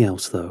something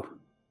else though,"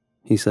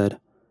 he said.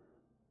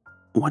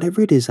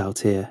 "Whatever it is out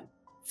here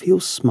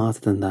feels smarter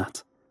than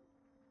that.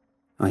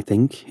 I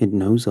think it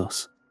knows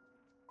us."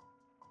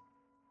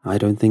 I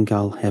don't think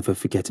I'll ever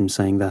forget him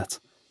saying that.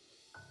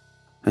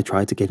 I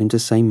tried to get him to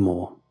say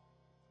more,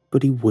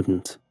 but he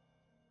wouldn't,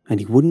 and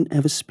he wouldn't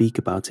ever speak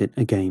about it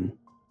again.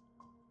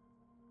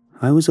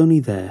 I was only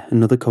there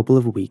another couple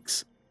of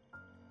weeks,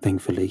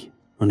 thankfully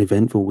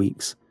uneventful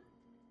weeks.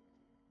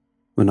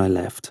 When I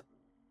left,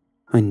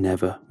 I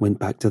never went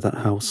back to that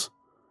house.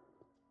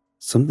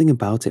 Something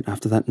about it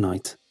after that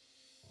night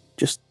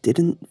just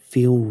didn't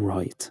feel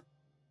right.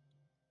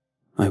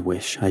 I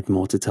wish I had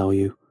more to tell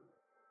you,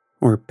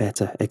 or a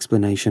better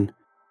explanation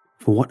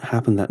for what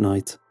happened that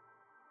night.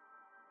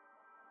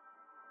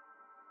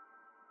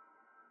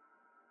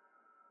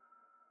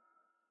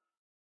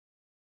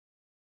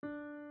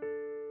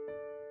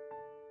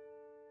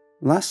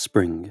 Last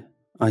spring,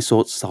 I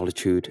sought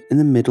solitude in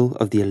the middle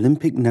of the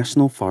Olympic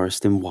National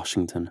Forest in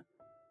Washington.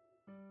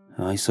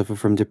 I suffer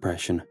from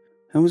depression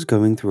and was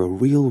going through a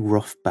real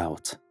rough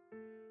bout.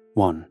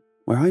 One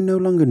where I no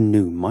longer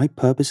knew my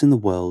purpose in the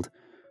world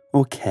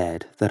or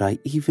cared that I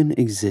even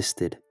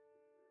existed.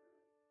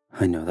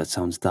 I know that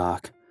sounds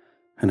dark,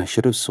 and I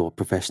should have sought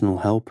professional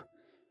help,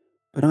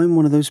 but I'm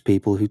one of those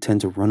people who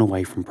tend to run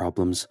away from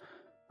problems,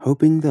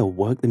 hoping they'll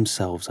work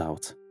themselves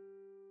out.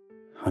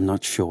 I'm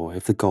not sure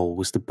if the goal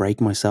was to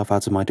break myself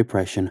out of my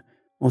depression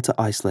or to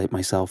isolate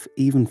myself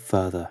even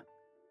further.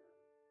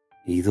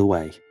 Either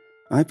way,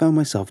 I found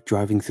myself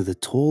driving through the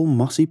tall,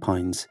 mossy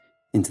pines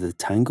into the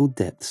tangled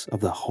depths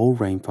of the whole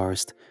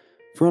rainforest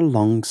for a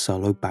long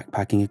solo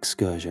backpacking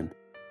excursion.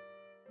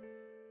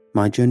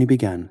 My journey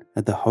began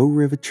at the Ho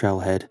River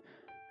trailhead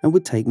and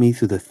would take me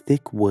through the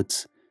thick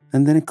woods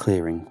and then a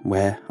clearing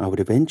where I would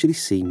eventually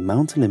see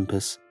Mount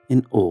Olympus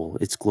in all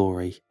its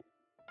glory.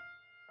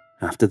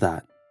 After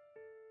that,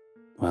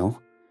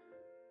 well,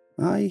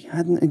 I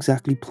hadn't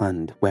exactly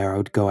planned where I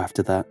would go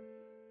after that.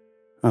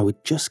 I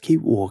would just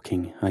keep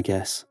walking, I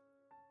guess.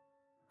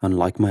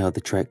 Unlike my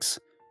other treks,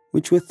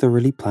 which were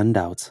thoroughly planned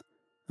out,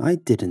 I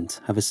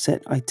didn't have a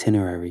set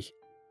itinerary.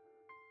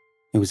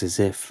 It was as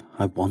if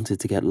I wanted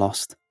to get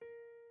lost.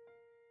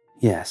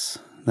 Yes,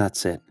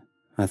 that's it,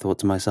 I thought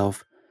to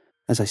myself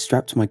as I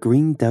strapped my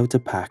green Delta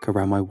pack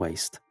around my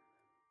waist.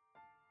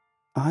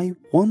 I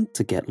want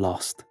to get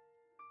lost.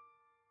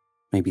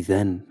 Maybe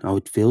then I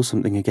would feel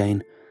something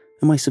again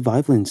and my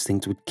survival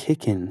instinct would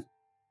kick in.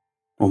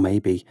 Or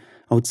maybe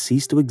I would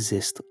cease to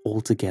exist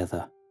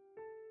altogether.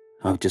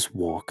 I would just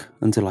walk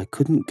until I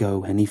couldn't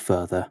go any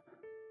further.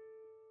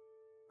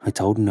 I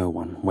told no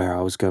one where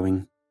I was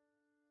going.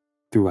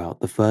 Throughout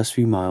the first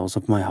few miles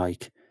of my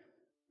hike,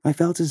 I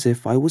felt as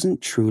if I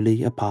wasn't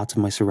truly a part of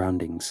my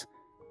surroundings.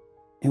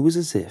 It was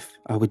as if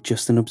I were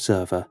just an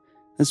observer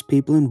as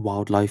people and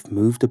wildlife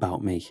moved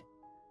about me.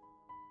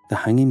 The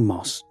hanging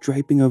moss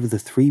draping over the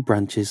 3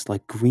 branches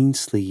like green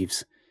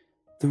sleeves,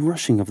 the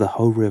rushing of the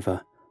Ho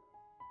River,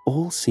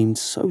 all seemed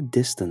so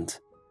distant,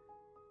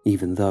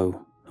 even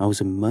though I was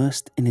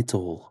immersed in it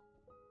all.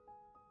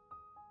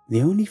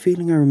 The only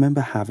feeling I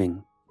remember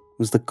having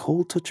was the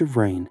cold touch of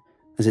rain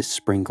as it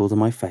sprinkled on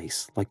my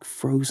face like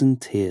frozen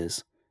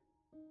tears.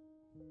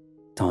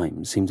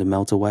 Time seemed to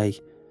melt away,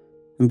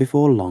 and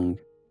before long,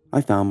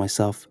 I found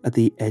myself at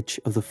the edge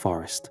of the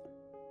forest.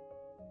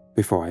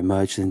 Before I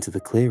emerged into the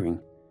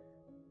clearing,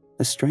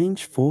 a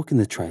strange fork in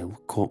the trail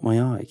caught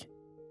my eye.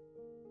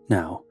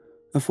 Now,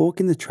 a fork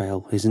in the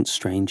trail isn't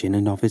strange in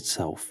and of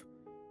itself,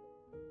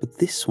 but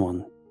this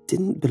one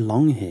didn't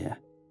belong here.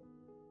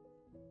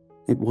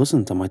 It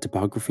wasn't on my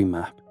topography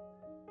map.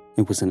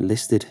 It wasn't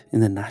listed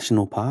in the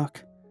national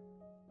park.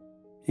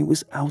 It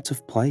was out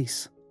of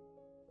place.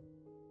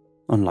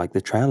 Unlike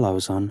the trail I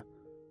was on,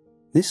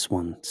 this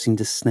one seemed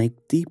to snake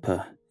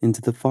deeper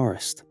into the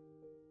forest.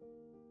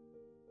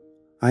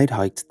 I had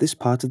hiked this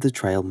part of the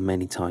trail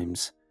many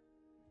times.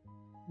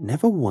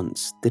 Never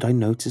once did I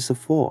notice a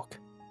fork.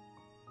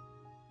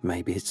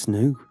 Maybe it's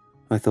new,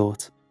 I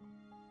thought.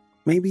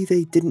 Maybe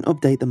they didn't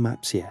update the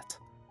maps yet.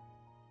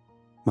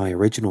 My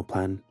original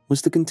plan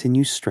was to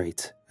continue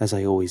straight, as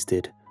I always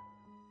did.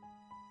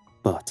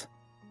 But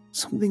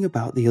something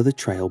about the other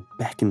trail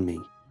beckoned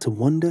me to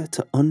wander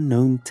to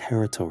unknown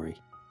territory.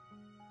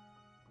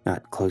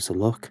 At closer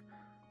look,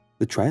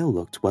 the trail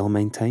looked well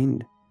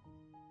maintained,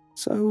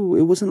 so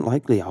it wasn't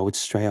likely I would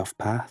stray off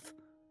path.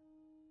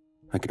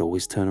 I could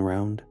always turn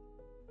around.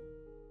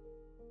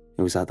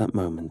 It was at that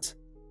moment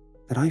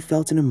that I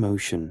felt an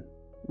emotion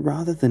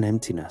rather than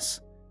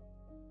emptiness,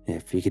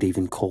 if you could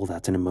even call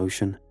that an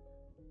emotion.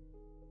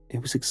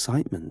 It was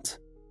excitement.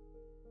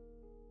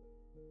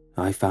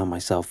 I found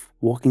myself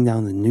walking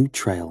down the new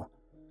trail,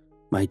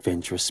 my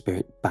adventurous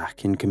spirit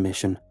back in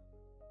commission.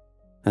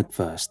 At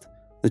first,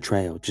 the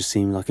trail just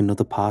seemed like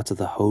another part of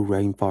the whole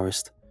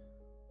rainforest,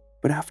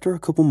 but after a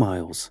couple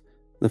miles,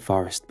 the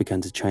forest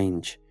began to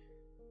change.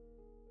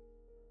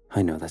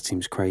 I know that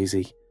seems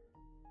crazy,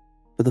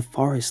 but the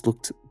forest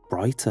looked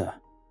brighter.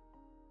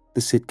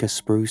 The Sitka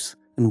spruce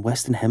and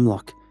western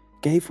hemlock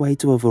gave way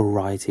to a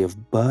variety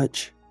of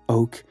birch,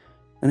 oak,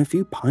 and a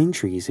few pine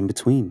trees in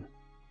between.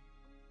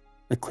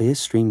 A clear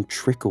stream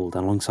trickled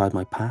alongside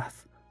my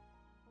path.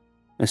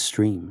 A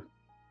stream,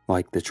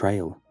 like the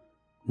trail,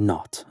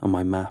 not on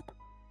my map.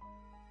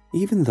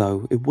 Even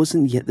though it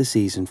wasn't yet the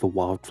season for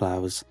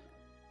wildflowers,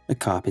 a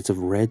carpet of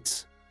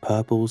reds,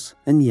 purples,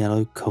 and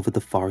yellow covered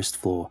the forest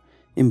floor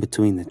in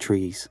between the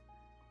trees.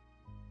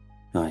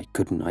 I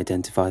couldn't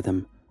identify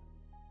them,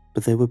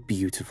 but they were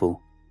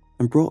beautiful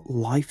and brought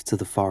life to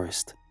the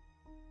forest.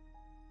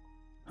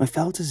 I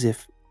felt as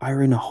if I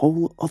were in a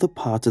whole other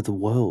part of the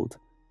world.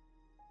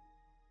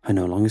 I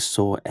no longer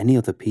saw any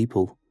other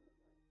people.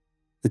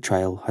 The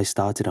trail I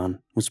started on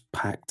was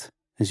packed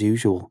as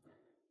usual,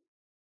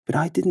 but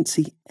I didn't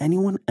see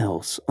anyone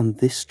else on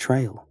this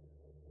trail,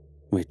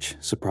 which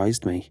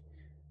surprised me.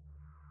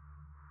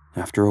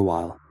 After a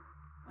while,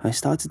 I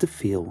started to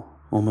feel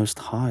almost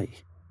high.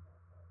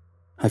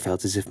 I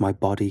felt as if my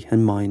body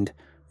and mind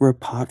were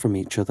apart from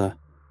each other,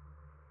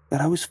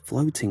 that I was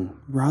floating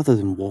rather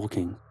than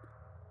walking.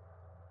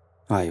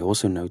 I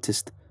also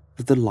noticed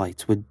that the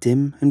lights were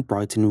dim and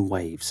bright in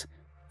waves,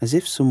 as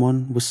if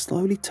someone was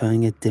slowly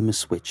turning a dimmer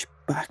switch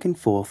back and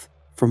forth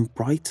from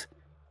bright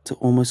to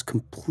almost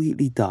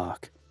completely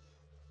dark.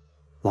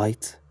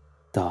 Light,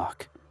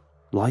 dark,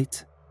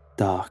 light,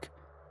 dark,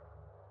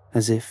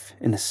 as if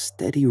in a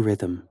steady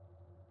rhythm.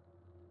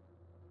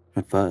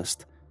 At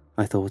first,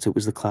 I thought it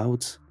was the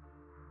clouds.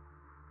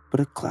 But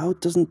a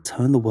cloud doesn't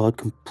turn the world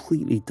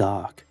completely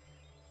dark.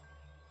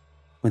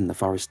 When the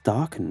forest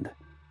darkened,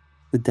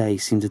 the day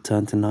seemed to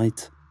turn to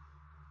night.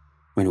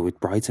 When it would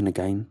brighten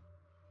again,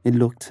 it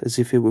looked as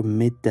if it were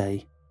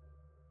midday.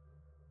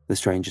 The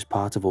strangest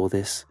part of all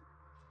this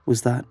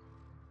was that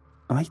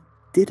I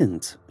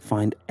didn't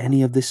find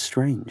any of this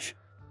strange.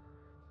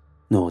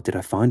 Nor did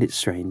I find it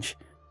strange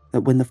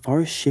that when the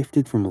forest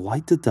shifted from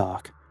light to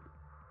dark,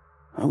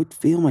 I would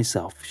feel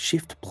myself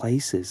shift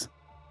places.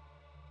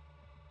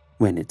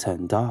 When it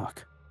turned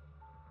dark,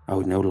 I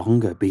would no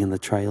longer be on the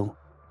trail,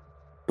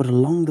 but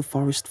along the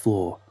forest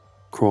floor,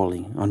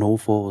 crawling on all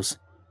fours,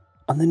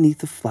 underneath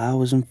the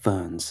flowers and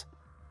ferns.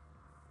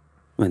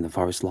 When the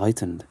forest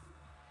lightened,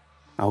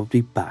 I would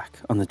be back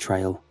on the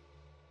trail,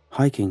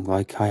 hiking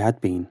like I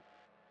had been.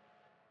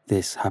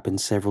 This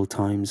happened several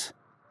times,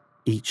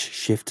 each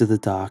shift to the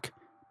dark,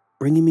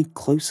 bringing me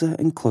closer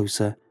and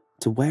closer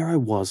to where I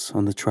was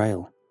on the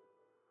trail.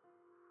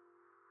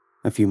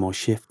 A few more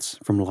shifts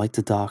from light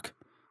to dark,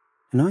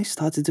 and I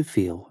started to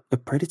feel a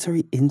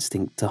predatory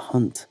instinct to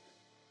hunt,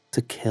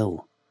 to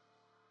kill.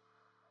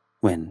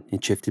 When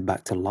it shifted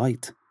back to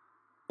light,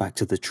 back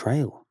to the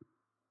trail,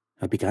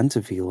 I began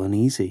to feel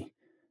uneasy,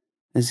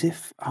 as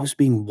if I was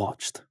being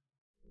watched,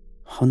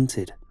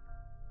 hunted.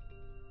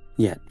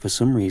 Yet, for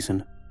some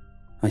reason,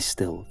 I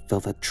still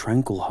felt that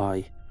tranquil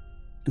high,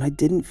 and I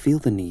didn't feel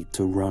the need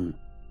to run.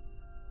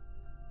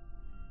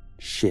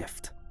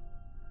 Shift.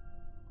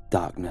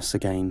 Darkness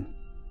again.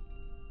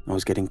 I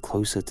was getting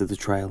closer to the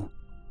trail.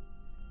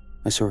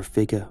 I saw a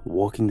figure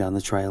walking down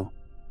the trail,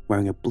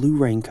 wearing a blue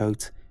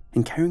raincoat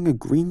and carrying a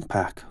green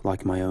pack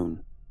like my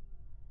own.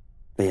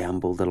 They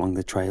ambled along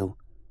the trail,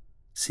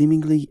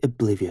 seemingly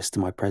oblivious to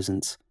my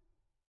presence.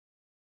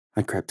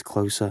 I crept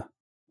closer,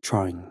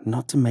 trying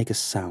not to make a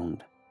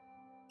sound.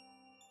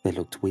 They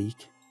looked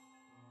weak,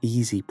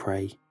 easy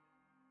prey.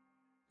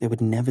 They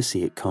would never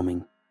see it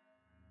coming.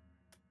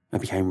 I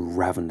became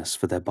ravenous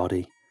for their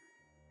body.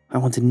 I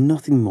wanted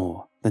nothing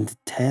more than to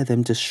tear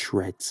them to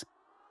shreds.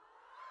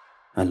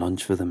 I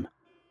lunged for them,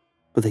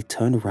 but they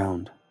turned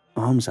around,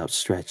 arms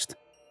outstretched,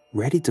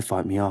 ready to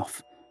fight me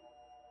off,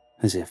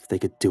 as if they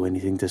could do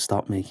anything to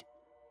stop me.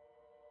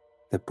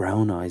 Their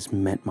brown eyes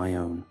met my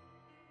own.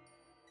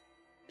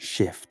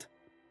 Shift.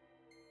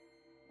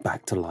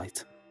 Back to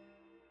light.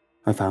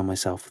 I found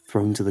myself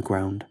thrown to the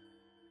ground,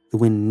 the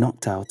wind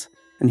knocked out,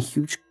 and a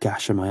huge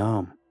gash on my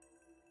arm.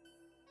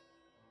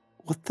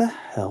 What the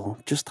hell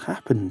just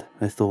happened,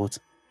 I thought.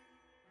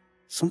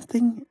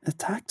 Something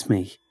attacked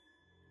me.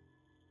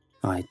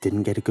 I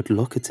didn't get a good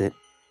look at it,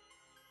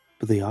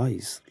 but the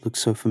eyes looked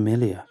so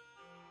familiar,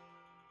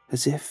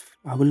 as if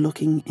I were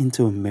looking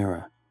into a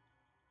mirror.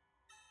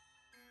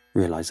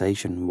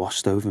 Realization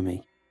washed over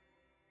me.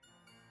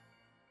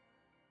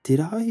 Did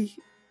I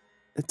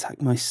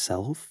attack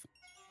myself?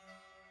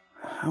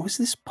 How is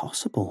this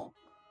possible?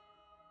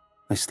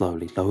 I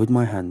slowly lowered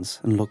my hands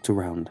and looked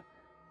around,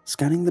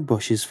 scanning the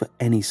bushes for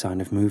any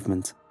sign of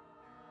movement.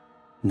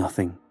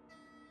 Nothing.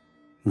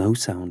 No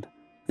sound,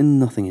 and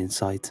nothing in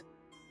sight.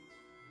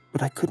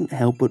 But I couldn't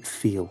help but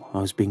feel I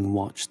was being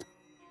watched.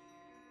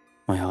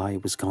 My eye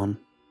was gone.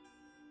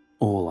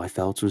 All I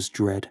felt was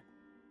dread.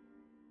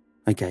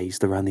 I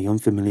gazed around the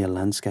unfamiliar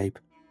landscape.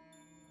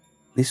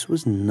 This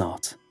was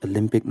not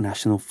Olympic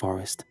National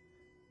Forest.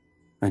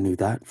 I knew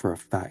that for a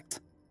fact.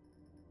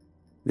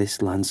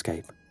 This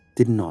landscape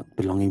did not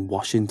belong in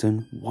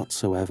Washington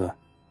whatsoever.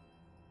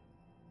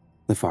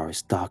 The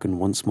forest darkened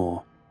once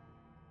more,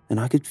 and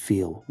I could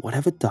feel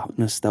whatever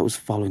darkness that was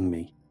following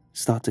me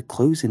start to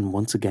close in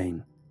once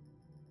again.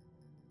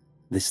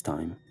 This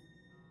time,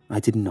 I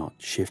did not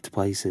shift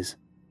places.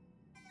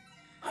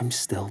 I'm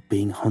still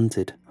being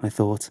hunted, I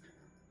thought.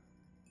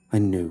 I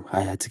knew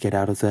I had to get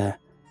out of there,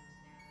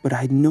 but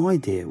I had no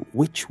idea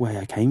which way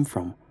I came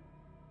from,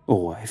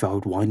 or if I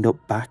would wind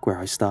up back where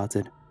I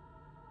started.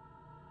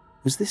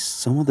 Was this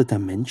some other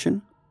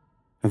dimension?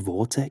 A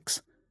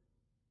vortex?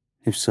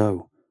 If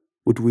so,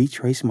 would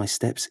retracing my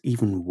steps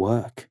even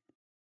work?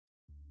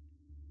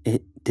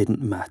 It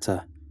didn't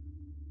matter.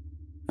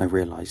 I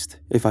realized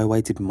if I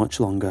waited much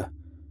longer,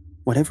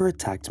 whatever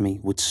attacked me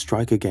would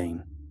strike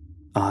again.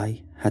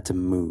 I had to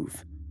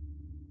move.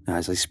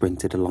 As I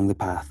sprinted along the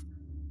path,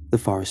 the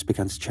forest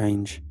began to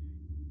change.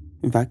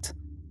 In fact,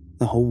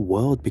 the whole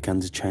world began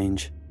to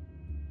change.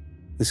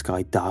 The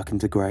sky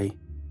darkened to grey,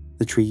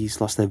 the trees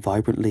lost their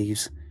vibrant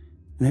leaves,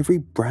 and every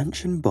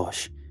branch and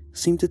bush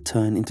seemed to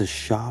turn into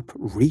sharp,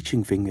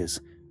 reaching fingers,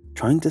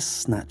 trying to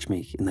snatch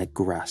me in their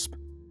grasp.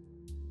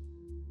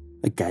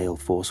 A gale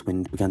force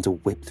wind began to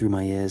whip through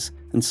my ears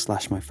and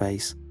slash my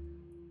face.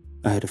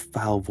 I heard a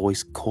foul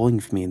voice calling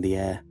for me in the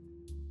air,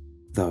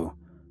 though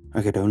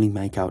I could only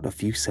make out a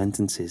few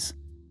sentences.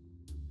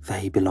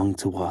 They belong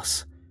to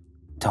us.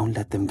 Don't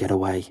let them get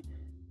away.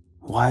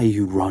 Why are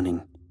you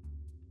running?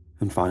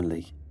 And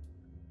finally,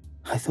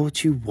 I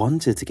thought you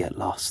wanted to get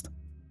lost.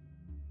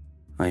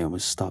 I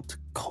almost stopped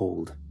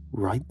cold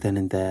right then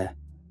and there.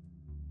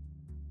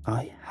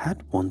 I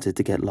had wanted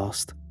to get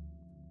lost.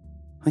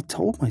 I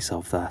told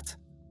myself that.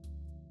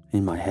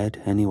 In my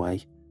head,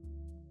 anyway.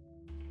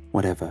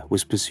 Whatever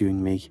was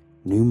pursuing me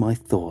knew my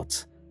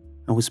thoughts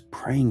and was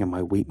preying on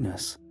my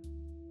weakness.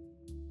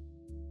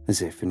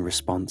 As if in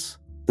response,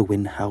 the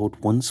wind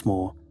howled once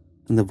more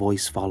and the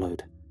voice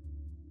followed.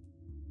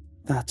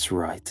 "That's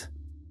right,"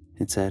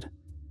 it said.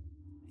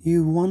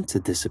 "You want to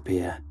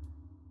disappear.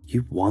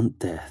 You want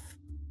death."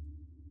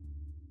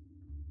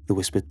 The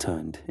whisper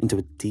turned into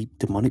a deep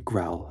demonic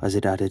growl as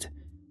it added,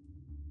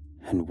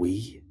 "And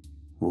we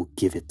will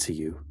give it to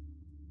you."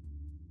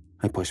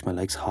 I pushed my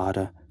legs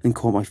harder and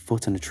caught my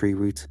foot on a tree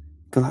root,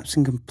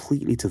 collapsing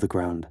completely to the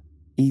ground,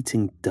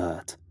 eating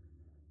dirt.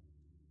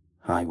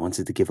 I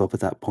wanted to give up at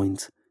that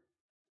point.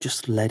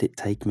 Just let it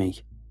take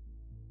me.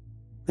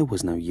 There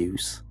was no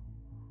use.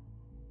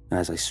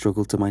 As I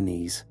struggled to my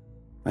knees,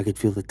 I could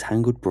feel the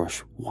tangled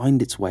brush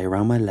wind its way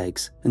around my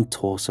legs and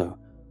torso,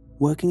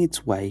 working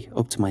its way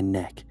up to my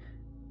neck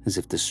as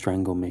if to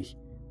strangle me,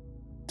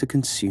 to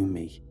consume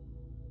me.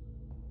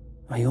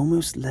 I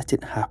almost let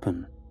it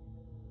happen.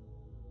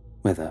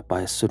 Whether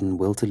by a sudden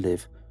will to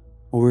live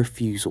or a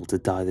refusal to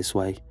die this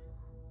way,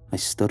 I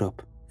stood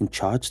up and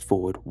charged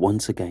forward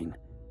once again,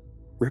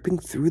 ripping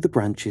through the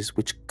branches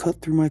which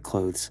cut through my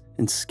clothes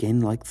and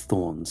skin like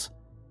thorns.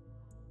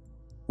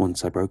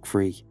 Once I broke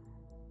free,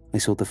 I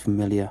saw the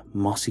familiar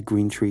mossy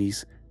green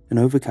trees and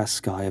overcast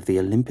sky of the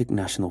Olympic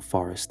National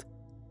Forest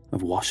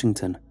of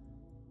Washington.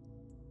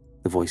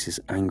 The voices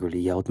angrily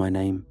yelled my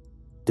name,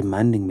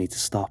 demanding me to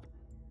stop,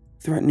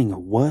 threatening a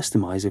worse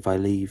demise if I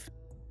leave.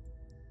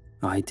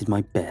 I did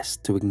my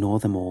best to ignore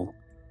them all.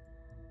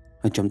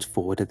 I jumped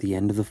forward at the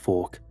end of the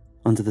fork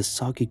onto the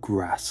soggy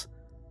grass.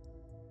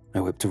 I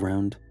whipped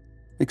around,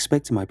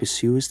 expecting my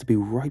pursuers to be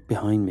right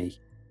behind me.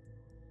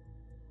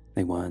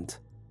 They weren't.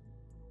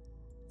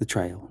 The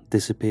trail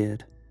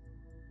disappeared,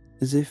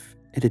 as if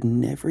it had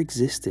never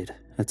existed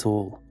at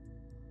all.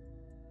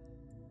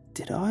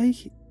 Did I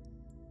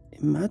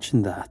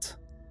imagine that?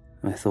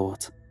 I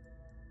thought.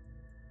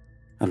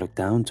 I looked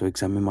down to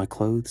examine my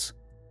clothes.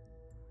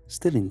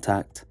 Still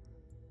intact.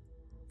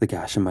 The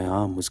gash in my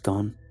arm was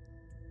gone.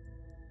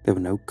 There were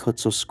no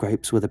cuts or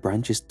scrapes where the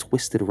branches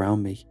twisted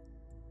around me.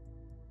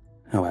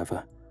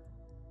 However,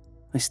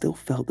 I still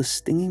felt the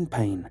stinging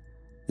pain,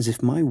 as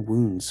if my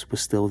wounds were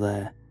still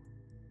there.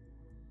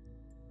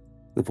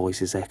 The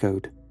voices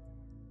echoed,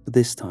 but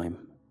this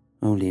time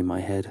only in my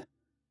head.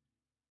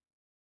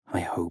 I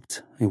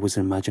hoped it was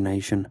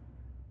imagination.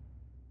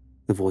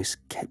 The voice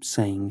kept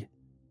saying,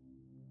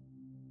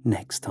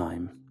 "Next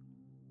time."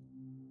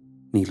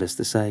 Needless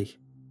to say,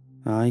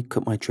 I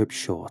cut my trip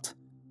short.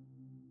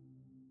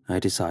 I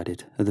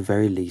decided, at the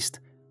very least,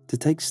 to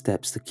take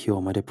steps to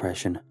cure my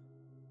depression.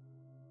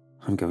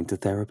 I'm going to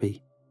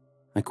therapy.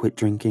 I quit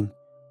drinking.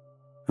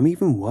 I'm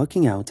even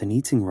working out and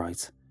eating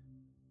right.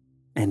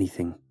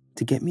 Anything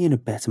to get me in a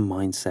better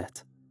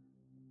mindset.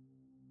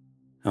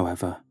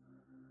 However,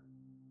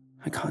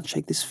 I can't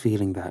shake this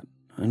feeling that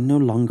I'm no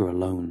longer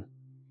alone.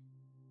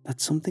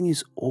 That something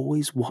is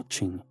always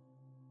watching,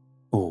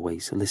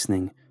 always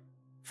listening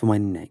for my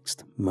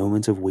next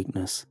moment of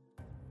weakness,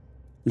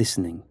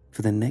 listening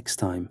for the next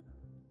time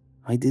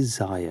I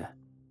desire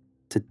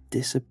to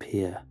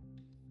disappear.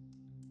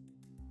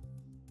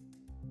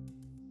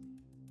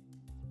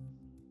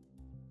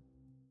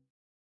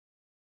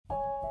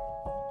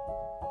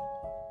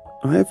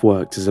 I have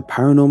worked as a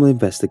paranormal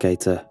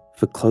investigator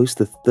for close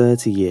to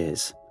 30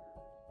 years.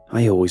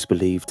 I always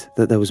believed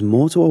that there was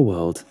more to our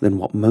world than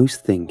what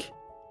most think.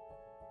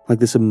 Like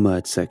the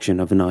submerged section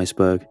of an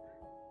iceberg,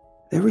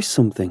 there is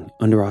something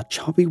under our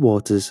choppy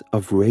waters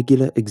of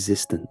regular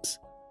existence.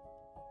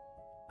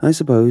 I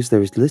suppose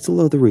there is little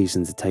other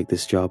reason to take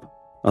this job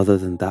other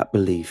than that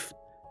belief.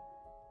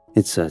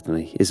 It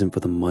certainly isn't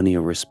for the money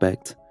or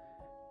respect.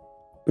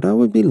 But I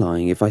would be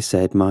lying if I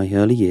said my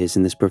early years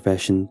in this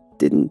profession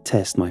didn't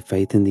test my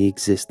faith in the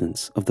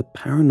existence of the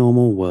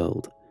paranormal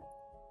world.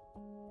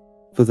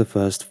 For the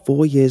first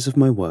 4 years of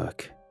my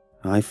work,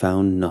 I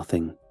found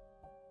nothing.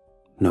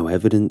 No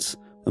evidence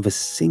of a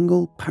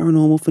single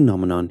paranormal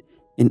phenomenon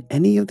in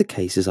any of the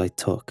cases I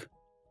took.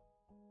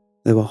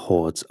 There were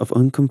hordes of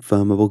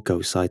unconfirmable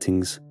ghost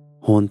sightings,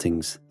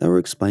 hauntings that were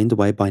explained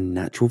away by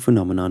natural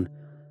phenomenon,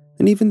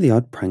 and even the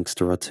odd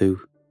prankster or two.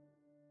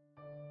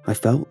 I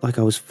felt like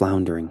I was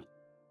floundering.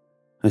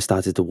 I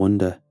started to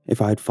wonder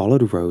if I had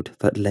followed a road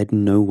that led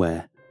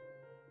nowhere.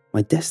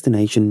 My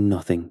destination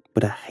nothing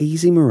but a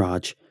hazy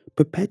mirage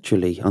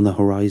perpetually on the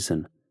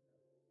horizon.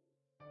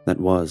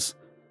 That was,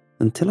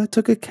 until I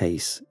took a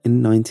case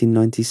in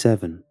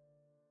 1997.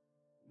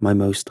 My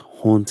most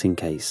haunting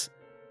case,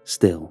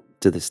 still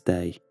to this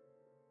day.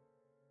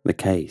 The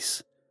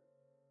case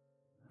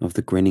of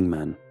the Grinning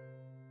Man.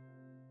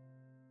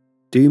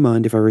 "Do you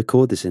mind if I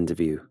record this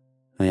interview?"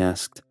 I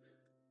asked.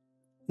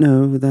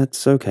 "No,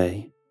 that's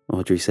okay,"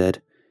 Audrey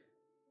said.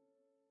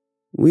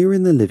 We were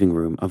in the living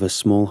room of a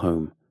small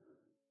home.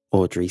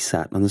 Audrey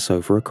sat on the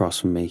sofa across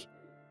from me,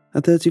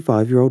 a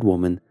 35-year-old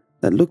woman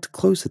that looked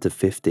closer to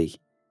 50.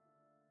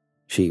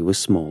 She was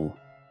small,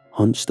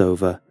 hunched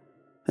over,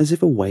 as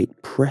if a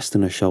weight pressed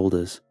on her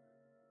shoulders.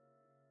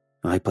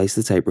 I placed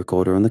the tape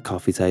recorder on the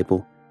coffee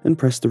table and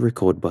pressed the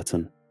record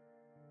button.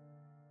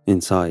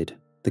 Inside,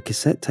 the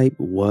cassette tape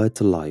whirred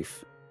to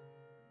life.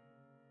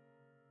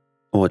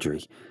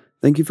 "Audrey,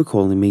 thank you for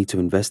calling me to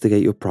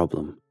investigate your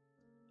problem.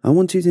 I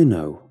want you to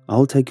know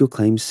I'll take your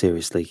claims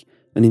seriously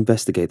and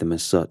investigate them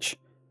as such.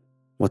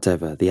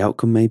 Whatever the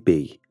outcome may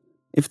be,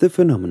 if the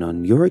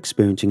phenomenon you're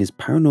experiencing is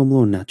paranormal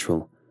or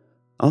natural,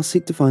 I'll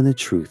seek to find the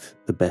truth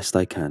the best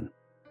I can."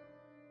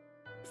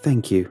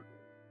 "Thank you.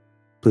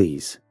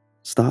 Please,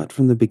 start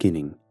from the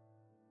beginning."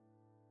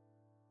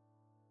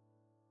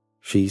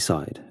 She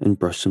sighed and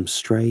brushed some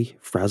stray,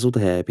 frazzled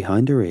hair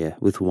behind her ear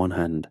with one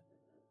hand.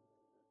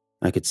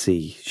 I could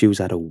see she was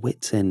at her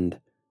wit's end.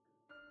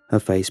 Her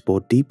face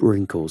bore deep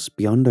wrinkles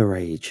beyond her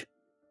age,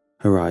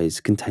 her eyes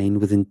contained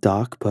within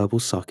dark purple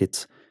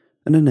sockets,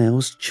 and her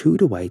nails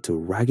chewed away to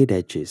ragged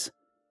edges.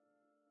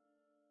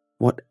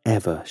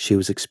 Whatever she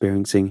was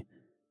experiencing,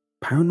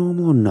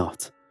 paranormal or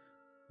not,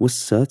 was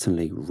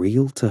certainly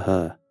real to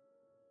her.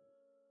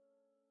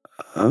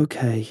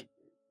 "Okay,"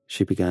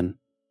 she began.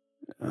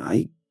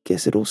 "I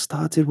guess it all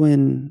started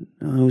when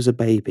I was a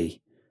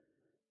baby."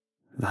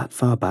 "That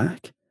far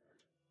back?"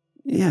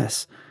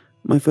 "Yes,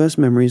 my first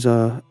memories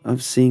are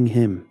of seeing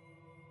him."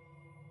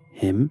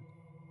 "Him?"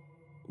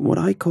 "What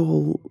I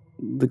call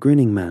the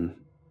Grinning Man."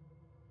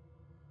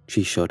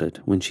 She shuddered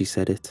when she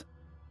said it.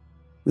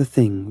 "The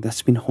thing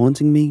that's been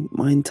haunting me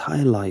my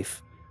entire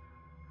life.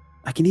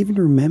 I can even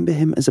remember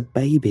him as a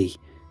baby.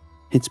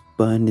 It's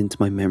burned into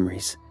my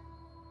memories.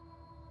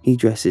 He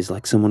dresses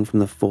like someone from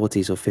the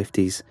 40s or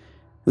 50s,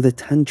 with a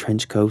tan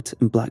trench coat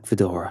and black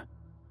fedora.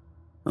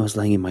 I was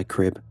laying in my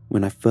crib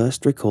when I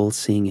first recalled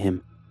seeing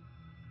him.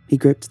 He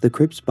gripped the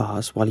crib's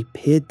bars while he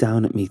peered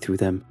down at me through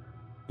them,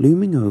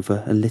 looming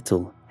over a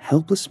little,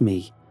 helpless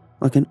me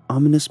like an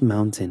ominous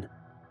mountain.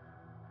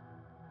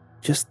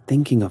 Just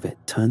thinking of it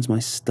turns my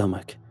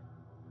stomach."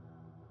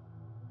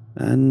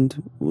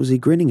 "And was he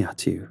grinning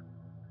at you?"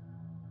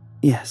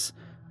 "Yes,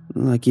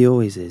 like he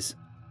always is."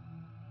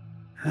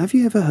 "Have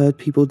you ever heard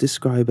people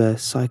describe a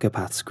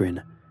psychopath's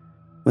grin,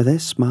 where their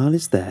smile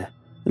is there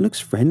and looks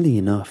friendly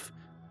enough,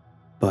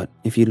 but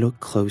if you look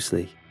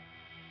closely,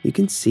 you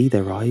can see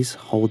their eyes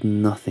hold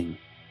nothing?"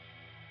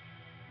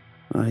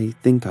 "I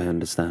think I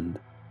understand."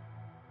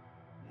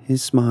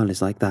 "His smile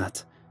is like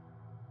that.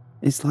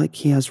 It's like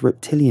he has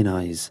reptilian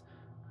eyes,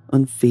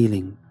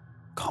 unfeeling,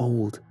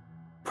 cold,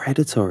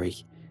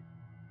 predatory,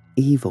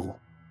 evil."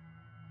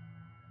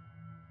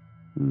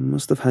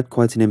 "Must have had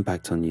quite an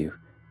impact on you,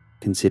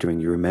 considering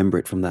you remember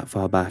it from that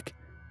far back.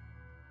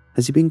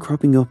 Has he been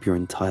cropping up your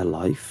entire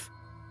life?"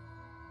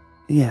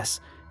 "Yes,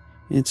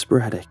 it's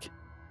sporadic.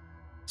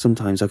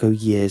 Sometimes I go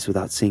years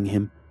without seeing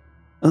him.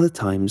 Other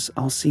times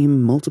I'll see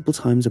him multiple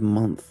times a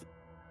month."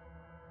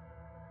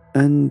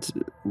 And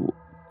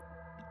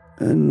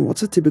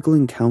what's a typical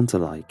encounter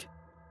like?"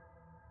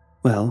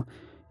 "Well,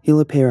 he'll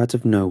appear out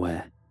of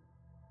nowhere.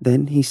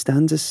 Then he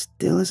stands as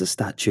still as a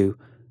statue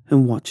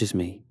and watches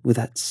me with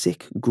that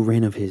sick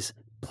grin of his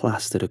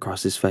plastered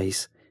across his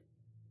face.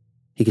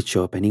 He could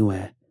show up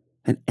anywhere,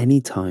 at any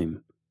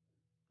time.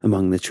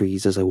 Among the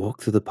trees as I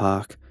walk through the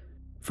park,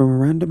 from a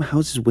random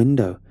house's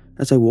window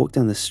as I walk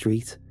down the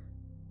street.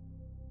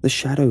 The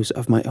shadows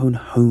of my own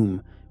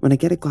home when I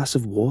get a glass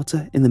of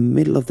water in the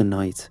middle of the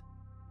night."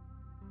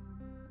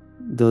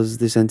 "Does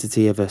this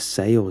entity ever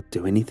say or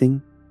do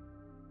anything?"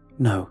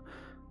 "No,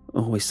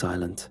 always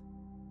silent,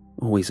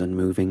 always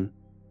unmoving,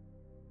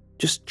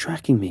 just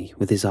tracking me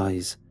with his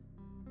eyes."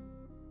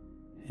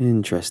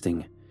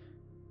 "Interesting.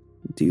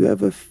 Do you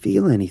ever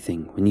feel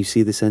anything when you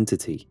see this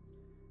entity?"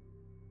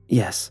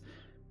 "Yes,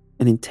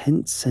 an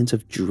intense sense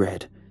of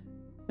dread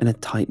and a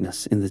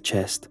tightness in the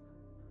chest,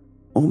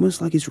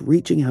 almost like he's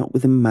reaching out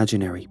with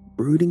imaginary,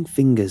 brooding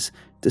fingers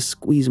to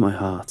squeeze my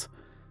heart.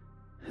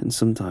 And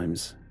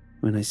sometimes,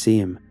 when I see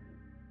him,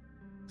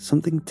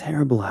 something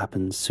terrible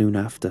happens soon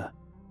after."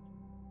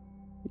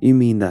 "You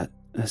mean that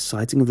a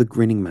sighting of the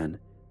Grinning Man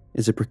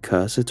is a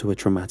precursor to a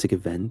traumatic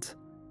event?"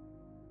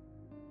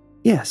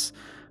 "Yes,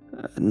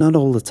 not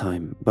all the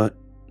time, but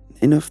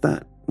enough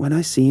that when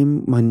I see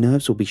him, my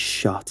nerves will be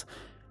shot,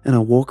 and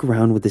I'll walk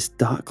around with this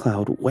dark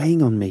cloud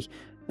weighing on me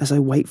as I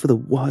wait for the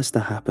worst to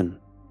happen."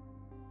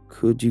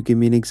 "Could you give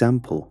me an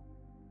example?"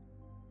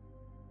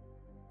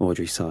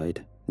 Audrey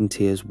sighed, and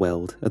tears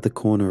welled at the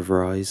corner of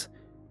her eyes.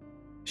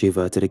 She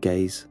averted a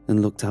gaze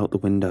and looked out the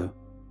window.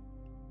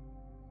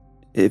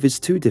 "If it's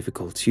too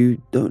difficult,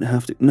 you don't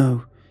have to—"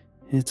 "No,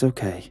 it's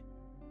okay."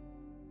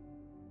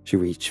 She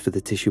reached for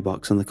the tissue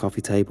box on the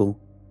coffee table,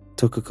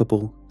 took a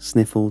couple,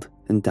 sniffled,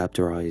 and dabbed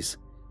her eyes.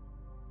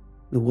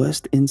 "The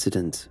worst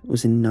incident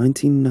was in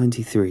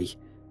 1993.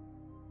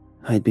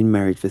 I had been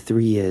married for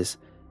 3 years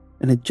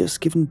and had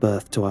just given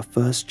birth to our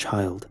first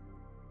child.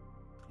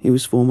 He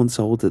was 4 months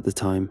old at the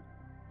time.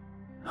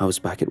 I was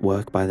back at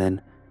work by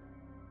then,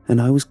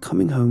 and I was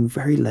coming home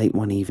very late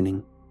one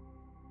evening.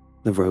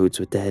 The roads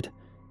were dead.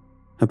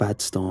 A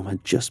bad storm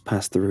had just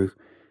passed through,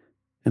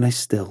 and I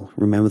still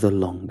remember the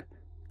long,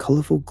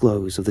 colourful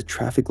glows of the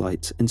traffic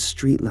lights and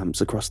street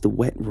lamps across the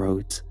wet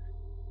roads.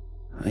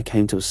 I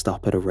came to a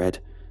stop at a red.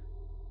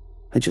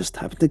 I just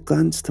happened to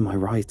glance to my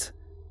right.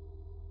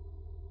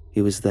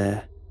 He was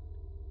there,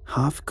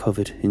 half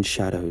covered in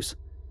shadows.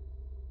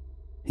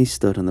 He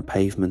stood on the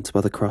pavement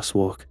by the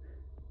crosswalk,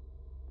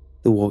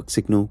 the walk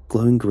signal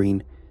glowing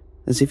green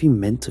as if he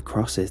meant to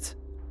cross it.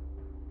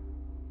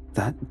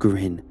 That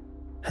grin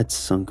had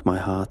sunk my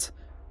heart,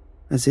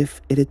 as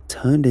if it had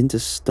turned into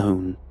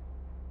stone.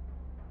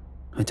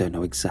 I don't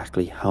know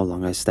exactly how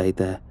long I stayed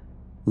there,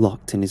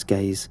 locked in his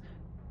gaze,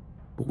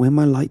 but when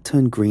my light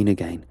turned green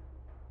again,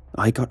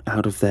 I got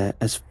out of there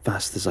as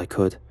fast as I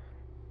could.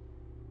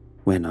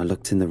 When I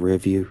looked in the rear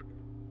view,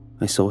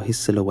 I saw his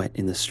silhouette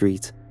in the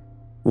street,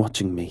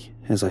 watching me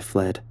as I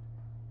fled.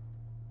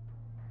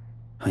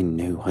 I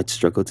knew I'd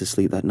struggled to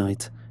sleep that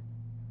night.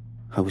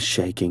 I was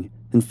shaking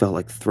and felt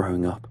like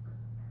throwing up.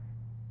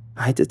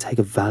 I had to take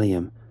a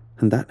Valium,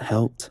 and that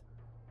helped.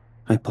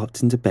 I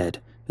popped into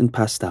bed and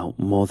passed out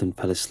more than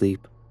fell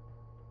asleep.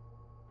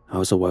 I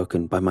was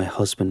awoken by my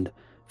husband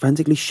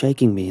frantically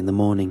shaking me in the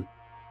morning.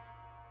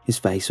 His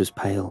face was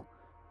pale,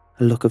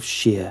 a look of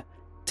sheer,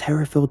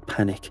 terror-filled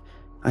panic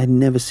I had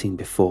never seen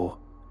before.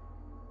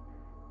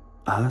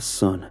 Our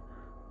son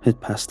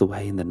had passed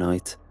away in the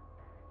night.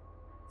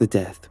 The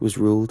death was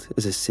ruled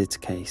as a SIDS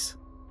case.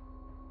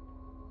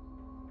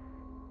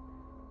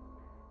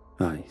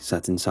 I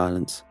sat in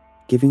silence,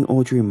 giving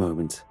Audrey a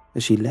moment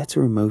as she let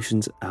her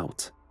emotions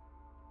out.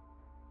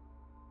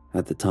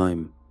 At the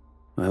time,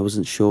 I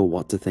wasn't sure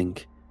what to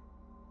think.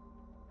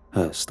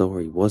 Her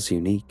story was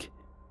unique,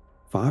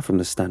 far from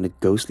the standard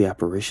ghostly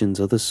apparitions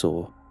others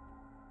saw.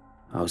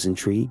 I was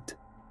intrigued.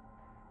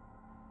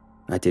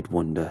 I did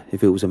wonder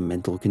if it was a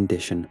mental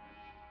condition.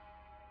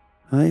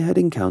 I had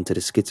encountered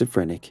a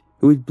schizophrenic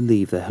who would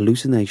believe that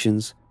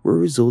hallucinations were a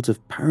result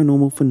of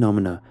paranormal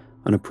phenomena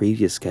on a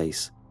previous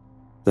case,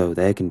 though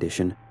their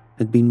condition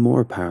had been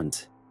more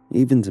apparent,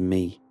 even to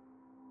me.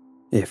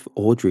 If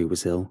Audrey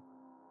was ill,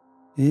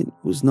 it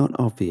was not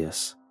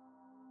obvious.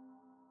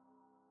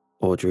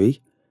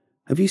 Audrey,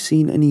 have you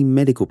seen any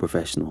medical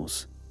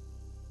professionals?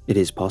 It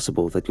is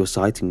possible that your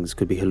sightings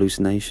could be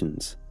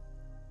hallucinations.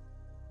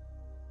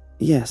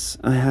 Yes,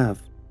 I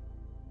have.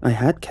 I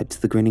had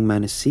kept the Grinning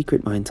Man a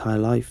secret my entire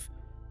life.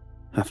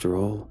 After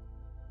all,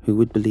 who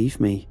would believe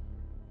me?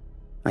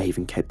 I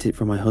even kept it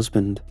from my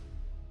husband.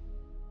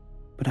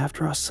 But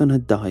after our son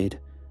had died,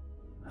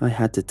 I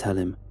had to tell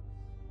him.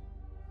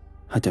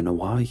 I don't know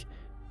why,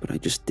 but I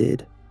just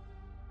did.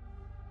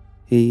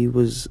 He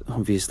was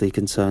obviously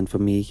concerned for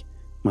me,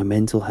 my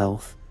mental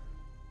health.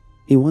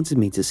 He wanted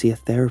me to see a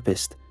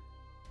therapist.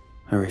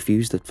 I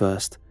refused at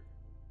first.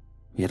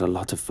 We had a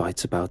lot of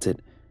fights about it,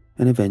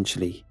 and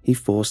eventually he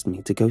forced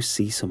me to go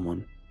see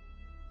someone.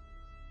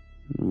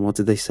 What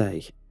did they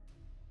say?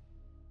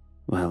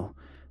 Well,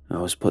 I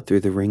was put through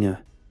the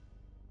ringer.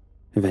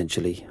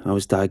 Eventually, I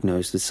was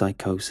diagnosed with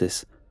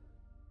psychosis.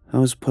 I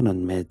was put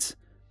on meds,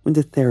 went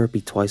to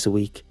therapy twice a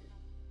week,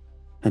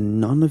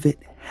 and none of it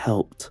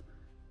helped.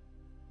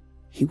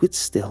 He would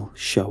still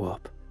show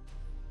up.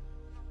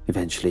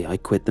 Eventually, I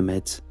quit the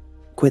meds,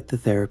 quit the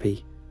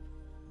therapy.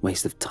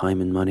 Waste of time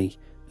and money,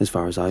 as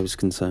far as I was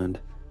concerned.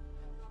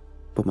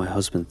 But my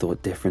husband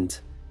thought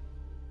different.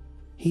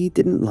 He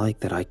didn't like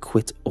that I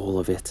quit all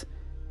of it,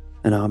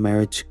 and our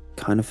marriage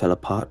kind of fell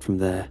apart from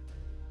there.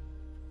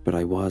 But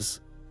I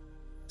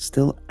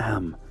still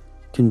am,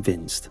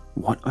 convinced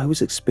what I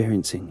was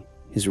experiencing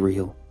is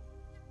real.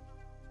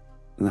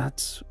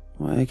 That's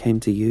why I came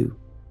to you.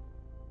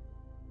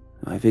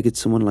 I figured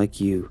someone like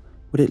you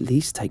would at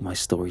least take my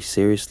story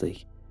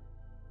seriously.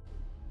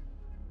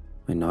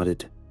 I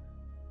nodded.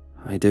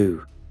 I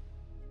do.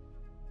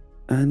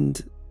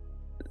 And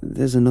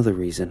there's another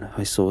reason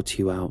I sought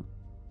you out.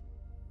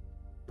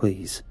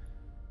 Please.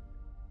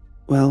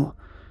 Well,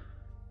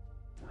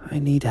 I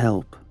need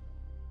help.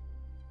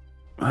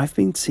 I've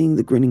been seeing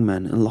the Grinning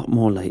Man a lot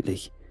more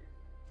lately.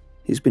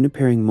 He's been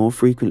appearing more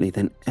frequently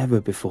than ever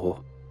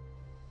before.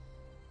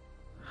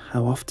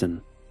 How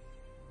often?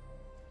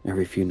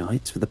 Every few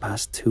nights for the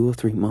past 2 or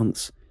 3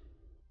 months.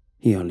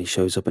 He only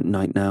shows up at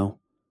night now,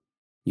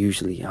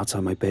 usually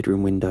outside my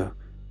bedroom window.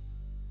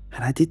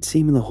 And I did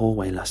see him in the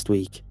hallway last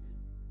week.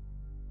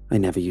 I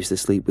never used to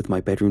sleep with my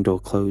bedroom door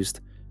closed,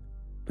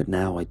 but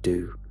now I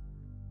do.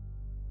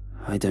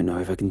 I don't know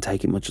if I can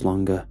take it much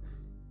longer.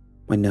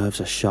 My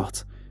nerves are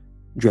shot.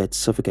 Dread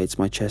suffocates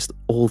my chest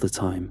all the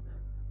time.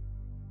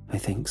 I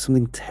think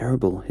something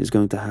terrible is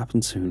going to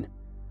happen soon.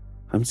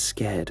 I'm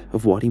scared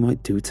of what he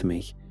might do to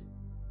me.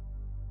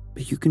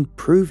 But you can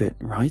prove it,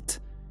 right?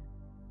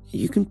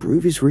 You can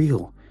prove he's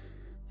real.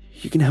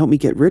 You can help me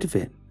get rid of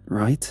it,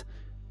 right?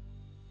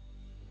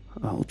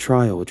 I'll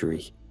try,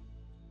 Audrey.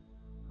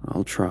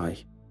 I'll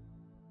try.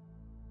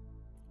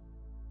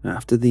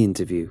 After the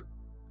interview,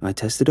 I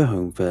tested a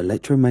home for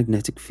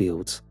electromagnetic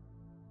fields.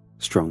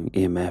 Strong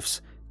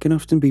EMFs can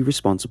often be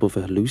responsible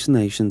for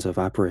hallucinations of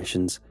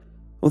apparitions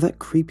or that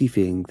creepy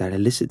feeling that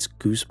elicits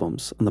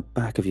goosebumps on the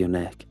back of your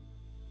neck.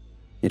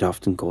 It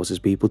often causes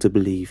people to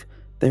believe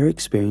they're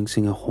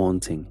experiencing a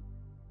haunting.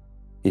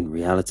 In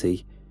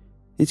reality,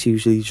 it's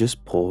usually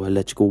just poor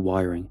electrical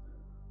wiring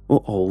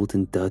or old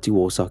and dirty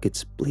wall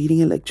sockets bleeding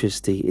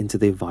electricity into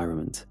the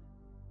environment.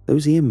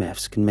 Those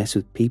EMFs can mess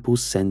with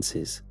people's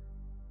senses.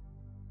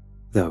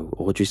 Though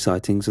Audrey's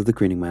sightings of the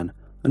Grinning Man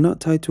are not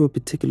tied to a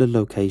particular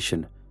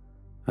location,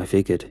 I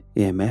figured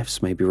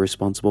EMFs may be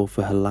responsible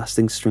for her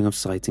lasting string of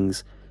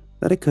sightings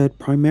that occurred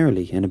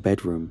primarily in a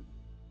bedroom.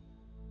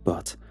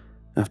 But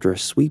after a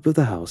sweep of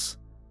the house,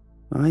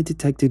 I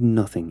detected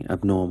nothing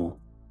abnormal.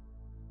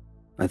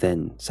 I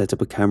then set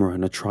up a camera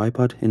on a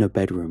tripod in her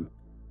bedroom.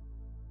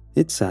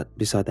 It sat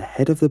beside the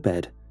head of the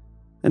bed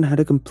and had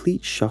a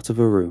complete shot of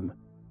her room,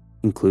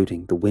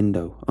 including the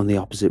window on the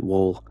opposite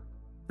wall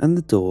and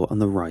the door on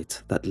the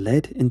right that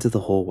led into the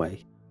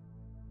hallway.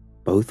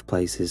 Both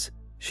places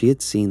she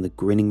had seen the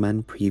Grinning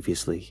Man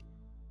previously.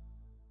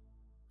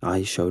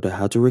 I showed her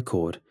how to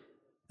record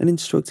and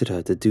instructed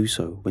her to do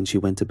so when she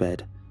went to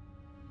bed.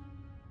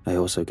 I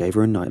also gave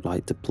her a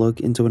nightlight to plug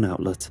into an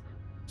outlet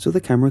so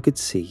the camera could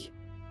see.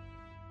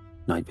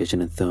 Night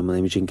vision and thermal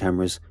imaging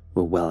cameras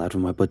were well out of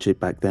my budget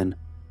back then.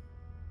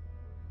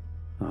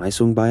 I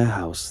swung by her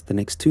house the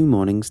next 2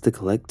 mornings to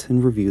collect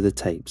and review the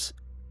tapes.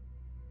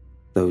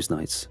 Those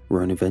nights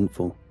were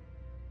uneventful.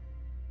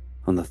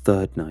 On the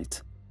 3rd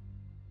night,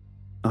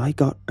 I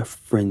got a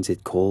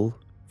frenzied call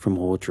from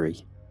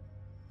Audrey.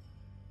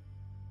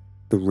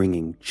 The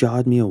ringing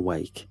jarred me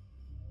awake.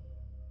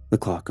 The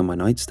clock on my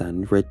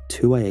nightstand read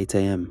 2:08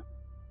 a.m.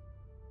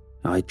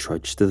 I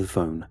trudged to the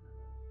phone,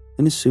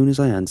 and as soon as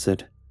I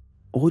answered,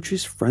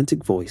 Audrey's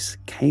frantic voice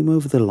came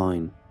over the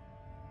line.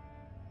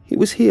 "He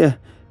was here.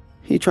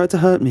 He tried to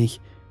hurt me."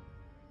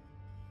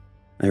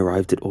 I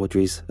arrived at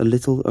Audrey's a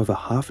little over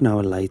half an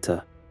hour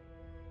later.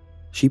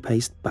 She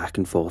paced back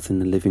and forth in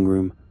the living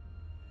room,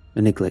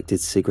 a neglected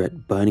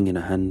cigarette burning in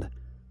her hand,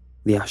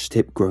 the ash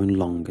tip grown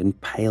long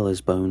and pale as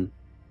bone.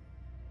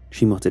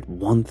 She muttered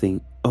one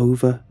thing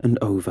over and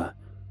over: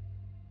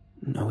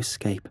 "No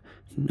escape,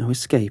 no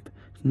escape,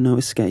 no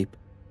escape."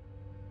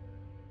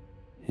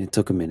 It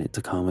took a minute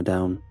to calm her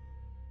down.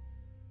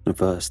 At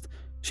first,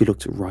 she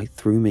looked right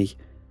through me,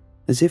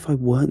 as if I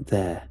weren't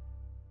there,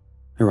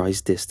 her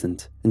eyes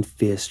distant and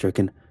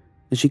fear-stricken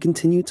as she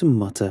continued to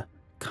mutter,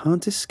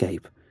 "Can't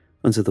escape,"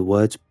 until the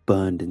words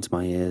burned into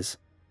my ears.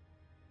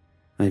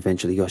 I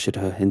eventually ushered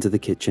her into the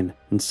kitchen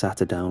and sat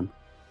her down.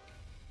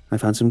 I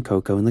found some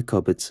cocoa in the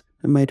cupboards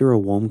and made her a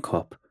warm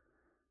cup.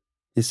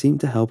 It seemed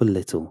to help a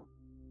little.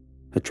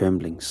 Her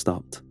trembling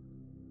stopped.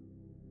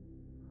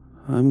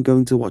 "I'm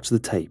going to watch the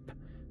tape,"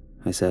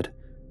 I said.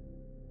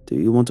 "Do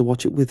you want to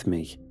watch it with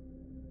me?"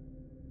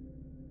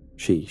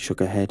 She shook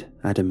her head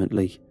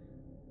adamantly.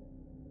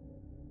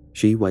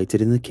 She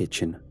waited in the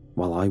kitchen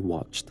while I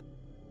watched.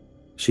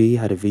 She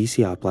had a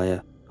VCR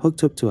player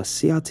hooked up to a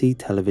CRT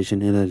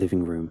television in her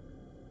living room.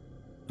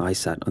 I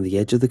sat on the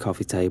edge of the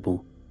coffee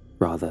table,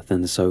 rather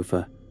than the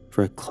sofa,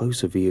 for a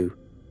closer view.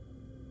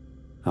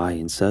 I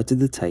inserted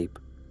the tape,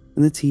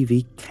 and the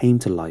TV came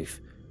to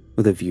life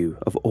with a view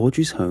of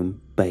Audrey's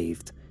home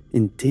bathed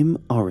in dim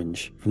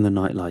orange from the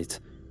nightlight,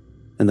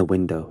 and the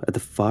window at the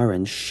far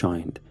end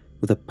shined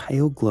with a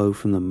pale glow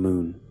from the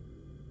moon.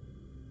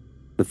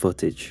 The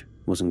footage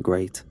wasn't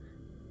great,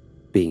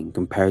 being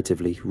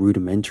comparatively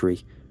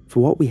rudimentary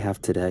for what we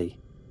have today.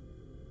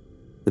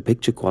 The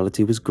picture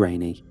quality was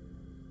grainy,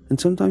 and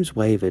sometimes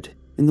wavered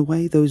in the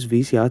way those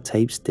VCR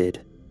tapes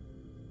did,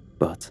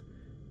 but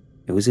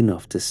it was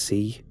enough to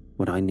see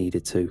what I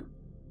needed to.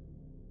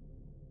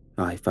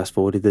 I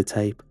fast-forwarded the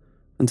tape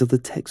until the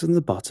text on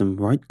the bottom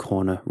right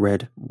corner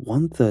read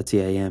 1:30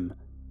 a.m.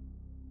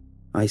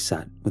 I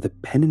sat with a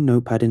pen and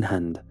notepad in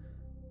hand,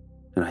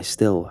 and I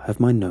still have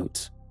my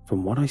notes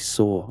from what I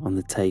saw on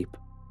the tape.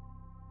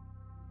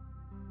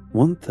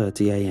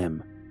 1:30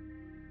 a.m.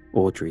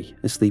 Audrey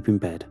asleep in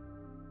bed,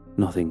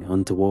 nothing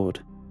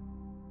untoward.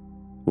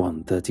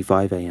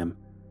 1:35 a.m.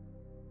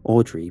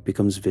 Audrey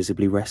becomes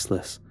visibly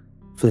restless,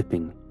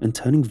 flipping and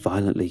turning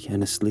violently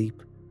in her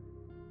sleep.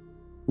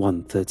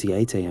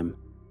 1:38 a.m.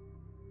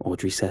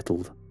 Audrey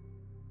settled.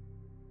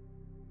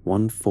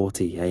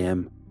 1:40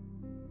 a.m.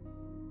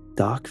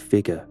 Dark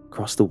figure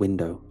crossed the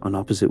window on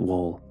opposite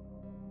wall.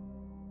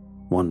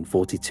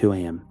 1:42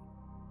 a.m.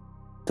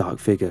 Dark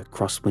figure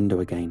crossed window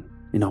again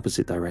in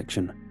opposite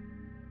direction.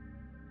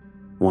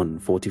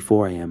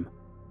 1:44 a.m.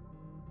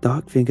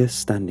 Dark figure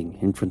standing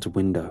in front of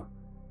window.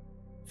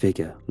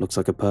 Figure looks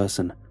like a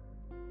person,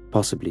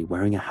 possibly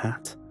wearing a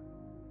hat.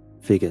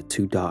 Figure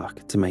too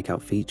dark to make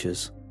out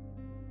features.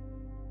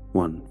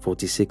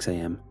 1:46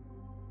 a.m.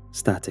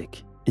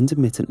 Static,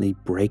 intermittently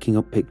breaking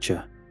up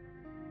picture.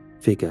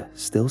 Figure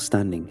still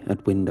standing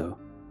at window.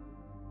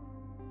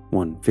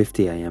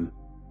 1:50 a.m.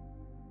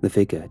 The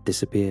figure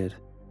disappeared.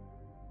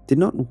 Did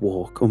not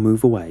walk or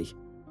move away.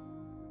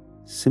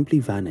 Simply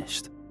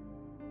vanished.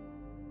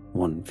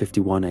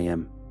 1:51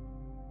 a.m.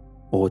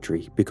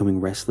 Audrey becoming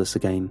restless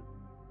again.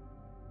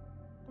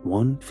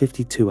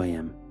 1:52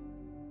 a.m.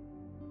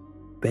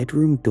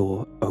 Bedroom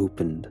door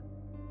opened.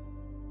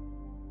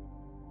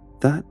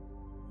 That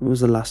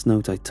was the last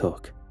note I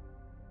took.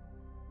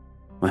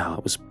 My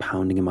heart was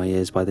pounding in my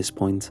ears by this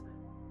point.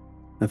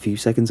 A few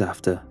seconds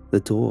after, the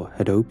door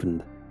had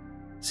opened,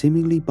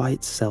 seemingly by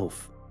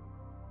itself.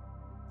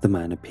 The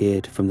man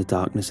appeared from the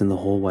darkness in the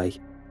hallway,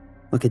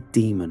 like a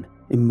demon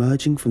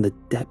emerging from the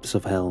depths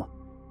of hell.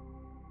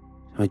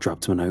 I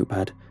dropped my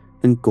notepad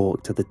and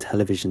gawked at the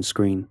television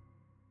screen.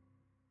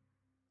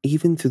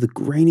 Even through the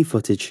grainy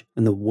footage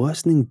and the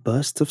worsening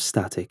bursts of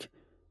static,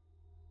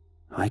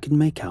 I could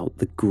make out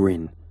the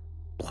grin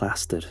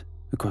plastered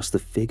across the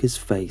figure's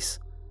face.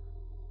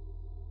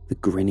 The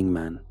Grinning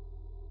Man.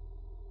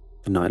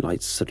 The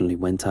nightlights suddenly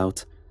went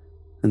out,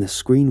 and the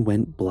screen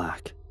went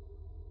black.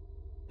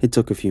 It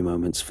took a few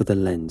moments for the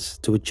lens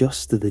to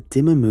adjust to the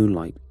dimmer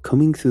moonlight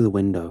coming through the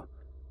window,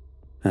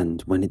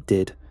 and when it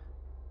did,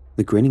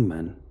 the Grinning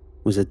Man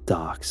was a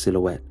dark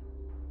silhouette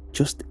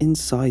just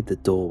inside the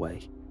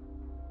doorway.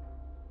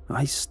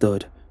 I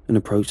stood and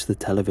approached the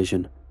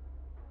television,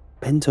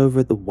 bent over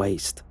at the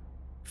waist,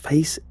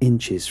 face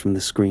inches from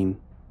the screen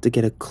to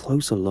get a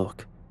closer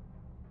look.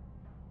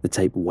 The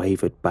tape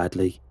wavered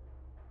badly,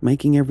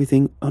 making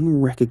everything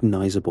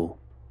unrecognizable.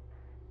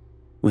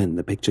 When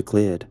the picture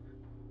cleared,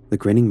 the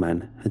Grinning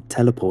Man had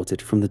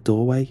teleported from the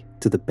doorway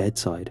to the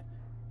bedside,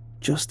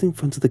 just in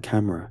front of the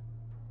camera.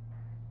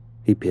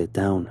 He peered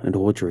down at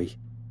Audrey.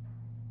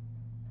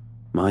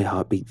 My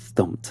heartbeat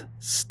thumped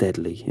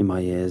steadily in my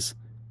ears.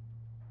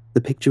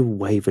 The picture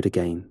wavered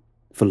again,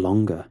 for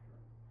longer.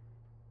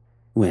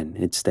 When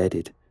it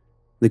steadied,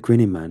 the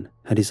Grinning Man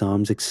had his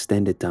arms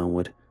extended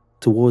downward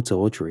towards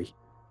Audrey.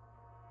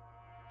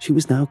 She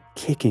was now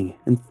kicking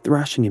and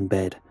thrashing in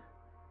bed.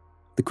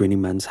 The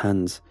Grinning Man's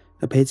hands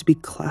appeared to be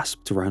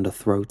clasped around her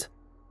throat.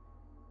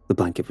 The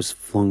blanket was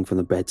flung from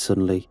the bed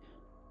suddenly,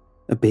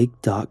 a big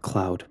dark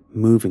cloud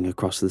moving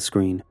across the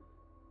screen.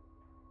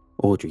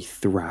 Audrey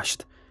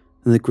thrashed,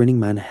 and the Grinning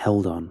Man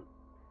held on.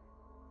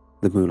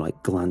 The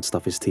moonlight glanced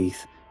off his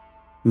teeth,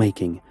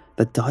 making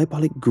the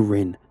diabolic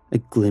grin a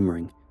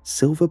glimmering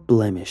silver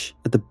blemish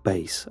at the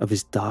base of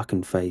his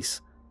darkened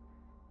face.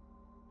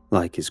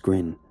 Like his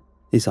grin,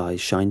 his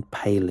eyes shined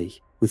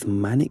palely with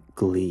manic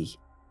glee.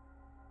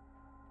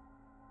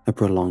 A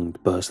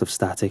prolonged burst of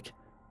static.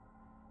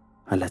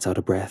 I let out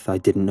a breath I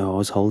didn't know I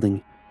was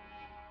holding.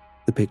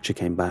 The picture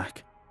came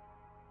back.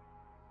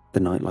 The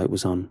nightlight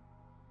was on,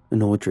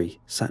 and Audrey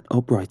sat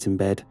upright in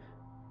bed,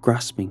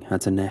 grasping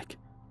at her neck.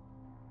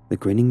 The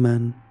Grinning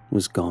Man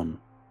was gone.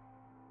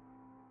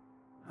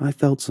 I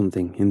felt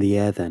something in the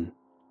air then,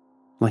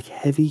 like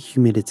heavy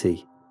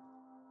humidity.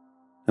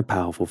 A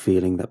powerful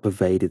feeling that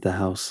pervaded the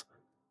house.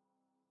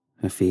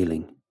 A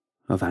feeling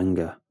of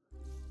anger.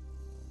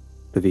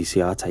 The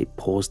VCR tape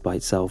paused by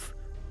itself,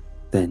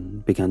 then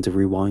began to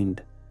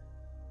rewind.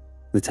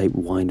 The tape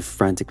whined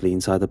frantically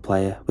inside the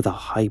player with a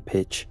high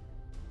pitch.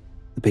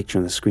 The picture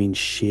on the screen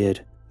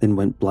sheared, then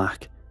went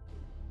black.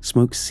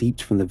 Smoke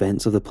seeped from the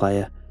vents of the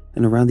player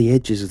and around the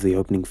edges of the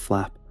opening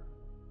flap.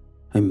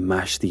 I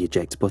mashed the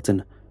eject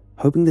button,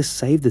 hoping to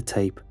save the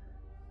tape,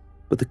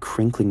 but the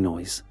crinkling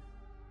noise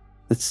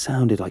that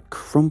sounded like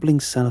crumbling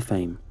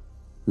cellophane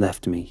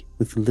left me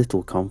with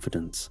little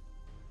confidence.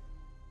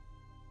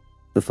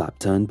 The flap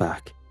turned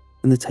back,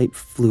 and the tape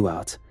flew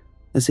out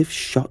as if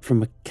shot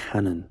from a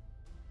cannon.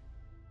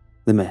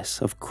 The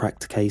mess of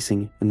cracked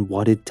casing and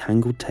wadded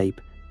tangled tape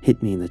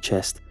hit me in the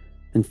chest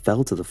and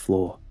fell to the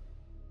floor.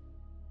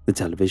 The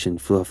television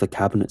flew off the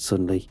cabinet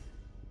suddenly,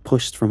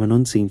 pushed from an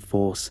unseen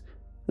force,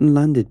 and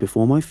landed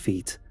before my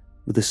feet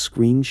with the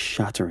screen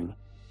shattering.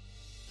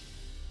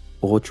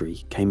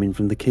 Audrey came in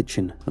from the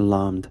kitchen,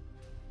 alarmed.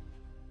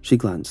 She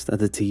glanced at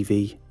the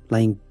TV,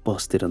 laying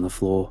busted on the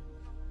floor,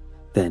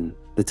 then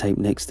the tape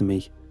next to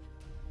me,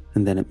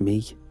 and then at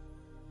me.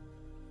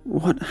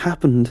 "What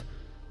happened?"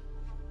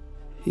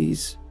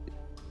 "He's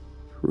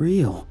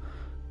real,"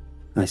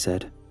 I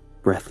said,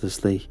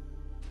 breathlessly.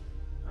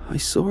 "I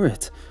saw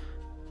it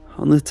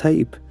on the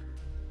tape.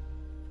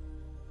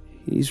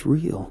 He's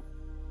real."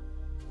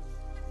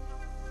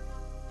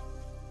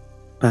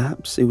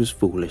 Perhaps it was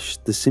foolish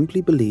to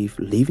simply believe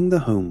leaving the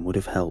home would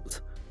have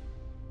helped,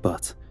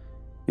 but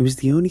it was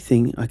the only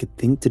thing I could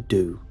think to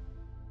do.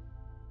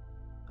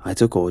 I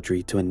took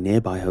Audrey to a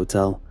nearby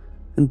hotel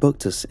and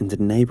booked us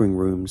into neighbouring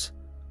rooms.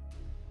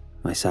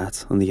 I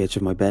sat on the edge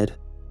of my bed,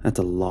 at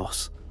a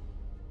loss.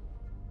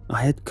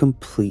 I had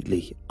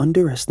completely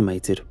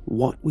underestimated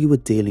what we were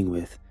dealing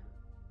with.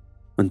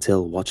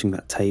 Until watching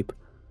that tape,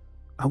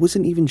 I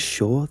wasn't even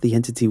sure the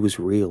entity was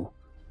real.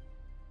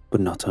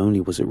 But not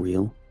only was it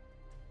real,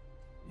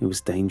 it was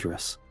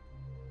dangerous.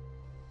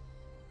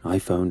 I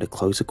phoned a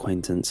close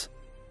acquaintance,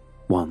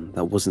 one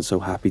that wasn't so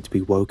happy to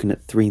be woken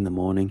at 3 in the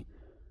morning,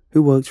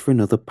 who worked for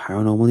another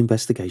paranormal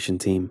investigation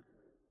team.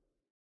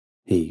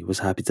 He was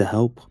happy to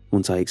help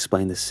once I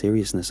explained the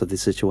seriousness of the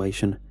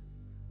situation.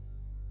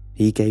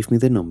 He gave me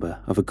the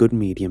number of a good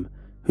medium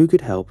who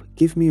could help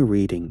give me a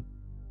reading,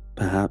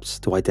 perhaps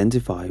to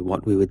identify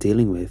what we were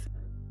dealing with.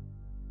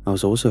 I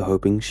was also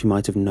hoping she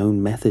might have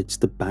known methods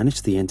to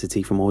banish the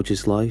entity from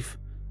Audrey's life,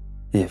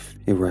 if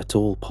it were at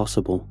all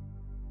possible.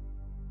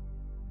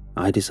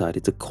 I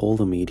decided to call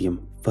the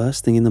medium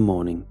first thing in the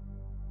morning.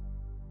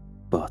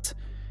 but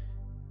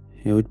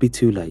it would be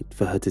too late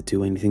for her to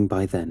do anything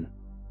by then.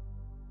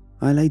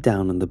 I lay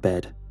down on the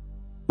bed,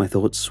 my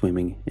thoughts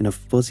swimming in a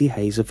fuzzy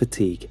haze of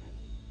fatigue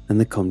and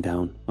the come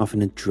down of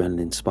an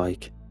adrenaline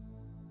spike.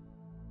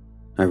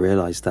 I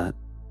realized that,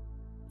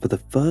 for the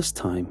first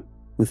time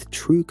with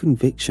true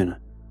conviction,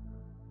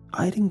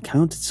 I had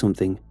encountered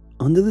something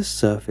under the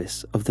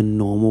surface of the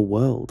normal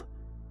world.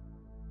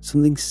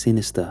 Something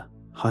sinister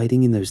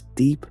hiding in those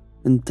deep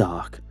and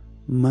dark,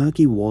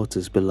 murky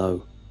waters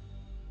below.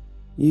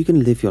 You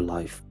can live your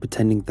life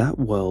pretending that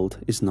world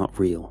is not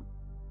real.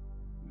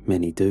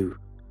 Many do.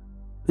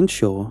 And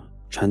sure,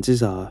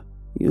 chances are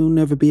you'll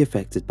never be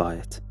affected by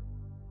it.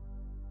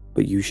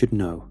 But you should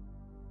know,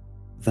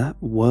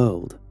 that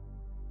world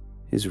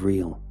is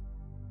real.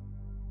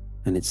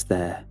 And it's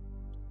there,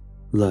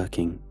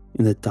 lurking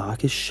in the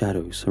darkest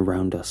shadows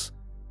around us.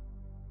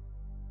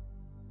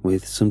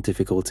 With some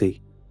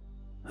difficulty,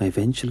 I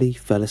eventually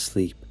fell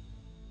asleep.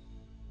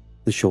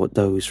 The short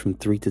doze from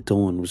 3 to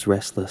dawn was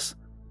restless.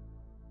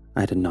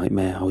 I had a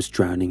nightmare I was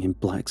drowning in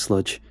black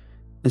sludge,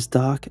 as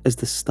dark as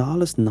the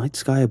starless night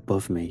sky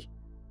above me.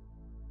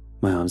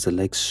 My arms and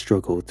legs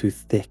struggled through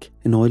thick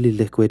and oily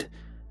liquid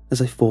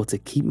as I fought to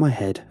keep my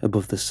head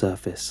above the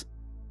surface.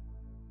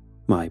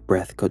 My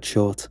breath cut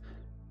short,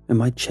 and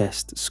my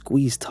chest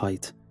squeezed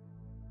tight.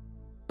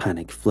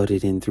 Panic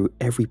flooded in through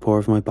every pore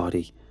of my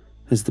body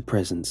as the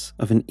presence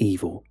of an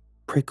evil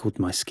prickled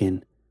my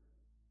skin.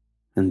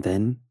 And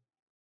then,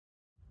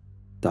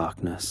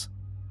 darkness.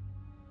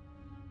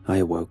 I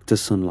awoke to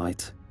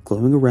sunlight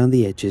glowing around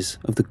the edges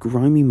of the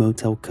grimy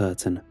motel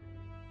curtain.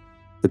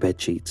 The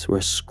bedsheets were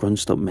a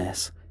scrunched up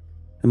mess,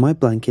 and my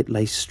blanket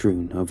lay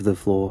strewn over the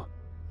floor.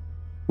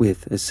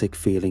 With a sick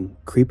feeling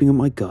creeping up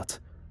my gut,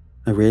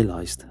 I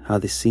realized how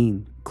this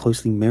scene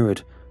closely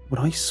mirrored what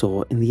I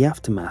saw in the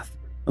aftermath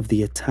of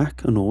the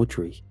attack on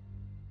Audrey.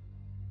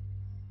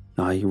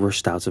 I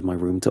rushed out of my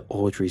room to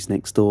Audrey's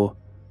next door.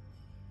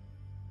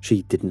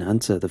 She didn't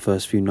answer the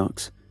first few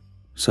knocks,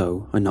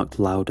 so I knocked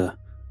louder.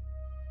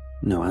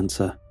 No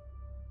answer.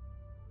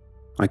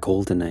 I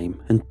called her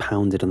name and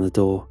pounded on the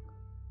door.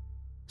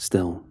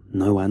 Still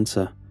no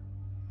answer.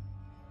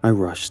 I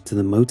rushed to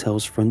the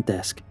motel's front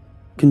desk,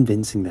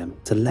 convincing them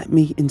to let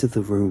me into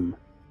the room.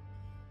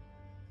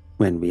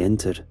 When we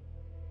entered,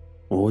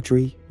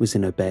 Audrey was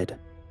in her bed.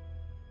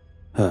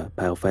 Her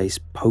pale face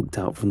poked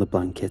out from the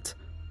blanket.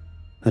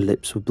 Her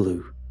lips were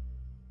blue.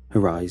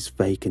 Her eyes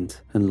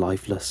vacant and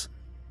lifeless,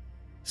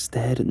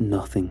 stared at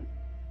nothing.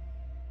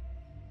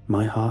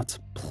 My heart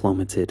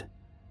plummeted.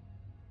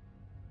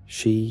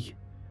 She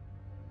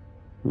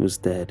was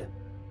dead.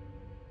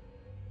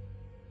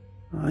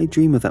 I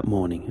dream of that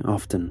morning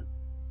often.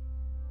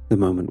 The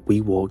moment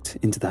we walked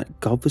into that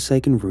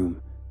godforsaken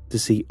room to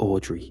see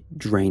Audrey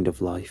drained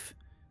of life.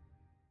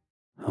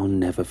 I'll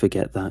never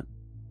forget that.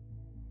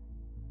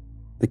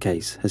 The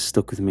case has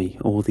stuck with me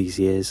all these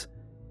years.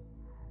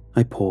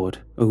 I pored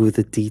over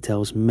the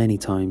details many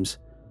times.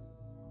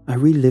 I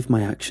relive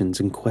my actions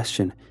and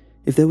question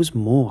if there was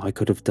more I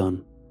could have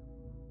done.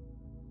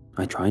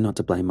 I try not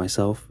to blame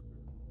myself.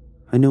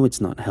 I know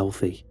it's not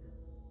healthy.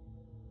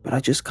 But I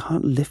just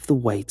can't lift the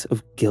weight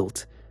of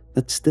guilt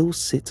that still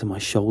sits on my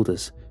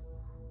shoulders.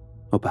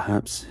 Or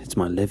perhaps it's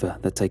my liver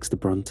that takes the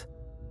brunt.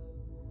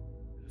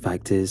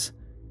 Fact is,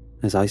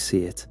 as I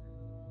see it,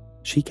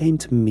 she came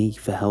to me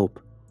for help,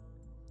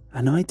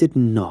 and I did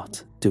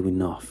not do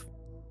enough.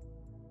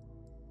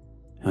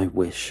 I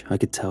wish I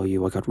could tell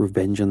you I got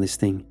revenge on this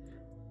thing,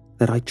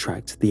 that I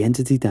tracked the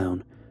entity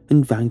down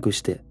and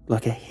vanquished it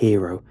like a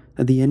hero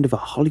at the end of a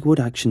Hollywood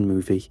action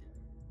movie.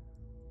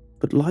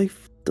 But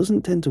life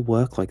doesn't tend to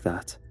work like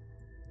that.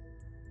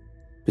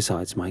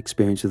 Besides my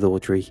experience with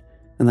Audrey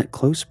and that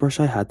close brush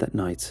I had that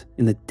night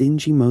in the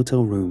dingy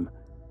motel room,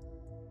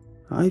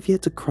 I've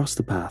yet to cross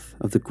the path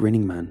of the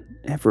Grinning Man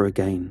ever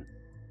again.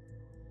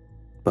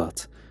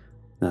 But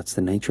that's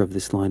the nature of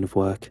this line of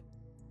work.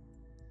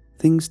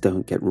 Things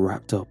don't get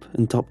wrapped up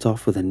and topped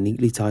off with a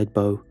neatly tied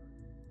bow.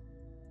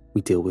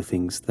 We deal with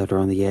things that are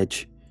on the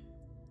edge,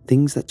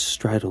 things that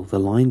straddle the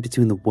line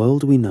between the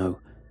world we know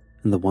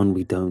and the one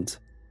we don't.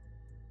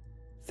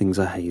 Things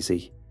are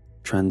hazy,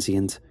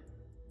 transient,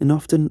 and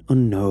often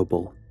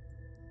unknowable.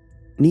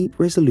 Neat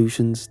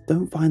resolutions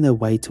don't find their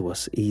way to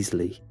us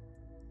easily.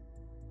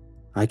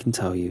 I can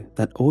tell you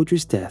that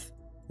Audrey's death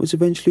was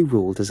eventually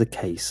ruled as a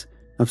case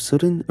of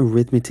sudden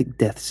arithmetic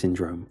death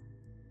syndrome,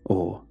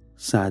 or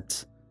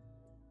SADS.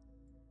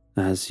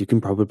 As you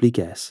can probably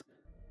guess,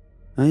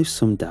 I have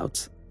some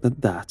doubts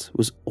that that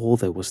was all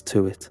there was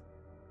to it.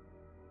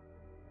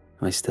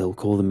 I still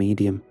call the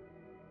medium.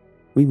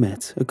 We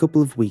met a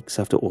couple of weeks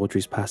after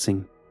Audrey's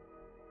passing.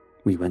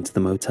 We went to the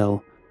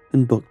motel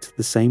and booked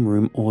the same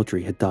room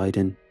Audrey had died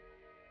in.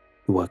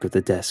 The work of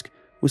the desk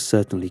was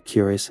certainly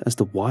curious as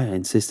to why I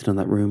insisted on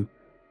that room,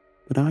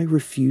 but I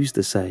refused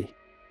to say.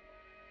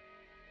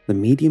 The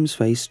medium's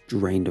face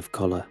drained of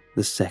colour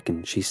the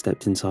second she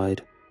stepped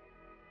inside.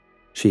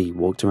 She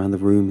walked around the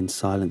room in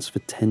silence for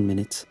 10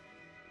 minutes.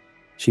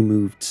 She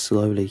moved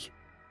slowly,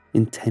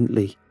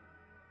 intently,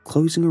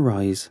 closing her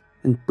eyes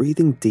and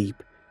breathing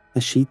deep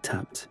as she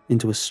tapped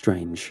into a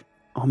strange,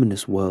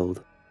 ominous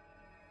world.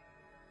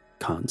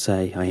 Can't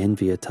say I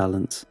envy her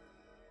talents.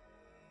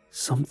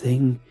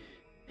 Something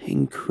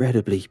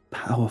incredibly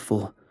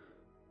powerful,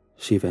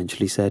 she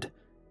eventually said.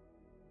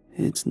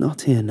 It's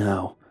not here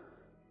now,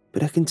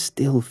 but I can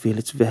still feel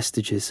its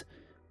vestiges.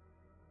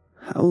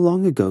 How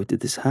long ago did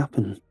this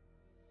happen?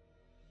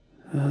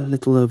 A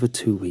little over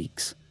 2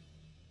 weeks.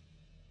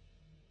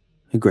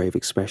 A grave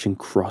expression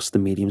crossed the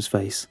medium's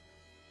face.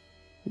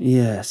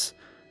 Yes,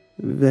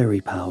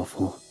 very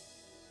powerful.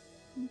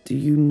 Do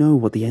you know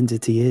what the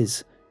entity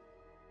is?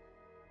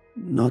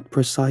 Not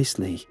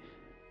precisely,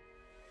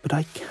 but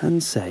I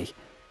can say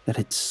that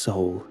its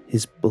soul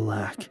is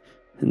black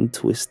and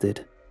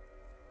twisted.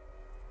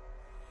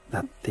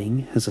 That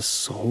thing has a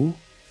soul?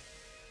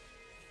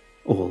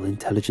 All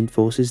intelligent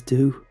forces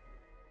do.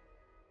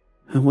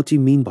 And what do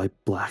you mean by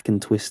black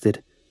and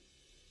twisted?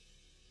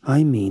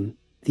 I mean,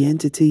 the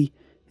entity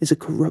is a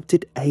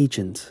corrupted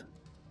agent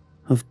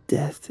of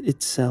death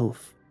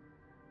itself.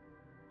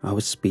 I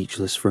was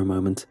speechless for a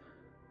moment,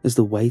 as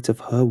the weight of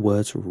her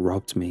words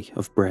robbed me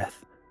of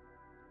breath.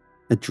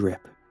 A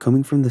drip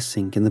coming from the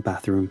sink in the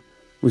bathroom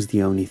was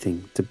the only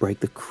thing to break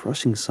the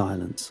crushing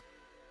silence.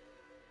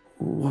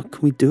 What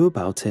can we do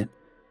about it?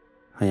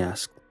 I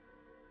asked.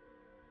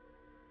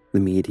 The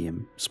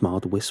medium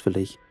smiled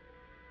wistfully.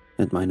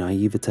 At my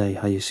naivete,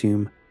 I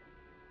assume.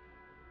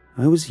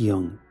 I was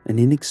young and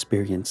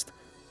inexperienced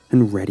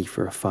and ready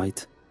for a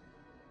fight.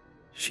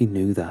 She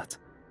knew that.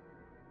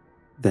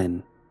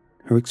 Then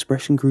her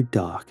expression grew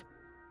dark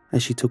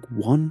as she took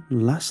one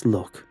last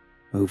look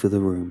over the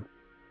room.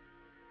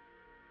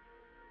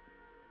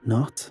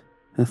 Not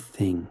a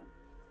thing,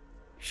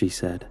 she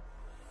said.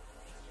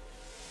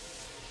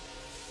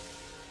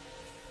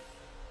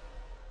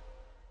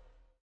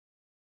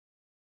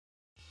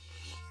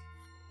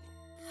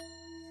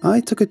 I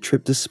took a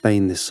trip to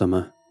Spain this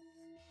summer.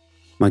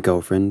 My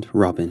girlfriend,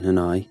 Robin, and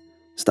I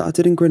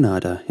started in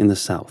Granada in the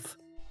south.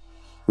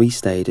 We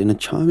stayed in a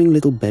charming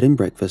little bed and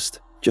breakfast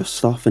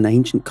just off an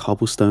ancient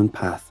cobblestone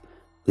path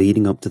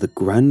leading up to the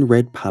grand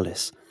red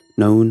palace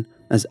known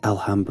as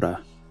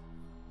Alhambra.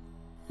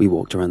 We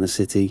walked around the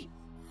city,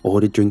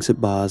 ordered drinks at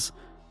bars,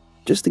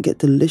 just to get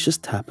delicious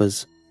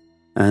tapas,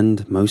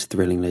 and, most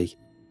thrillingly,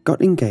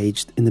 got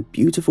engaged in the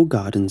beautiful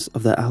gardens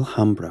of the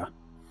Alhambra.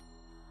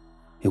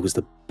 It was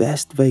the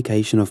best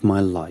vacation of my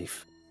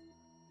life.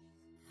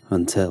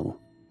 Until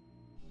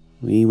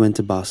we went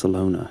to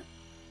Barcelona.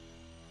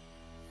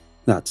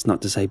 That's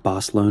not to say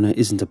Barcelona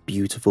isn't a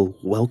beautiful,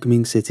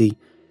 welcoming city,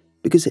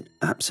 because it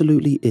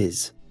absolutely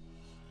is.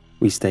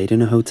 We stayed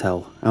in a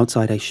hotel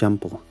outside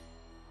Eixample.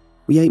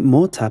 We ate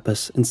more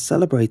tapas and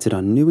celebrated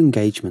our new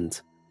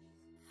engagement.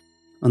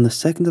 On the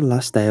second to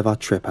last day of our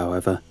trip,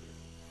 however,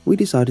 we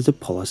decided to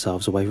pull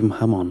ourselves away from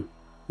Jamón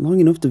long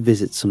enough to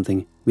visit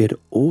something we had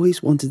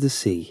always wanted to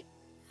see,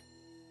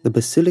 the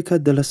Basilica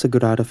de la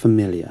Sagrada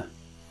Familia.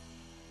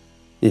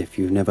 If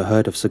you've never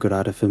heard of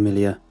Sagrada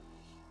Familia,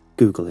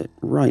 Google it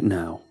right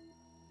now.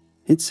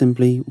 It's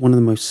simply one of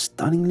the most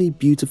stunningly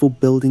beautiful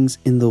buildings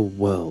in the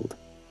world.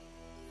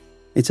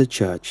 It's a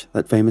church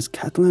that famous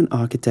Catalan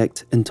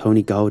architect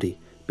Antoni Gaudí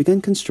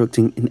began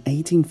constructing in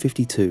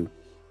 1852,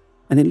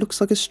 and it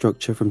looks like a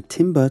structure from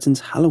Tim Burton's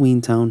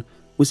Halloween Town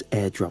was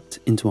airdropped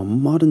into a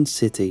modern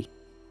city.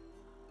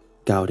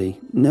 Gaudí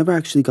never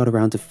actually got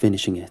around to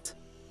finishing it.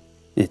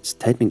 It's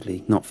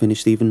technically not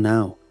finished even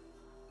now,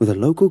 with the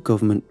local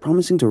government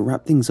promising to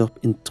wrap things up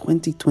in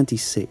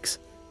 2026,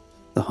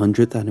 the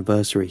 100th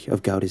anniversary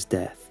of Gaudí's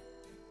death.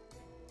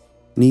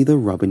 Neither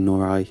Robin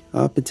nor I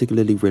are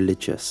particularly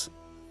religious.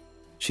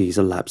 She's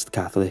a lapsed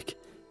Catholic,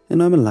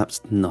 and I'm a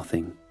lapsed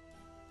nothing.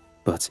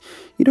 But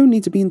you don't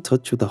need to be in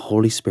touch with the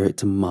Holy Spirit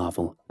to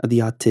marvel at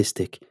the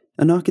artistic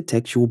and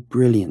architectural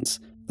brilliance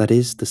that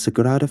is the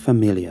Sagrada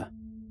Familia.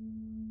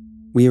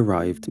 We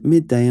arrived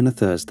midday on a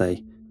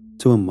Thursday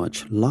to a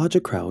much larger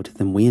crowd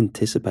than we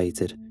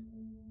anticipated.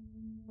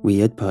 We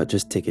had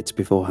purchased tickets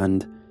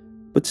beforehand,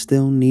 but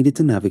still needed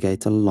to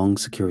navigate a long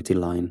security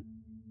line.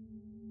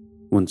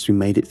 Once we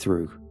made it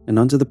through and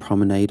onto the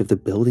promenade of the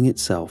building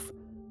itself,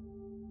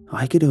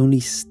 I could only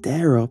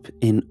stare up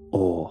in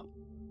awe.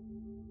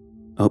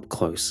 Up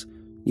close,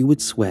 you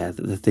would swear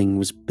that the thing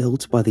was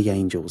built by the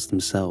angels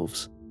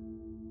themselves.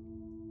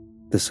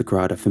 The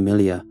Sagrada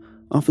Familia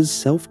offers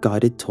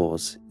self-guided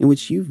tours in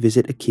which you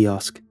visit a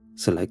kiosk,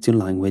 select your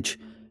language,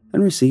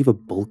 and receive a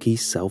bulky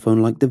cell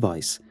phone-like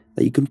device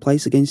that you can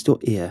place against your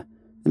ear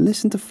and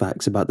listen to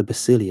facts about the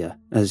Basilica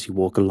as you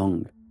walk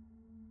along.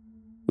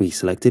 We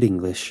selected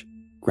English,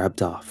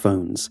 grabbed our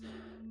phones,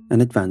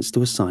 and advanced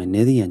to a sign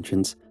near the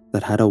entrance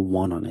that had a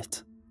 1 on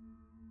it.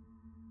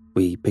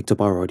 We picked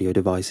up our audio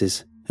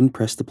devices and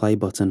pressed the play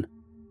button.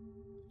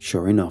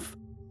 Sure enough,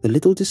 the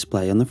little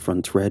display on the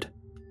front read,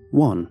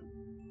 1.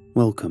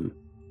 Welcome.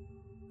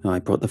 I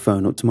brought the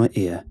phone up to my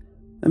ear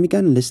and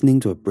began listening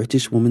to a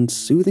British woman's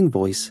soothing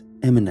voice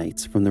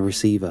emanate from the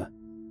receiver.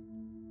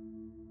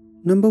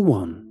 Number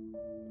 1.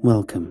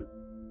 Welcome.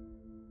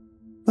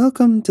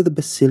 Welcome to the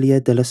Basilica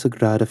de la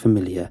Sagrada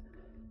Familia.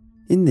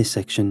 In this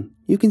section,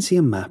 you can see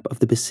a map of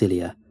the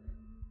Basilia.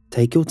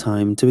 Take your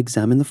time to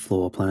examine the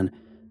floor plan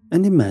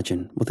and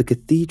imagine what the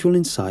cathedral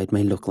inside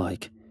may look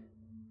like.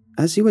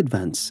 As you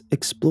advance,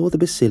 explore the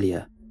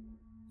Basilia.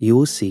 You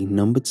will see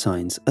numbered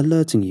signs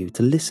alerting you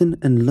to listen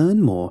and learn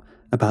more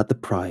about the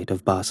pride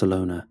of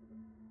Barcelona.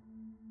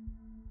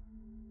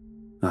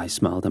 I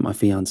smiled at my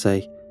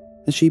fiancée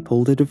as she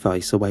pulled her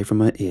device away from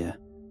her ear.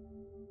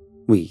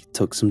 We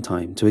took some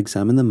time to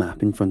examine the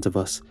map in front of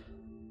us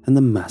and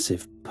the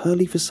massive,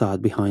 pearly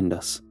facade behind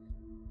us.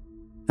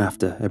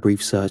 After a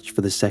brief search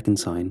for the second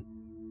sign,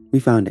 we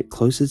found it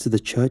closer to the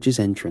church's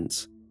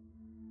entrance.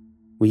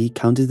 We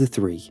counted to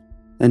 3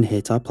 and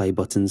hit our play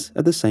buttons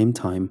at the same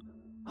time,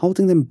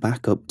 holding them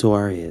back up to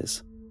our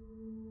ears.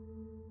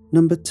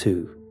 Number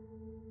 2.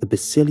 The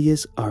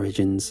Basilia's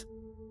origins.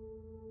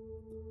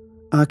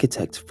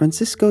 Architect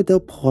Francisco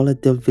del Paula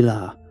del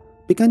Villar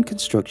began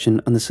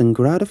construction on the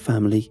Sagrada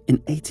Family in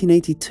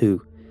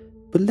 1882,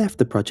 but left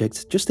the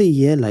project just a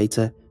year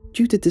later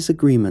due to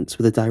disagreements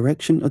with the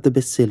direction of the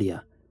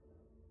Basilia.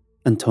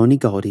 Antoni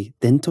Gaudí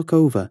then took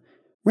over,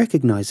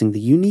 recognizing the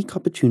unique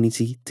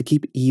opportunity to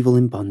keep evil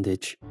in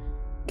bondage.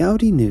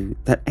 Gaudí knew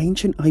that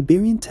ancient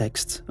Iberian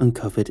texts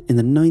uncovered in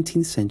the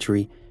 19th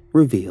century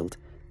revealed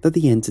that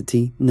the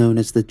entity known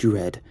as the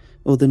Dread,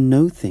 or the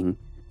No Thing,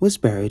 was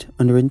buried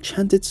under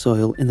enchanted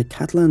soil in the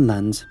Catalan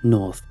lands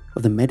north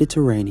of the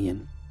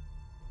Mediterranean.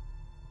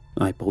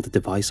 I pulled the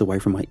device away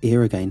from my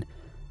ear again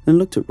and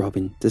looked at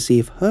Robin to see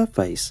if her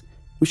face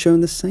was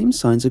showing the same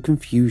signs of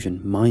confusion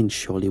mine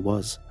surely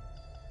was.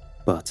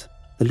 But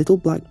the little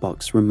black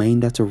box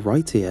remained at her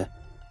right ear,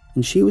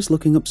 and she was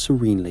looking up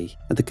serenely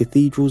at the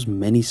cathedral's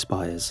many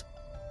spires.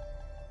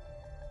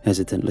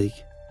 Hesitantly,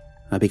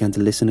 I began to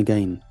listen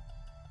again.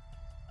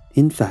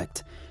 In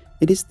fact,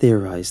 it is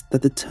theorized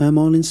that the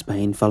turmoil in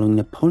Spain following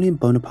Napoleon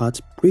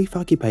Bonaparte's brief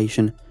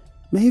occupation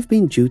may have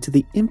been due to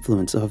the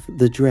influence of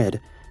the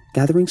Dread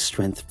gathering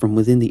strength from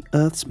within the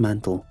Earth's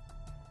mantle.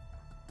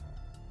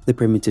 The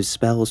primitive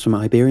spells from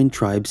Iberian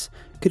tribes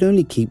could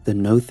only keep the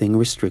No Thing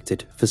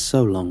restricted for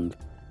so long.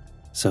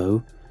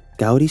 So,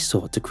 Gaudí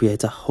sought to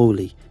create a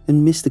holy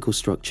and mystical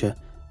structure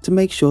to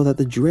make sure that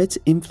the Dread's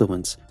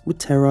influence would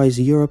terrorize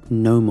Europe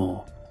no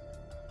more.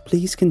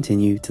 Please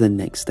continue to the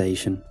next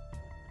station.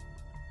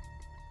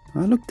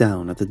 I looked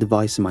down at the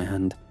device in my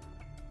hand,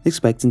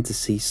 expecting to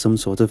see some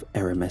sort of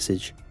error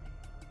message.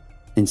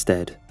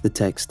 Instead, the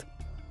text,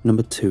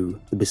 Number 2,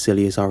 the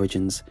Basilia's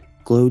origins,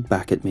 glowed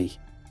back at me,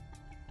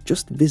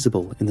 just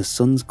visible in the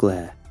sun's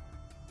glare.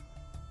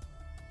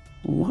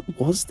 What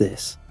was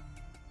this?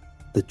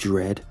 The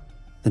Dread?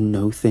 The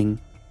No Thing?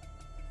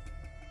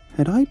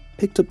 Had I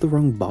picked up the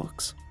wrong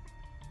box?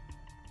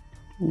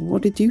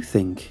 What did you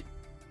think?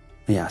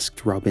 I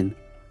asked Robin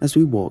as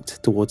we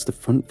walked towards the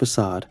front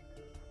facade.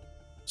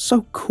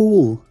 So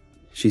cool,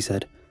 she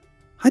said.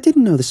 I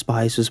didn't know the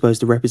spires were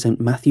supposed to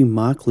represent Matthew,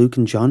 Mark, Luke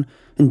and John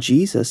and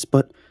Jesus,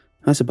 but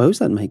I suppose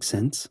that makes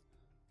sense.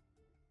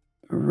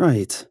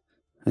 Right,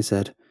 I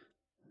said.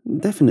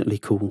 Definitely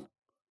cool.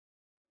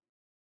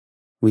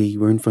 We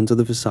were in front of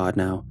the facade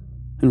now,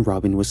 and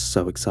Robin was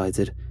so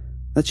excited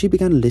that she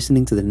began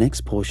listening to the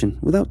next portion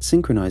without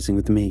synchronizing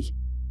with me.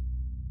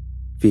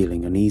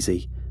 Feeling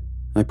uneasy,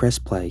 I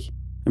pressed play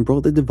and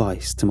brought the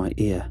device to my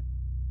ear.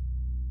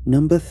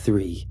 Number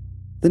 3,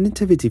 the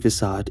Nativity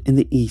facade in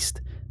the east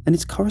and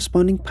its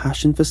corresponding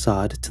Passion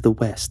facade to the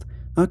west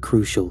are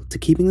crucial to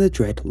keeping the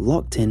Dread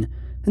locked in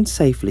and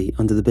safely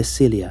under the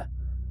Basilia.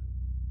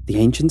 The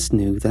ancients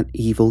knew that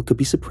evil could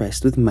be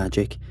suppressed with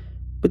magic,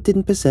 but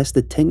didn't possess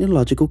the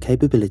technological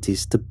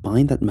capabilities to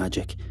bind that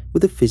magic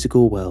with the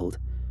physical world,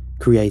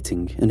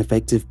 creating an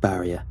effective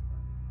barrier.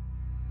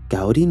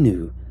 Gaudí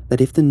knew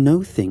that if the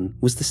No Thing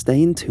was to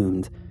stay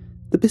entombed,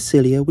 the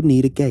Basilia would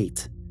need a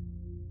gate.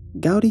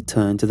 Gaudí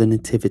turned to the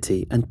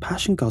Nativity and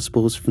Passion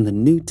Gospels from the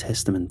New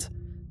Testament.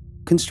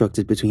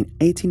 Constructed between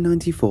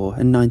 1894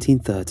 and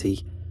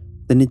 1930,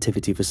 the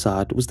Nativity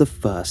facade was the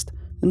first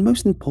and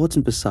most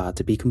important facade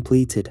to be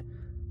completed.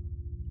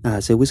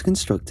 As it was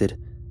constructed,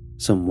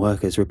 some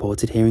workers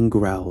reported hearing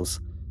growls.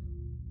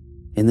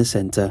 In the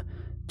center,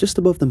 just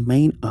above the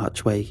main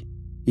archway,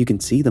 you can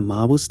see the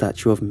marble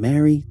statue of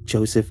Mary,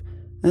 Joseph,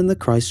 and the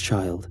Christ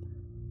child.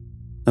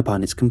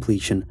 Upon its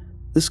completion,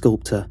 the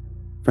sculptor,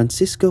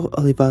 Francisco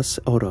Olivas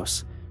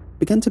Oros,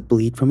 began to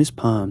bleed from his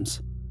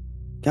palms.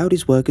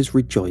 Gaudí's workers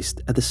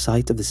rejoiced at the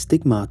sight of the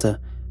stigmata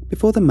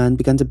before the man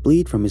began to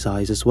bleed from his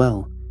eyes as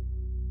well.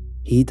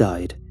 He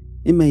died,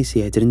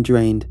 emaciated and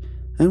drained,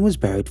 and was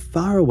buried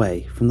far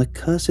away from the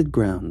cursed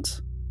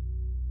grounds.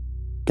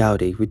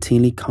 Gaudí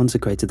routinely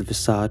consecrated the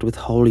facade with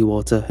holy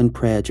water and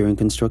prayer during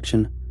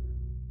construction.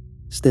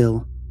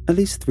 Still, at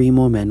least 3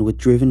 more men were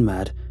driven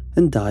mad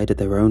and died at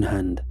their own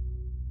hand.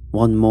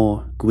 One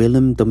more,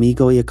 Guillem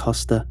Domingo y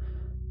Acosta,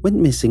 went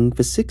missing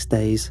for 6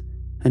 days,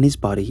 and his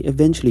body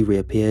eventually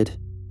reappeared,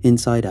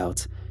 inside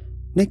out,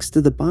 next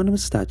to the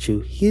Barnabas statue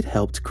he had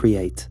helped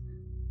create.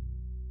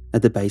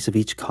 At the base of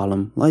each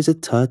column lies a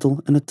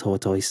turtle and a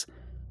tortoise.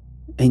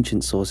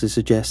 Ancient sources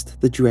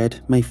suggest the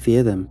Dread may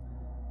fear them.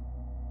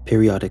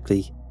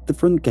 Periodically, the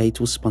front gate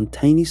will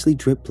spontaneously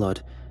drip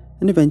blood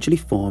and eventually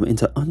form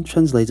into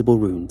untranslatable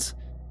runes.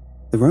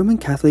 The Roman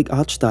Catholic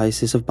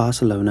Archdiocese of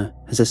Barcelona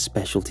has a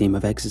special team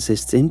of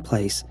exorcists in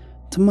place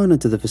to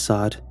monitor the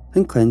facade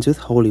and cleanse with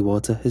holy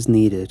water as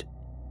needed.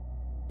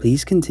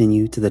 Please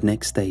continue to the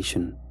next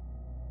station.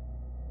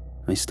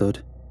 I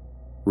stood,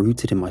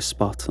 rooted in my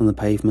spot on the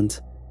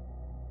pavement,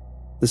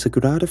 the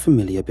Sagrada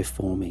Familia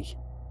before me.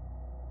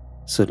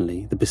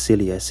 Suddenly, the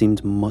Basilia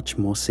seemed much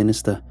more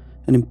sinister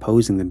and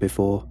imposing than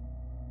before.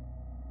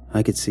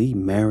 I could see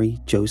Mary,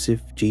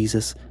 Joseph,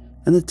 Jesus,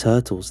 and the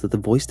turtles that the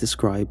voice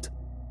described,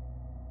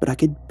 but I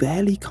could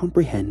barely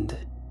comprehend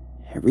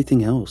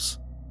everything else.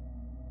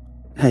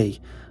 "Hey,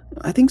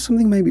 I think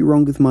something may be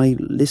wrong with my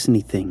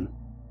listen-y thing,"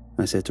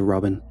 I said to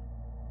Robin.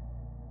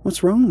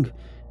 "What's wrong?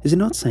 Is it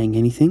not saying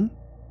anything?"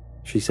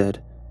 she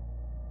said.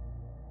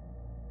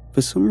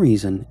 For some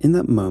reason, in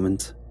that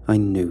moment, I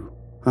knew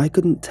I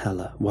couldn't tell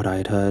her what I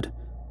had heard.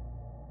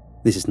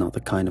 This is not the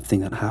kind of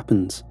thing that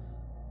happens.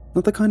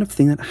 Not the kind of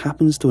thing that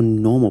happens to a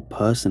normal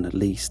person, at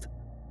least.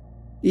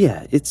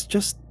 Yeah, it's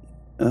just,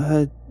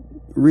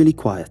 really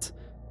quiet.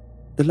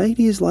 The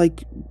lady is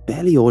like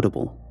barely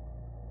audible.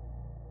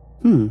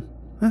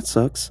 That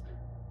sucks.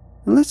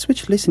 Let's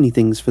switch listen-y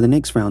things for the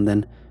next round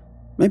then.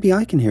 Maybe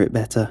I can hear it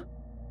better.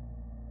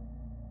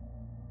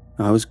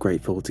 I was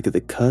grateful to get the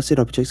cursed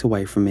objects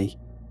away from me,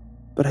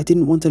 but I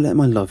didn't want to let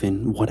my love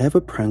in whatever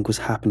prank was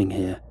happening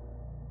here.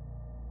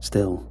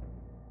 Still,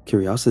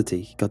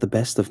 curiosity got the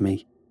best of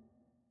me.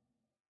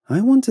 I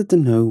wanted to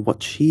know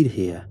what she'd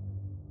hear.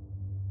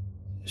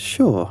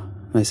 "Sure,"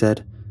 I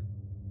said.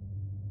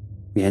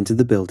 We entered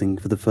the building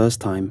for the first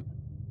time,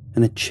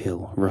 and a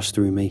chill rushed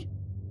through me.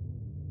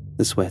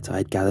 The sweat I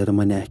had gathered on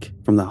my neck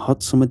from that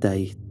hot summer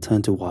day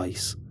turned to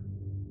ice.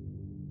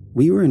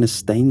 We were in a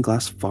stained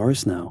glass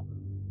forest now.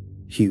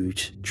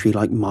 Huge,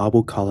 tree-like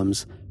marble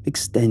columns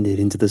extended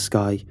into the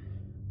sky,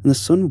 and the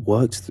sun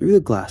worked through the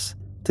glass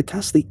to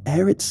cast the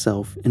air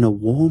itself in a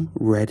warm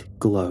red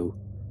glow.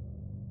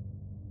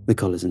 The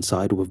colours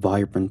inside were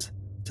vibrant,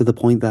 to the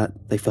point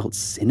that they felt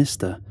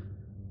sinister.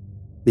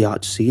 The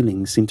arched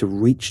ceilings seemed to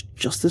reach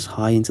just as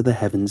high into the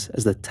heavens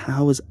as the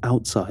towers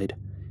outside.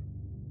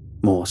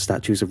 More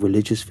statues of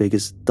religious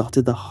figures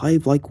dotted the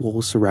hive-like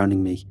walls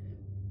surrounding me,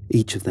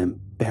 each of them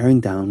bearing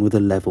down with a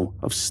level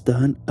of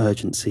stern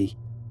urgency.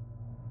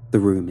 The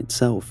room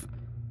itself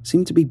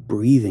seemed to be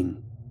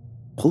breathing,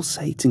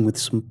 pulsating with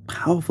some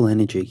powerful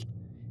energy.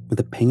 With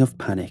a ping of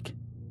panic,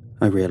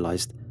 I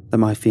realized that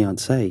my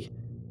fiancée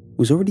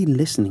was already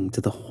listening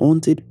to the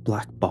haunted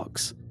black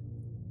box.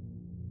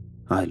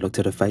 I looked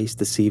at her face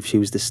to see if she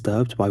was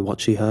disturbed by what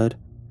she heard.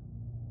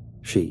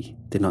 She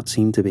did not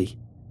seem to be.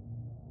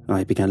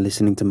 I began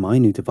listening to my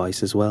new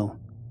device as well.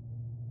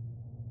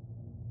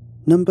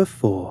 Number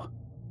 4.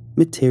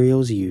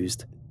 Materials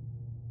used.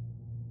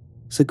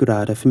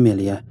 Sagrada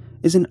Familia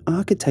is an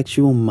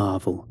architectural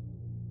marvel.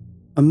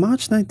 On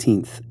March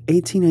 19th,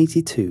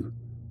 1882,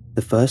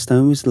 the first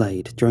stone was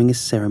laid during a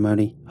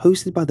ceremony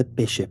hosted by the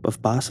Bishop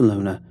of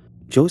Barcelona,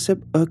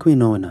 Josep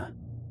Urquinaona.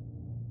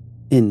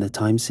 In the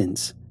time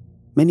since,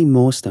 many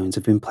more stones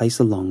have been placed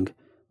along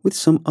with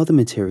some other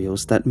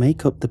materials that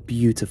make up the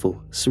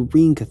beautiful,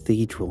 serene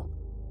cathedral.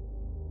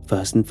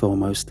 First and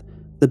foremost,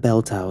 the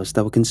bell towers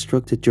that were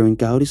constructed during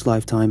Gaudi's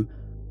lifetime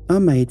are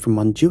made from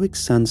Montjuic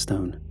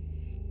sandstone.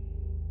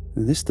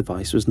 This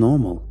device was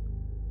normal.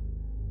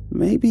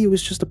 Maybe it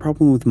was just a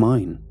problem with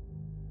mine.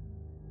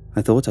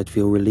 I thought I'd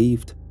feel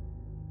relieved,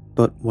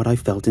 but what I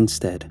felt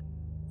instead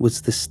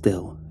was the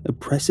still,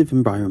 oppressive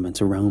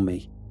environment around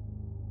me.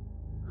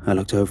 I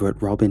looked over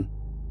at Robin,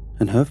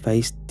 and her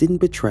face didn't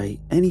betray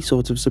any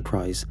sort of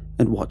surprise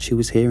at what she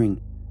was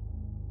hearing.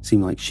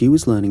 Seemed like she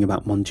was learning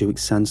about Montjuic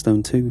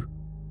sandstone too.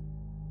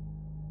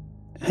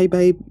 "Hey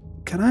babe,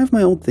 can I have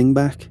my old thing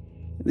back?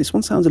 This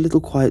one sounds a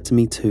little quiet to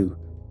me too.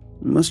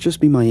 It must just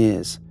be my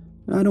ears.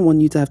 I don't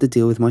want you to have to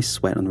deal with my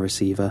sweat on the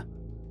receiver."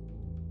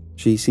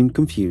 She seemed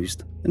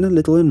confused and a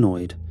little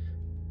annoyed,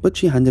 but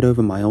she handed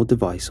over my old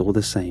device all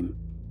the same.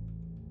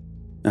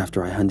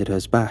 After I handed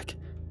hers back,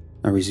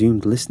 I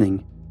resumed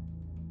listening.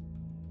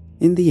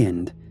 In the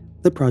end,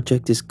 the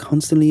project is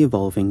constantly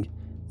evolving,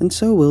 and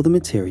so will the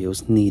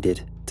materials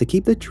needed to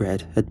keep the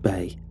dread at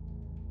bay.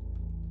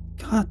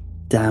 God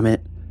damn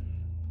it.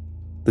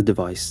 The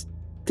device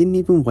didn't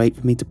even wait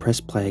for me to press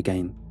play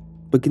again,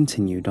 but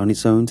continued on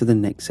its own to the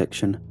next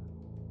section.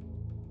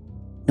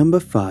 Number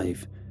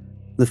 5.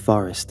 The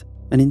forest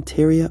and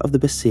interior of the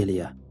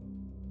Basilia.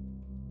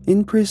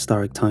 In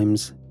prehistoric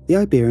times, the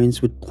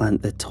Iberians would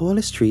plant the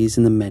tallest trees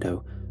in the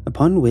meadow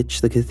upon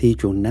which the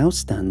cathedral now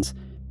stands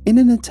in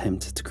an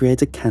attempt to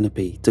create a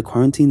canopy to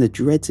quarantine the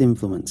dread's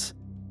influence.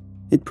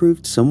 It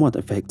proved somewhat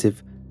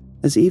effective,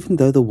 as even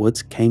though the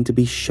woods came to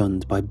be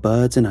shunned by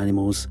birds and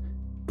animals,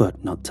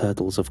 but not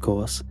turtles of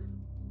course,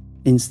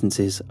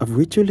 instances of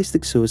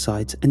ritualistic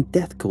suicides and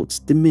death cults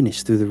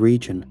diminished through the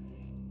region.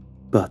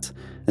 But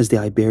as the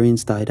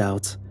Iberians died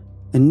out,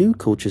 and new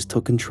cultures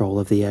took control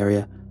of the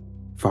area,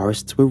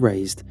 forests were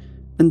razed,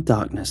 and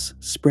darkness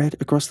spread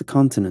across the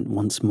continent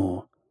once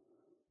more.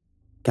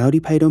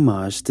 Gaudi paid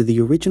homage to the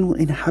original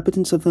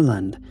inhabitants of the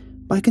land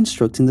by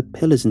constructing the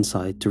pillars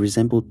inside to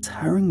resemble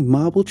towering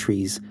marble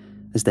trees,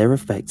 as their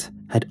effect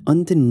had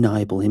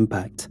undeniable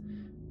impact.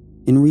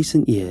 In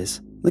recent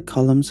years, the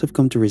columns have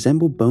come to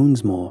resemble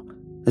bones more,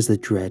 as the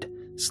dread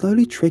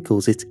slowly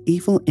trickles its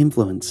evil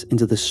influence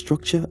into the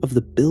structure of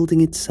the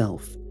building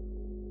itself.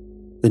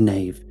 The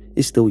nave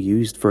is still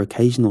used for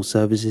occasional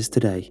services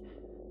today,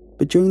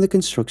 but during the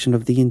construction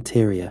of the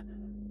interior,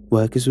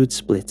 workers would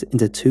split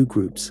into two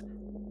groups,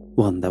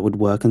 one that would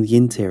work on the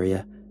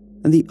interior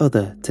and the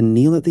other to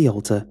kneel at the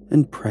altar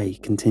and pray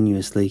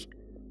continuously.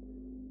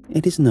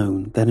 It is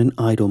known that an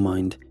idle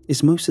mind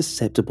is most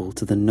susceptible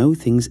to the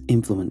no-things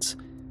influence,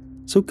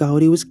 so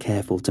Gaudi was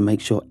careful to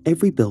make sure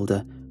every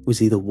builder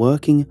was either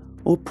working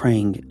or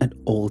praying at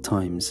all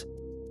times.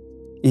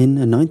 In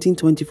a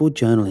 1924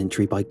 journal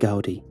entry by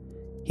Gaudi,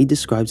 he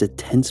describes a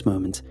tense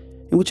moment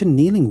in which a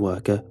kneeling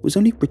worker was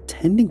only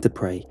pretending to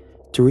pray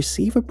to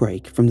receive a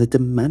break from the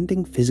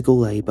demanding physical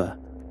labor.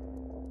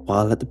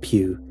 While at the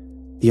pew,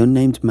 the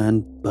unnamed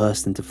man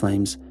burst into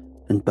flames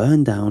and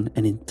burned down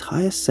an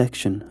entire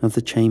section of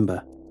the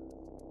chamber.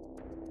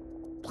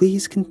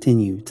 Please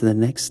continue to the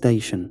next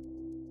station.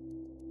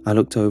 I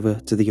looked over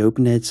to the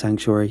open-aired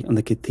sanctuary on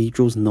the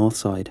cathedral's north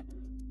side.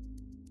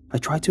 I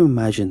tried to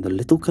imagine the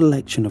little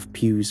collection of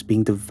pews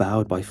being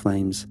devoured by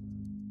flames.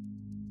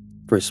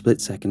 For a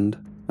split second,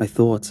 I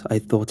thought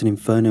an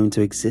inferno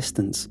into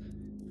existence,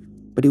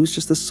 but it was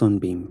just a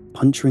sunbeam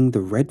puncturing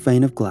the red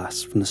vein of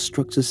glass from the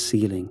structure's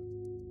ceiling.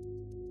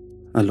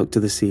 I looked to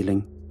the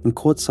ceiling and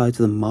caught sight of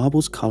the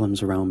marble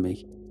columns around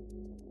me.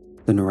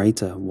 The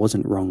narrator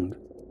wasn't wrong.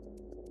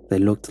 They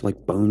looked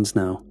like bones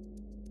now,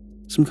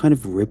 some kind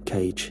of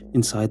ribcage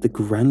inside the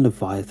Grand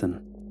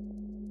Leviathan.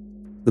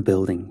 The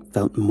building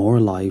felt more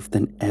alive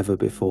than ever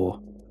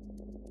before.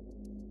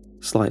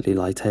 Slightly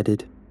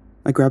lightheaded,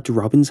 I grabbed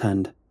Robin's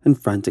hand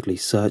and frantically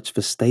searched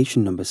for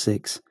station number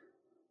 6.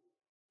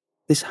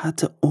 This had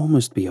to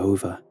almost be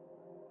over.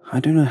 I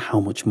don't know how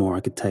much more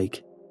I could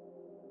take.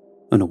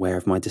 Unaware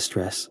of my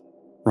distress,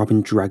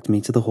 Robin dragged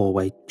me to the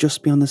hallway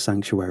just beyond the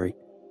sanctuary,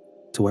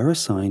 to where a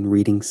sign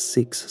reading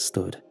 6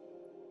 stood.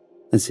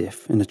 As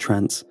if in a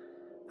trance,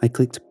 I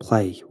clicked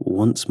play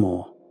once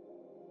more.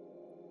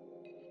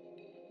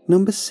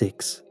 Number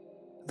 6.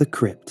 The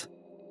Crypt.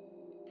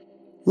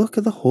 Look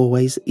at the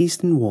hallway's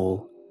eastern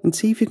wall and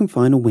see if you can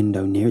find a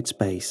window near its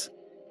base.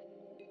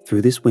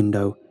 Through this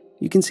window,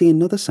 you can see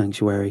another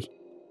sanctuary,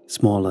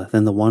 smaller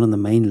than the one on the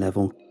main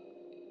level.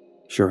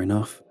 Sure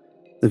enough,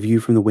 the view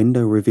from the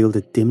window revealed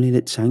a dimly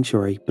lit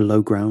sanctuary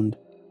below ground.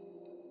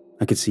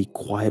 I could see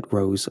quiet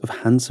rows of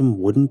handsome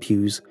wooden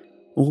pews,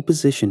 all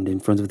positioned in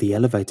front of the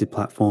elevated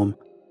platform.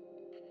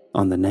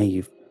 On the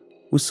nave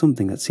was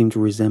something that seemed to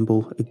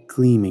resemble a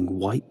gleaming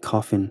white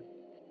coffin.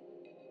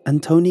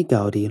 Antoni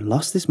Gaudi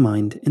lost his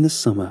mind in the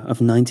summer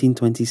of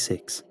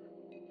 1926.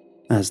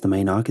 As the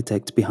main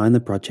architect behind the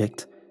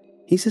project,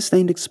 he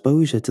sustained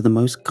exposure to the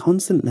most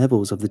constant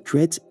levels of the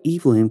dread's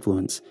evil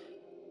influence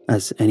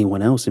as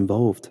anyone else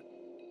involved.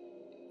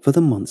 For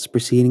the months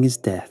preceding his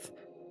death,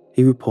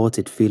 he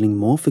reported feeling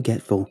more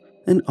forgetful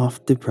and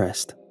oft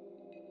depressed.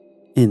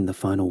 In the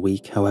final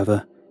week,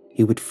 however,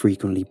 he would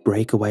frequently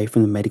break away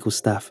from the medical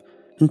staff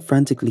and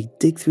frantically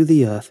dig through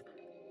the earth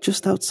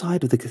just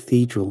outside of the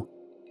cathedral.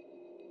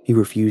 He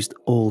refused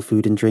all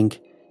food and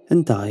drink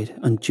and died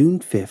on June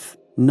 5th,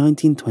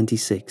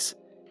 1926.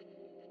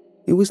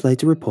 It was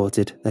later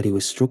reported that he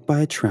was struck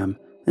by a tram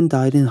and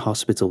died in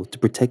hospital to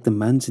protect the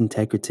man's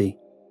integrity.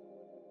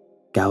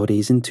 Gaudi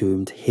is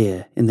entombed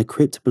here in the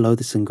crypt below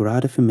the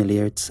Sagrada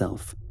Familia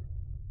itself.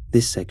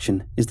 This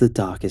section is the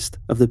darkest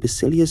of the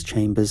Basilia's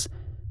chambers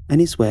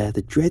and is where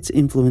the dread's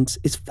influence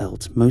is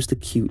felt most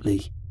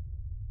acutely.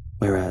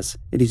 Whereas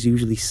it is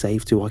usually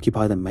safe to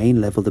occupy the main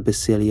level of the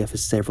Basilia for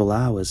several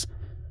hours,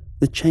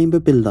 the chamber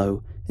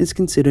below is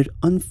considered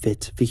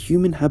unfit for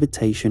human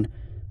habitation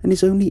and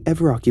is only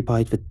ever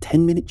occupied for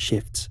 10-minute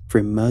shifts for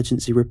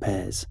emergency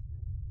repairs.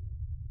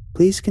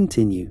 Please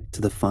continue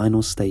to the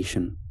final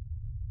station.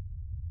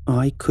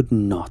 I could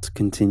not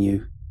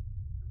continue.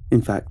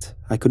 In fact,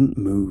 I couldn't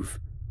move.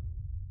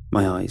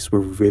 My eyes were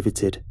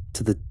riveted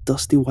to the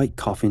dusty white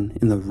coffin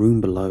in the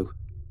room below.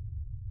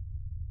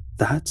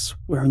 That's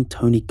where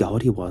Antoni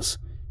Gaudi was,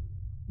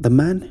 the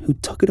man who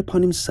took it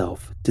upon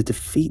himself to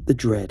defeat the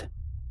dread,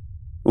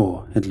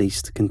 or at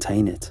least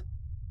contain it.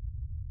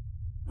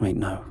 Wait,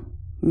 no,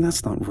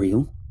 that's not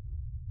real.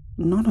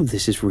 None of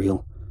this is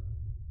real.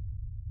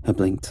 I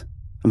blinked,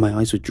 and my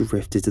eyes were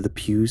drifted to the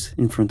pews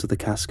in front of the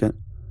casket.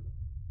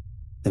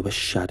 There were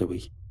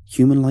shadowy,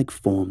 human-like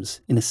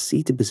forms in a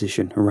seated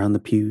position around the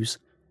pews.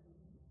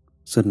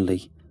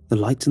 Suddenly, the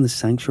lights in the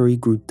sanctuary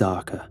grew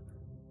darker.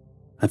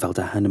 I felt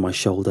a hand on my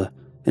shoulder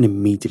and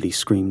immediately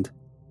screamed.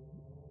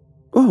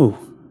 "Oh,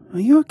 are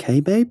you okay,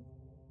 babe?"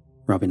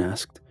 Robin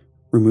asked,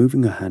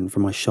 removing her hand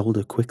from my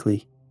shoulder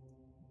quickly.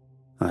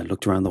 I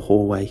looked around the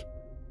hallway.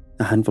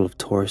 A handful of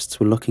tourists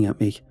were looking at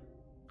me,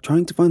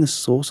 trying to find the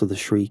source of the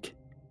shriek.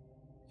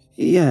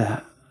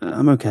 "Yeah,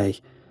 I'm okay.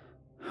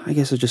 I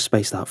guess I just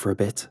spaced out for a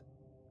bit,"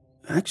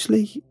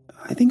 Actually,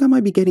 I think I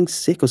might be getting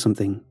sick or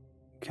something.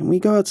 Can we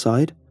go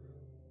outside?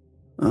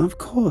 Of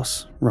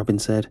course, Robin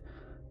said.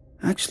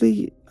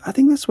 Actually, I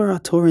think that's where our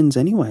tour ends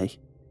anyway.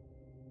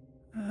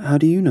 How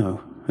do you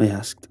know? I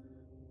asked.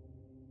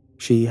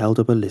 She held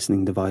up a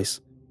listening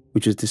device,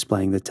 which was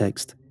displaying the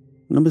text,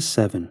 Number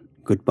 7,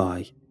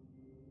 goodbye.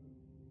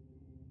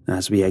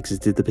 As we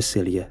exited the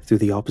Basilia through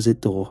the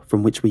opposite door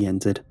from which we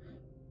entered,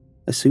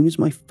 as soon as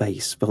my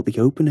face felt the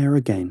open air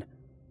again,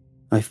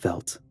 I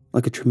felt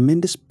like a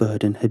tremendous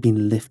burden had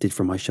been lifted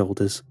from my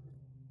shoulders.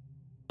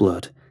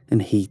 Blood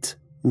and heat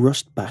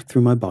rushed back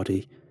through my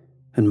body,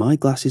 and my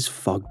glasses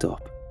fogged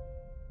up.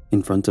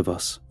 In front of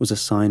us was a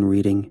sign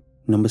reading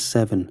Number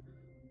 7,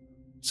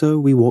 so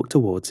we walked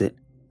towards it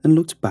and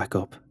looked back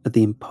up at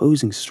the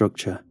imposing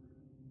structure.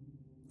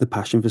 The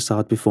Passion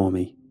facade before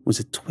me was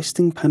a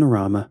twisting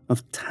panorama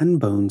of tan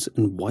bones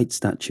and white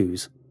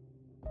statues.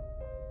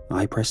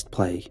 I pressed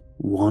play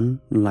one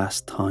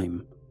last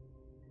time.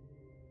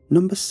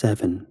 Number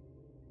 7.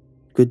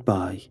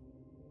 Goodbye.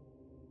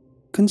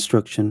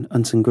 Construction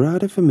on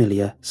Sagrada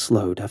Familia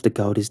slowed after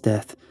Gaudi's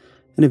death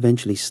and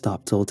eventually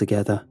stopped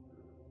altogether.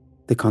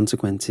 The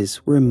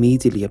consequences were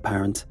immediately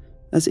apparent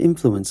as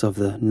influence of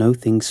the No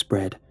Thing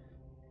spread.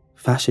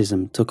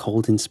 Fascism took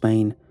hold in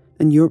Spain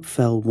and Europe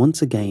fell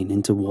once again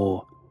into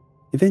war,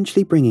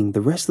 eventually bringing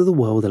the rest of the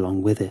world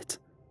along with it.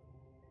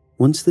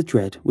 Once the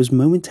dread was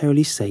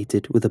momentarily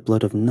sated with the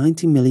blood of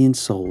 90 million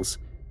souls,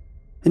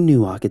 a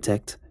new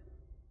architect,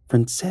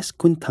 Francesc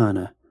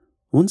Quintana,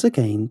 once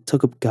again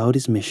took up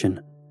Gaudi's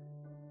mission.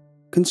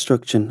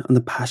 Construction on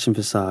the Passion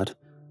facade,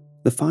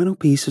 the final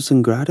piece of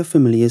Sagrada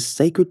Familia's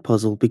sacred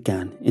puzzle,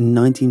 began in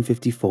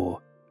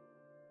 1954.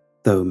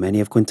 Though many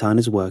of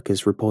Quintana's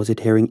workers reported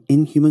hearing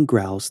inhuman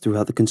growls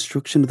throughout the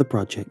construction of the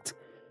project,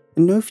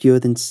 and no fewer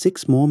than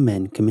 6 more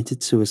men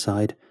committed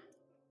suicide,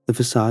 the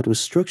facade was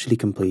structurally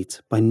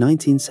complete by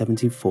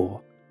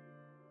 1974.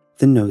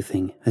 The No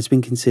Thing has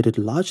been considered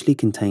largely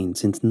contained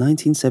since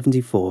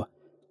 1974,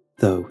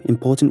 though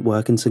important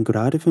work in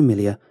Sagrada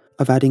Familia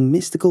of adding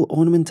mystical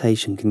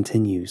ornamentation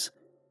continues.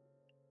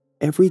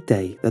 Every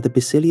day that the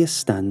Basilia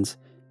stands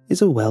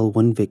is a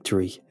well-won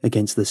victory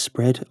against the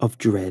spread of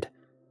dread,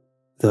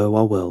 though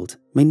our world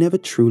may never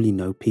truly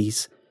know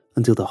peace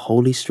until the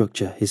holy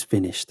structure is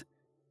finished.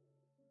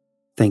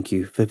 Thank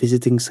you for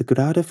visiting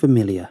Sagrada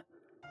Familia.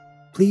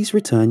 Please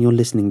return your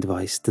listening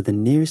device to the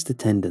nearest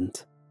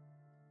attendant.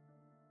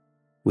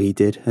 We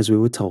did as we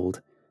were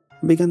told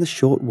and began the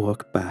short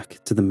walk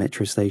back to the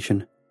metro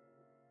station.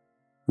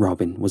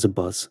 Robin was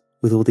abuzz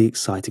with all the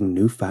exciting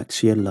new facts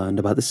she had learned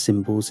about the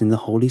symbols in the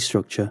holy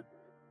structure.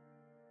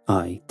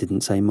 I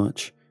didn't say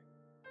much.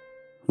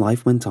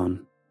 Life went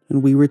on,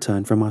 and we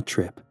returned from our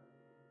trip.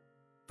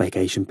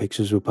 Vacation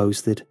pictures were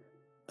posted,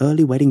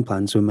 early wedding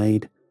plans were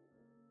made.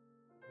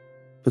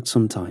 But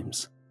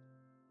sometimes,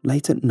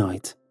 late at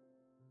night,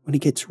 when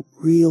it gets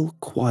real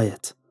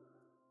quiet,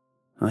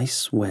 I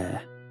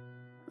swear,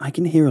 I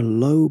can hear a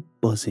low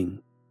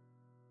buzzing,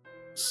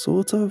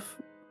 sort of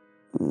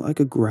like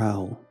a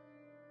growl.